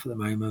Workshop stuff at the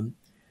moment.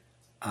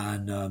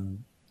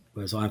 And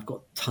whereas I've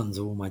got tons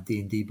of all my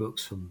D&D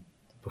books from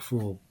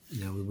before,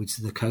 which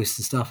is the Coast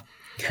and stuff,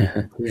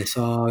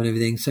 PSR and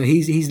everything. So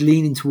he's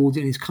leaning towards it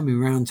and he's coming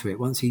around to it.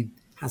 Once he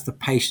has the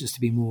patience to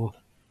be more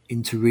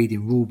into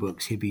reading rule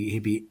books, he'll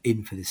be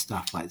in for this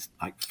stuff like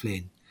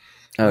Flynn.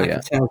 Oh, I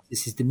can tell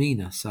this is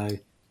demeanor, so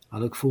I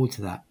look forward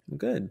to that.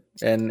 Good.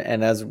 And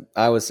as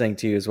I was saying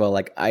to you as well,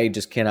 like I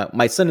just cannot.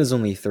 My son is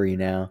only 3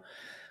 now,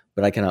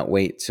 but I cannot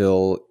wait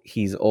till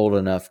he's old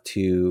enough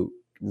to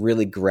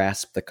really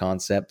grasp the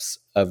concepts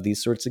of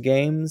these sorts of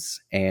games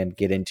and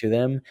get into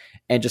them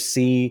and just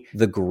see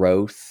the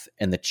growth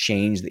and the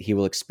change that he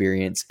will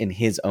experience in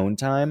his own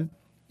time.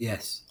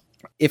 Yes.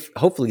 if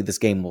hopefully this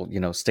game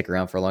will, stick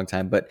around for a long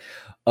time, but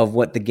of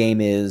what the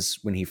game is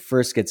when he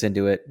first gets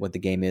into it, what the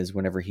game is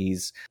whenever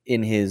he's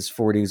in his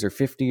 40s or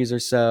 50s or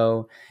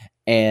so,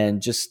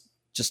 and just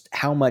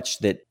how much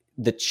that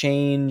the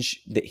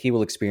change that he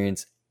will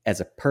experience as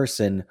a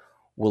person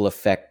will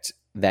affect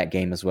that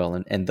game as well,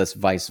 and thus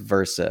vice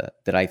versa,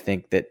 that I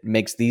think that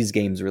makes these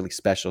games really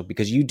special,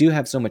 because you do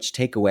have so much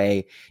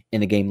takeaway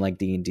in a game like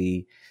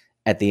D&D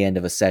at the end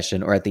of a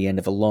session or at the end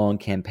of a long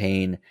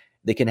campaign.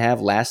 They can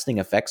have lasting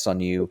effects on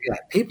you. Yeah,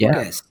 people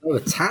get so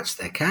attached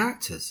to their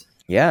characters.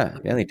 Yeah,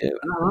 they do.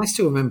 And I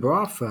still remember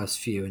our first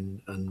few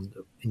and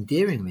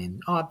endearingly.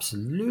 Oh,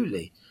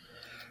 absolutely.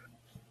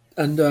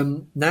 And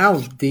now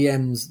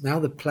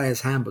the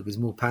player's handbook is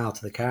more power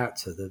to the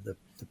character, the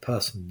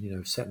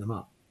person, setting them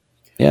up.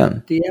 Yeah.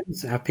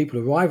 DMs have people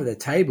arrive at their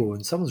table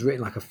and someone's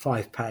written like a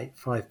five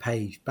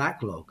page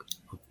backlog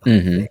of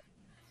the thing.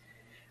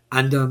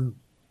 And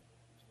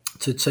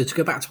to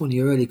go back to one of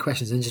your early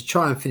questions and to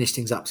try and finish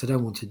things up, so I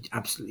don't want to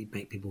absolutely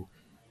make people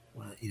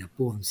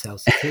bore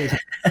themselves to tears.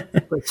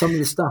 But some of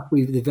the stuff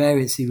the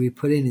variancy we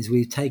put in is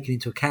we've taken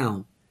into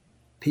account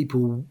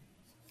people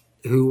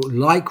who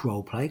like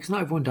role play, because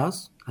not everyone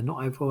does, and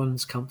not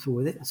everyone's comfortable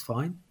with it. It's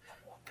fine.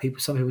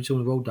 Some people just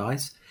want to roll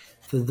dice.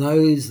 For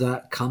those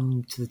that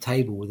come to the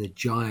table with a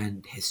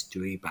giant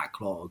history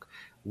backlog,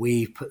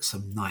 we've put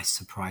some nice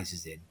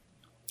surprises in.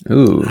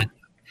 Ooh. And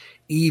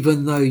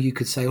even though you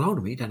could say, well, hold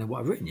on, you don't know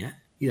what I've written yet.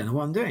 You don't know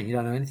what I'm doing. You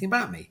don't know anything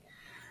about me.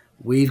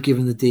 We've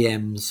given the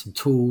DMs some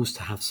tools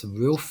to have some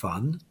real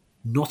fun,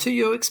 not at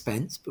your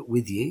expense, but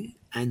with you,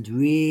 and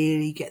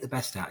really get the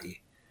best out of you.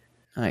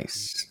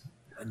 Nice.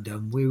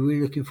 And we're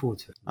really looking forward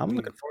to it. I'm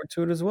looking forward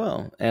to it as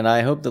well. And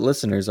I hope the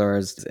listeners are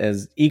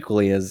as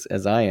equally as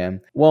I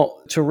am.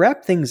 Well, to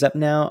wrap things up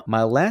now,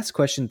 my last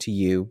question to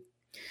you,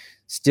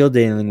 still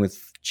dealing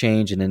with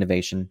change and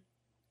innovation.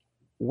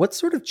 What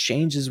sort of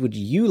changes would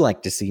you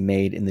like to see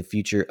made in the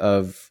future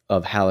of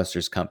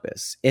Halaster's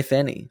Compass, if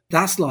any?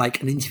 That's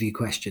like an interview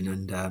question.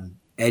 And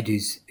Ed,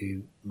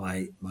 who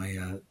my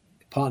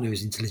partner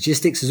who's into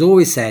logistics, has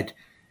always said,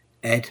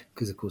 Ed,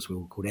 because of course we're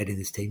all called Ed in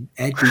this team,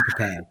 Ed, be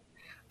prepared.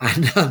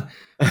 And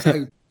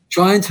so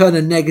try and turn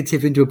a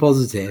negative into a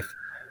positive.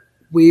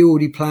 We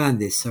already planned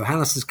this. So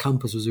Halaster's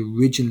Compass was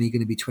originally going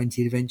to be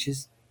 20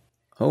 adventures.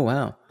 Oh,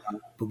 wow.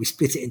 But we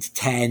split it into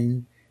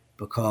 10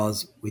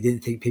 because we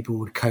didn't think people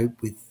would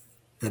cope with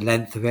the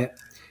length of it.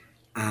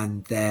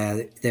 And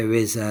there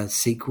is a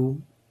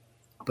sequel,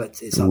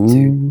 but it's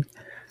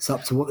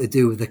up to what they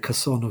do with the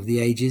Casson of the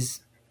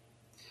Ages.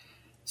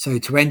 So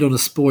to end on a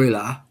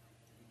spoiler,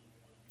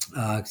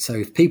 so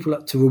if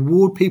to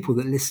reward people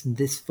that listened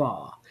this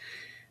far,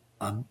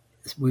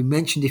 we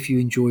mentioned if you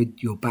enjoyed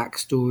your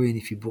backstory and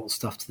if you brought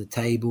stuff to the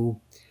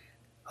table,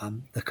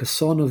 the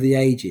Casson of the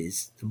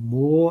Ages, the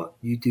more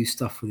you do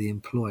stuff for the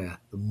employer,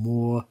 the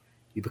more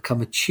you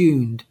become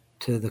attuned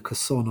to the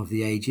Casson of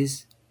the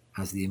Ages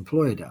as the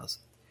employer does.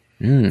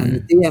 And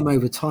the DM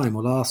over time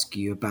will ask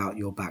you about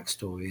your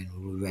backstory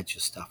and will read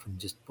your stuff and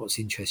just what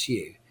interests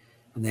you.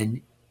 And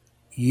then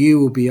you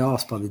will be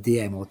asked by the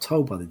DM or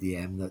told by the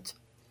DM that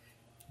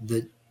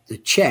the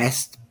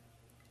chest,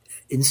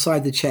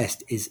 inside the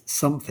chest is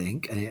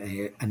something,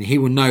 and he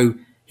will know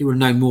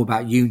more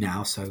about you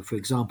now. So, for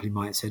example, he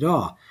might have said,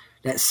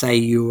 let's say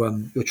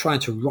you're trying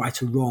to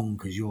right a wrong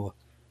because your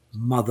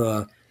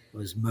mother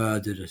was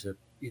murdered at a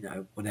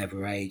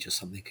whatever age or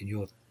something, and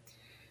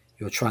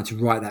you're trying to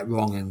right that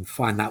wrong and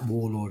find that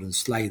warlord and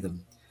slay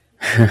them.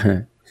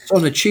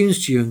 Someone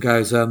attunes to you and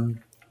goes,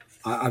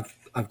 I've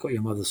got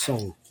your mother's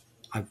soul.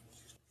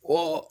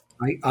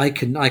 I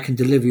can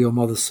deliver your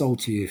mother's soul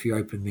to you if you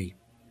open me.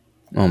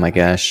 Oh my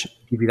gosh!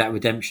 Give you that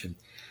redemption.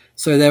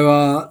 So there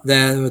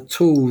are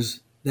tools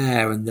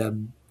there, and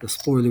the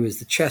spoiler is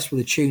the chest will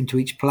attune to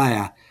each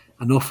player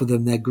and offer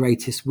them their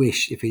greatest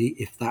wish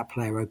if that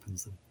player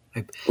opens them.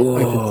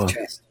 Opens the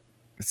chest.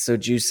 It's so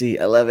juicy.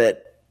 I love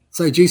it.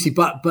 So juicy,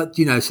 but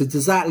so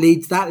does that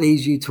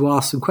leads you to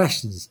ask some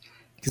questions?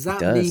 Does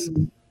that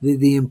mean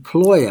the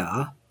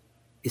employer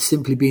is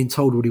simply being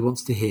told what he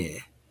wants to hear?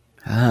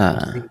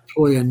 Does the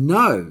employer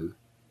know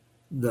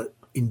that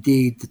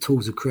indeed the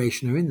tools of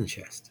creation are in the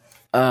chest?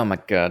 Oh my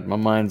god, my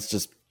mind's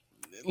just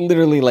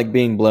literally like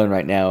being blown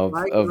right now.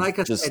 Like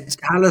I said,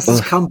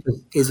 Halaster's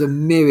Compass is a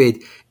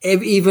myriad.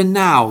 Even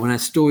now, when I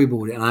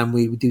storyboard it, and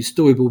we do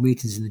storyboard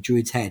meetings in the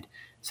Druid's Head.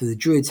 So the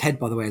Druid's Head,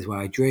 by the way, is where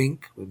I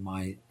drink with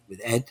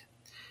Ed,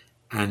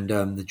 and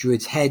the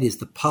Druid's Head is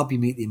the pub you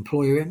meet the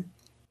employer in.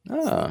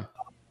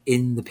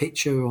 In the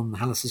picture on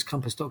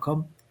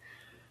halasterscompass.com.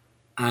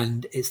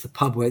 And it's the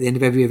pub where at the end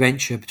of every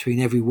adventure, between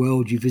every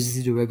world you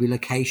visited or every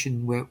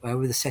location,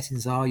 wherever the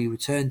settings are, you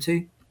return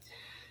to.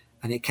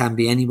 And it can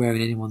be anywhere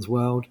in anyone's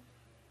world.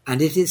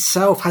 And it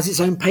itself has its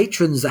own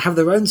patrons that have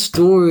their own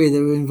story that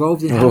are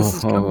involved in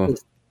Halaster's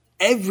Compass.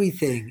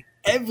 Everything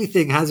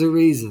has a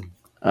reason.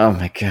 Oh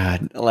my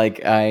god!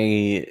 Like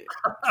I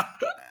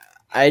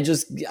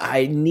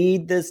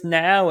need this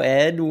now,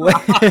 Ed.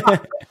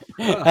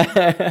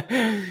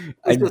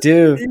 I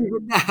do.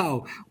 Even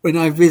now,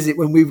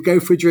 when we go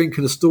for a drink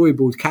and a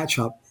storyboard catch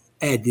up,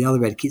 Ed, the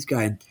other Ed, keeps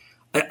going,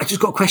 I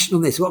just got a question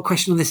on this. I've got a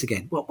question on this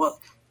again. What?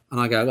 And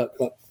I go,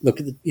 look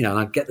at the, and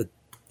I get the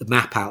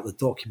map out, the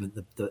document,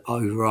 the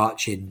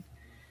overarching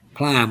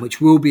plan, which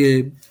will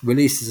be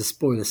released as a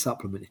spoiler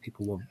supplement if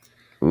people want.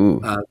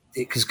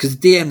 Because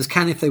DMs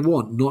can, if they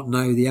want, not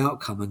know the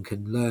outcome and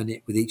can learn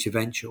it with each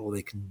adventure, or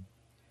they can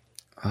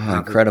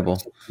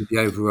incredible the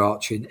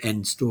overarching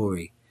end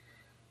story.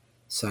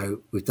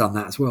 So we've done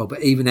that as well.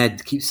 But even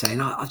Ed keeps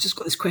saying, I've just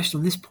got this question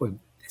on this point.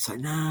 It's like,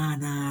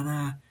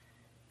 nah.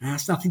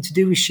 It's nothing to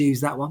do with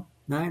shoes, that one.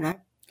 No.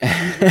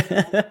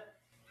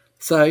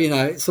 So,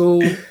 it's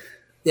all,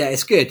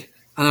 it's good.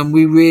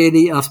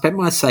 And I spent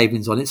my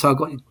savings on it. So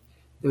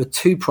there were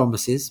 2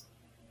 promises.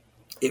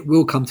 It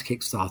will come to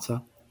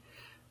Kickstarter.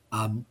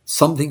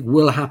 Something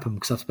will happen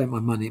because I've spent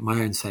my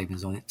own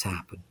savings on it to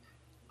happen.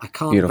 I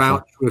can't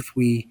vouch for if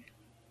we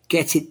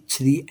get it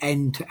to the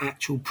end to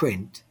actual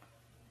print,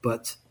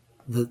 but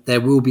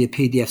there will be a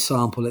PDF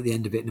sample at the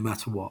end of it, no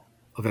matter what,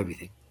 of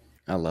everything.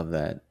 I love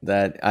that.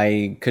 That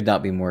I could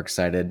not be more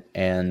excited.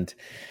 And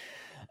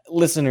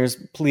listeners,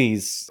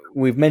 please,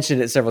 we've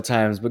mentioned it several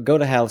times, but go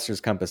to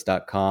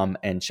halasterscompass.com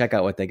and check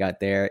out what they got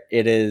there.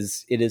 It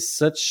is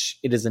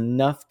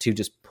enough to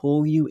just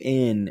pull you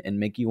in and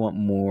make you want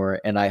more.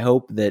 And I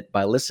hope that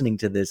by listening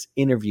to this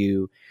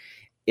interview,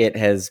 it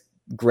has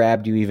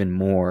grabbed you even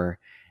more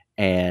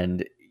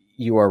and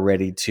you are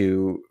ready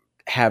to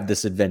have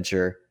this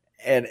adventure.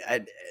 And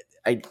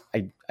I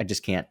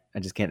just can't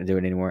do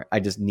it anymore. I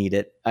just need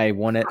it. I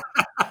want it.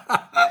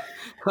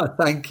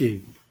 Thank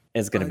you.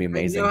 It's going to be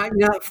amazing.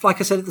 Like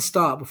I said at the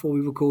start before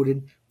we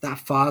recorded, that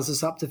fires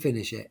us up to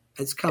finish it.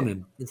 It's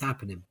coming. It's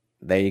happening.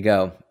 There you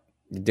go.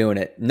 You're doing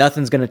it.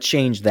 Nothing's going to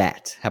change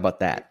that. How about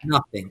that?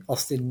 Nothing.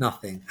 Austin,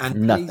 nothing.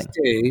 And nothing. Please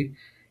do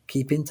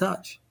keep in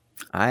touch.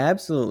 I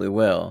absolutely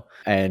will.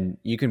 And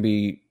you can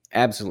be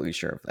absolutely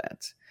sure of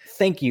that.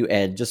 Thank you,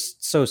 Ed,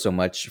 just so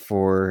much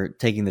for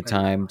taking the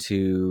time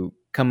to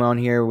come on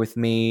here with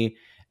me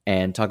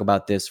and talk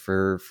about this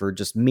for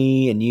just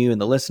me and you and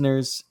the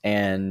listeners.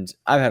 And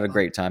I've had a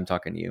great time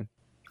talking to you.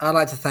 I'd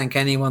like to thank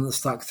anyone that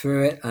stuck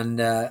through it. And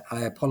I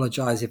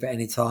apologize if at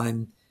any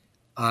time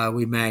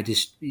we may have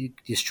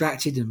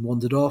distracted and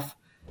wandered off.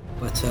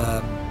 But,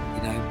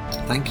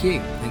 thank you.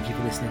 Thank you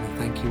for listening. And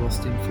thank you,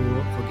 Austin,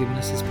 for giving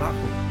us this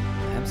platform.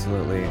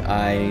 Absolutely.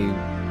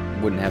 I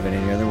wouldn't have it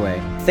any other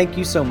way. Thank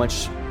you so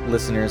much,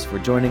 listeners, for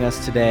joining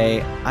us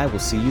today. I will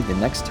see you the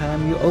next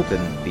time you open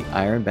the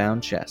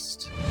Ironbound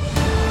chest.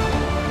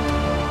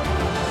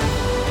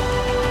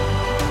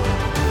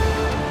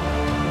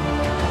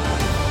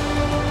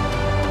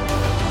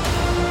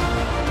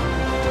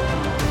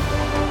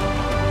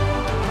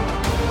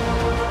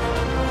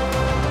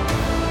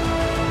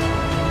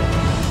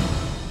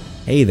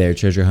 Hey there,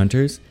 treasure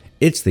hunters.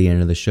 It's the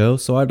end of the show,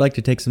 so I'd like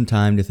to take some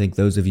time to thank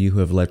those of you who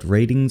have left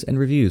ratings and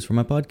reviews for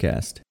my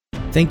podcast.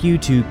 Thank you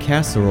to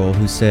Casserole,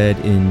 who said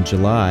in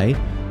July,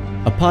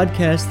 a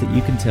podcast that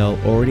you can tell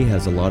already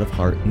has a lot of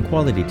heart and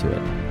quality to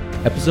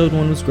it. Episode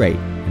 1 was great,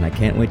 and I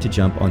can't wait to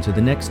jump onto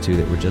the next 2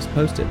 that were just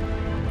posted.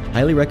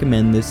 Highly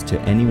recommend this to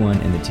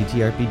anyone in the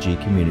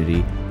TTRPG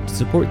community to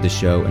support the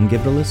show and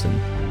give it a listen.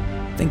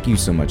 Thank you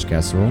so much,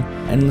 Casserole.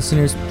 And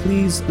listeners,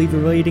 please leave a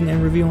rating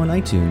and review on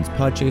iTunes,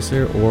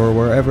 Podchaser, or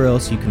wherever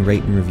else you can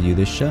rate and review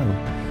this show.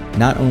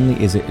 Not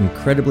only is it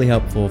incredibly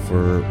helpful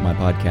for my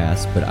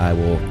podcast, but I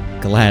will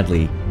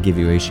gladly give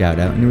you a shout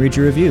out and read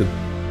your review.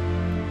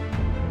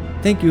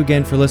 Thank you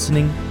again for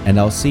listening, and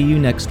I'll see you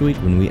next week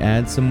when we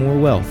add some more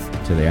wealth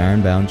to the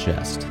Ironbound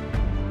chest.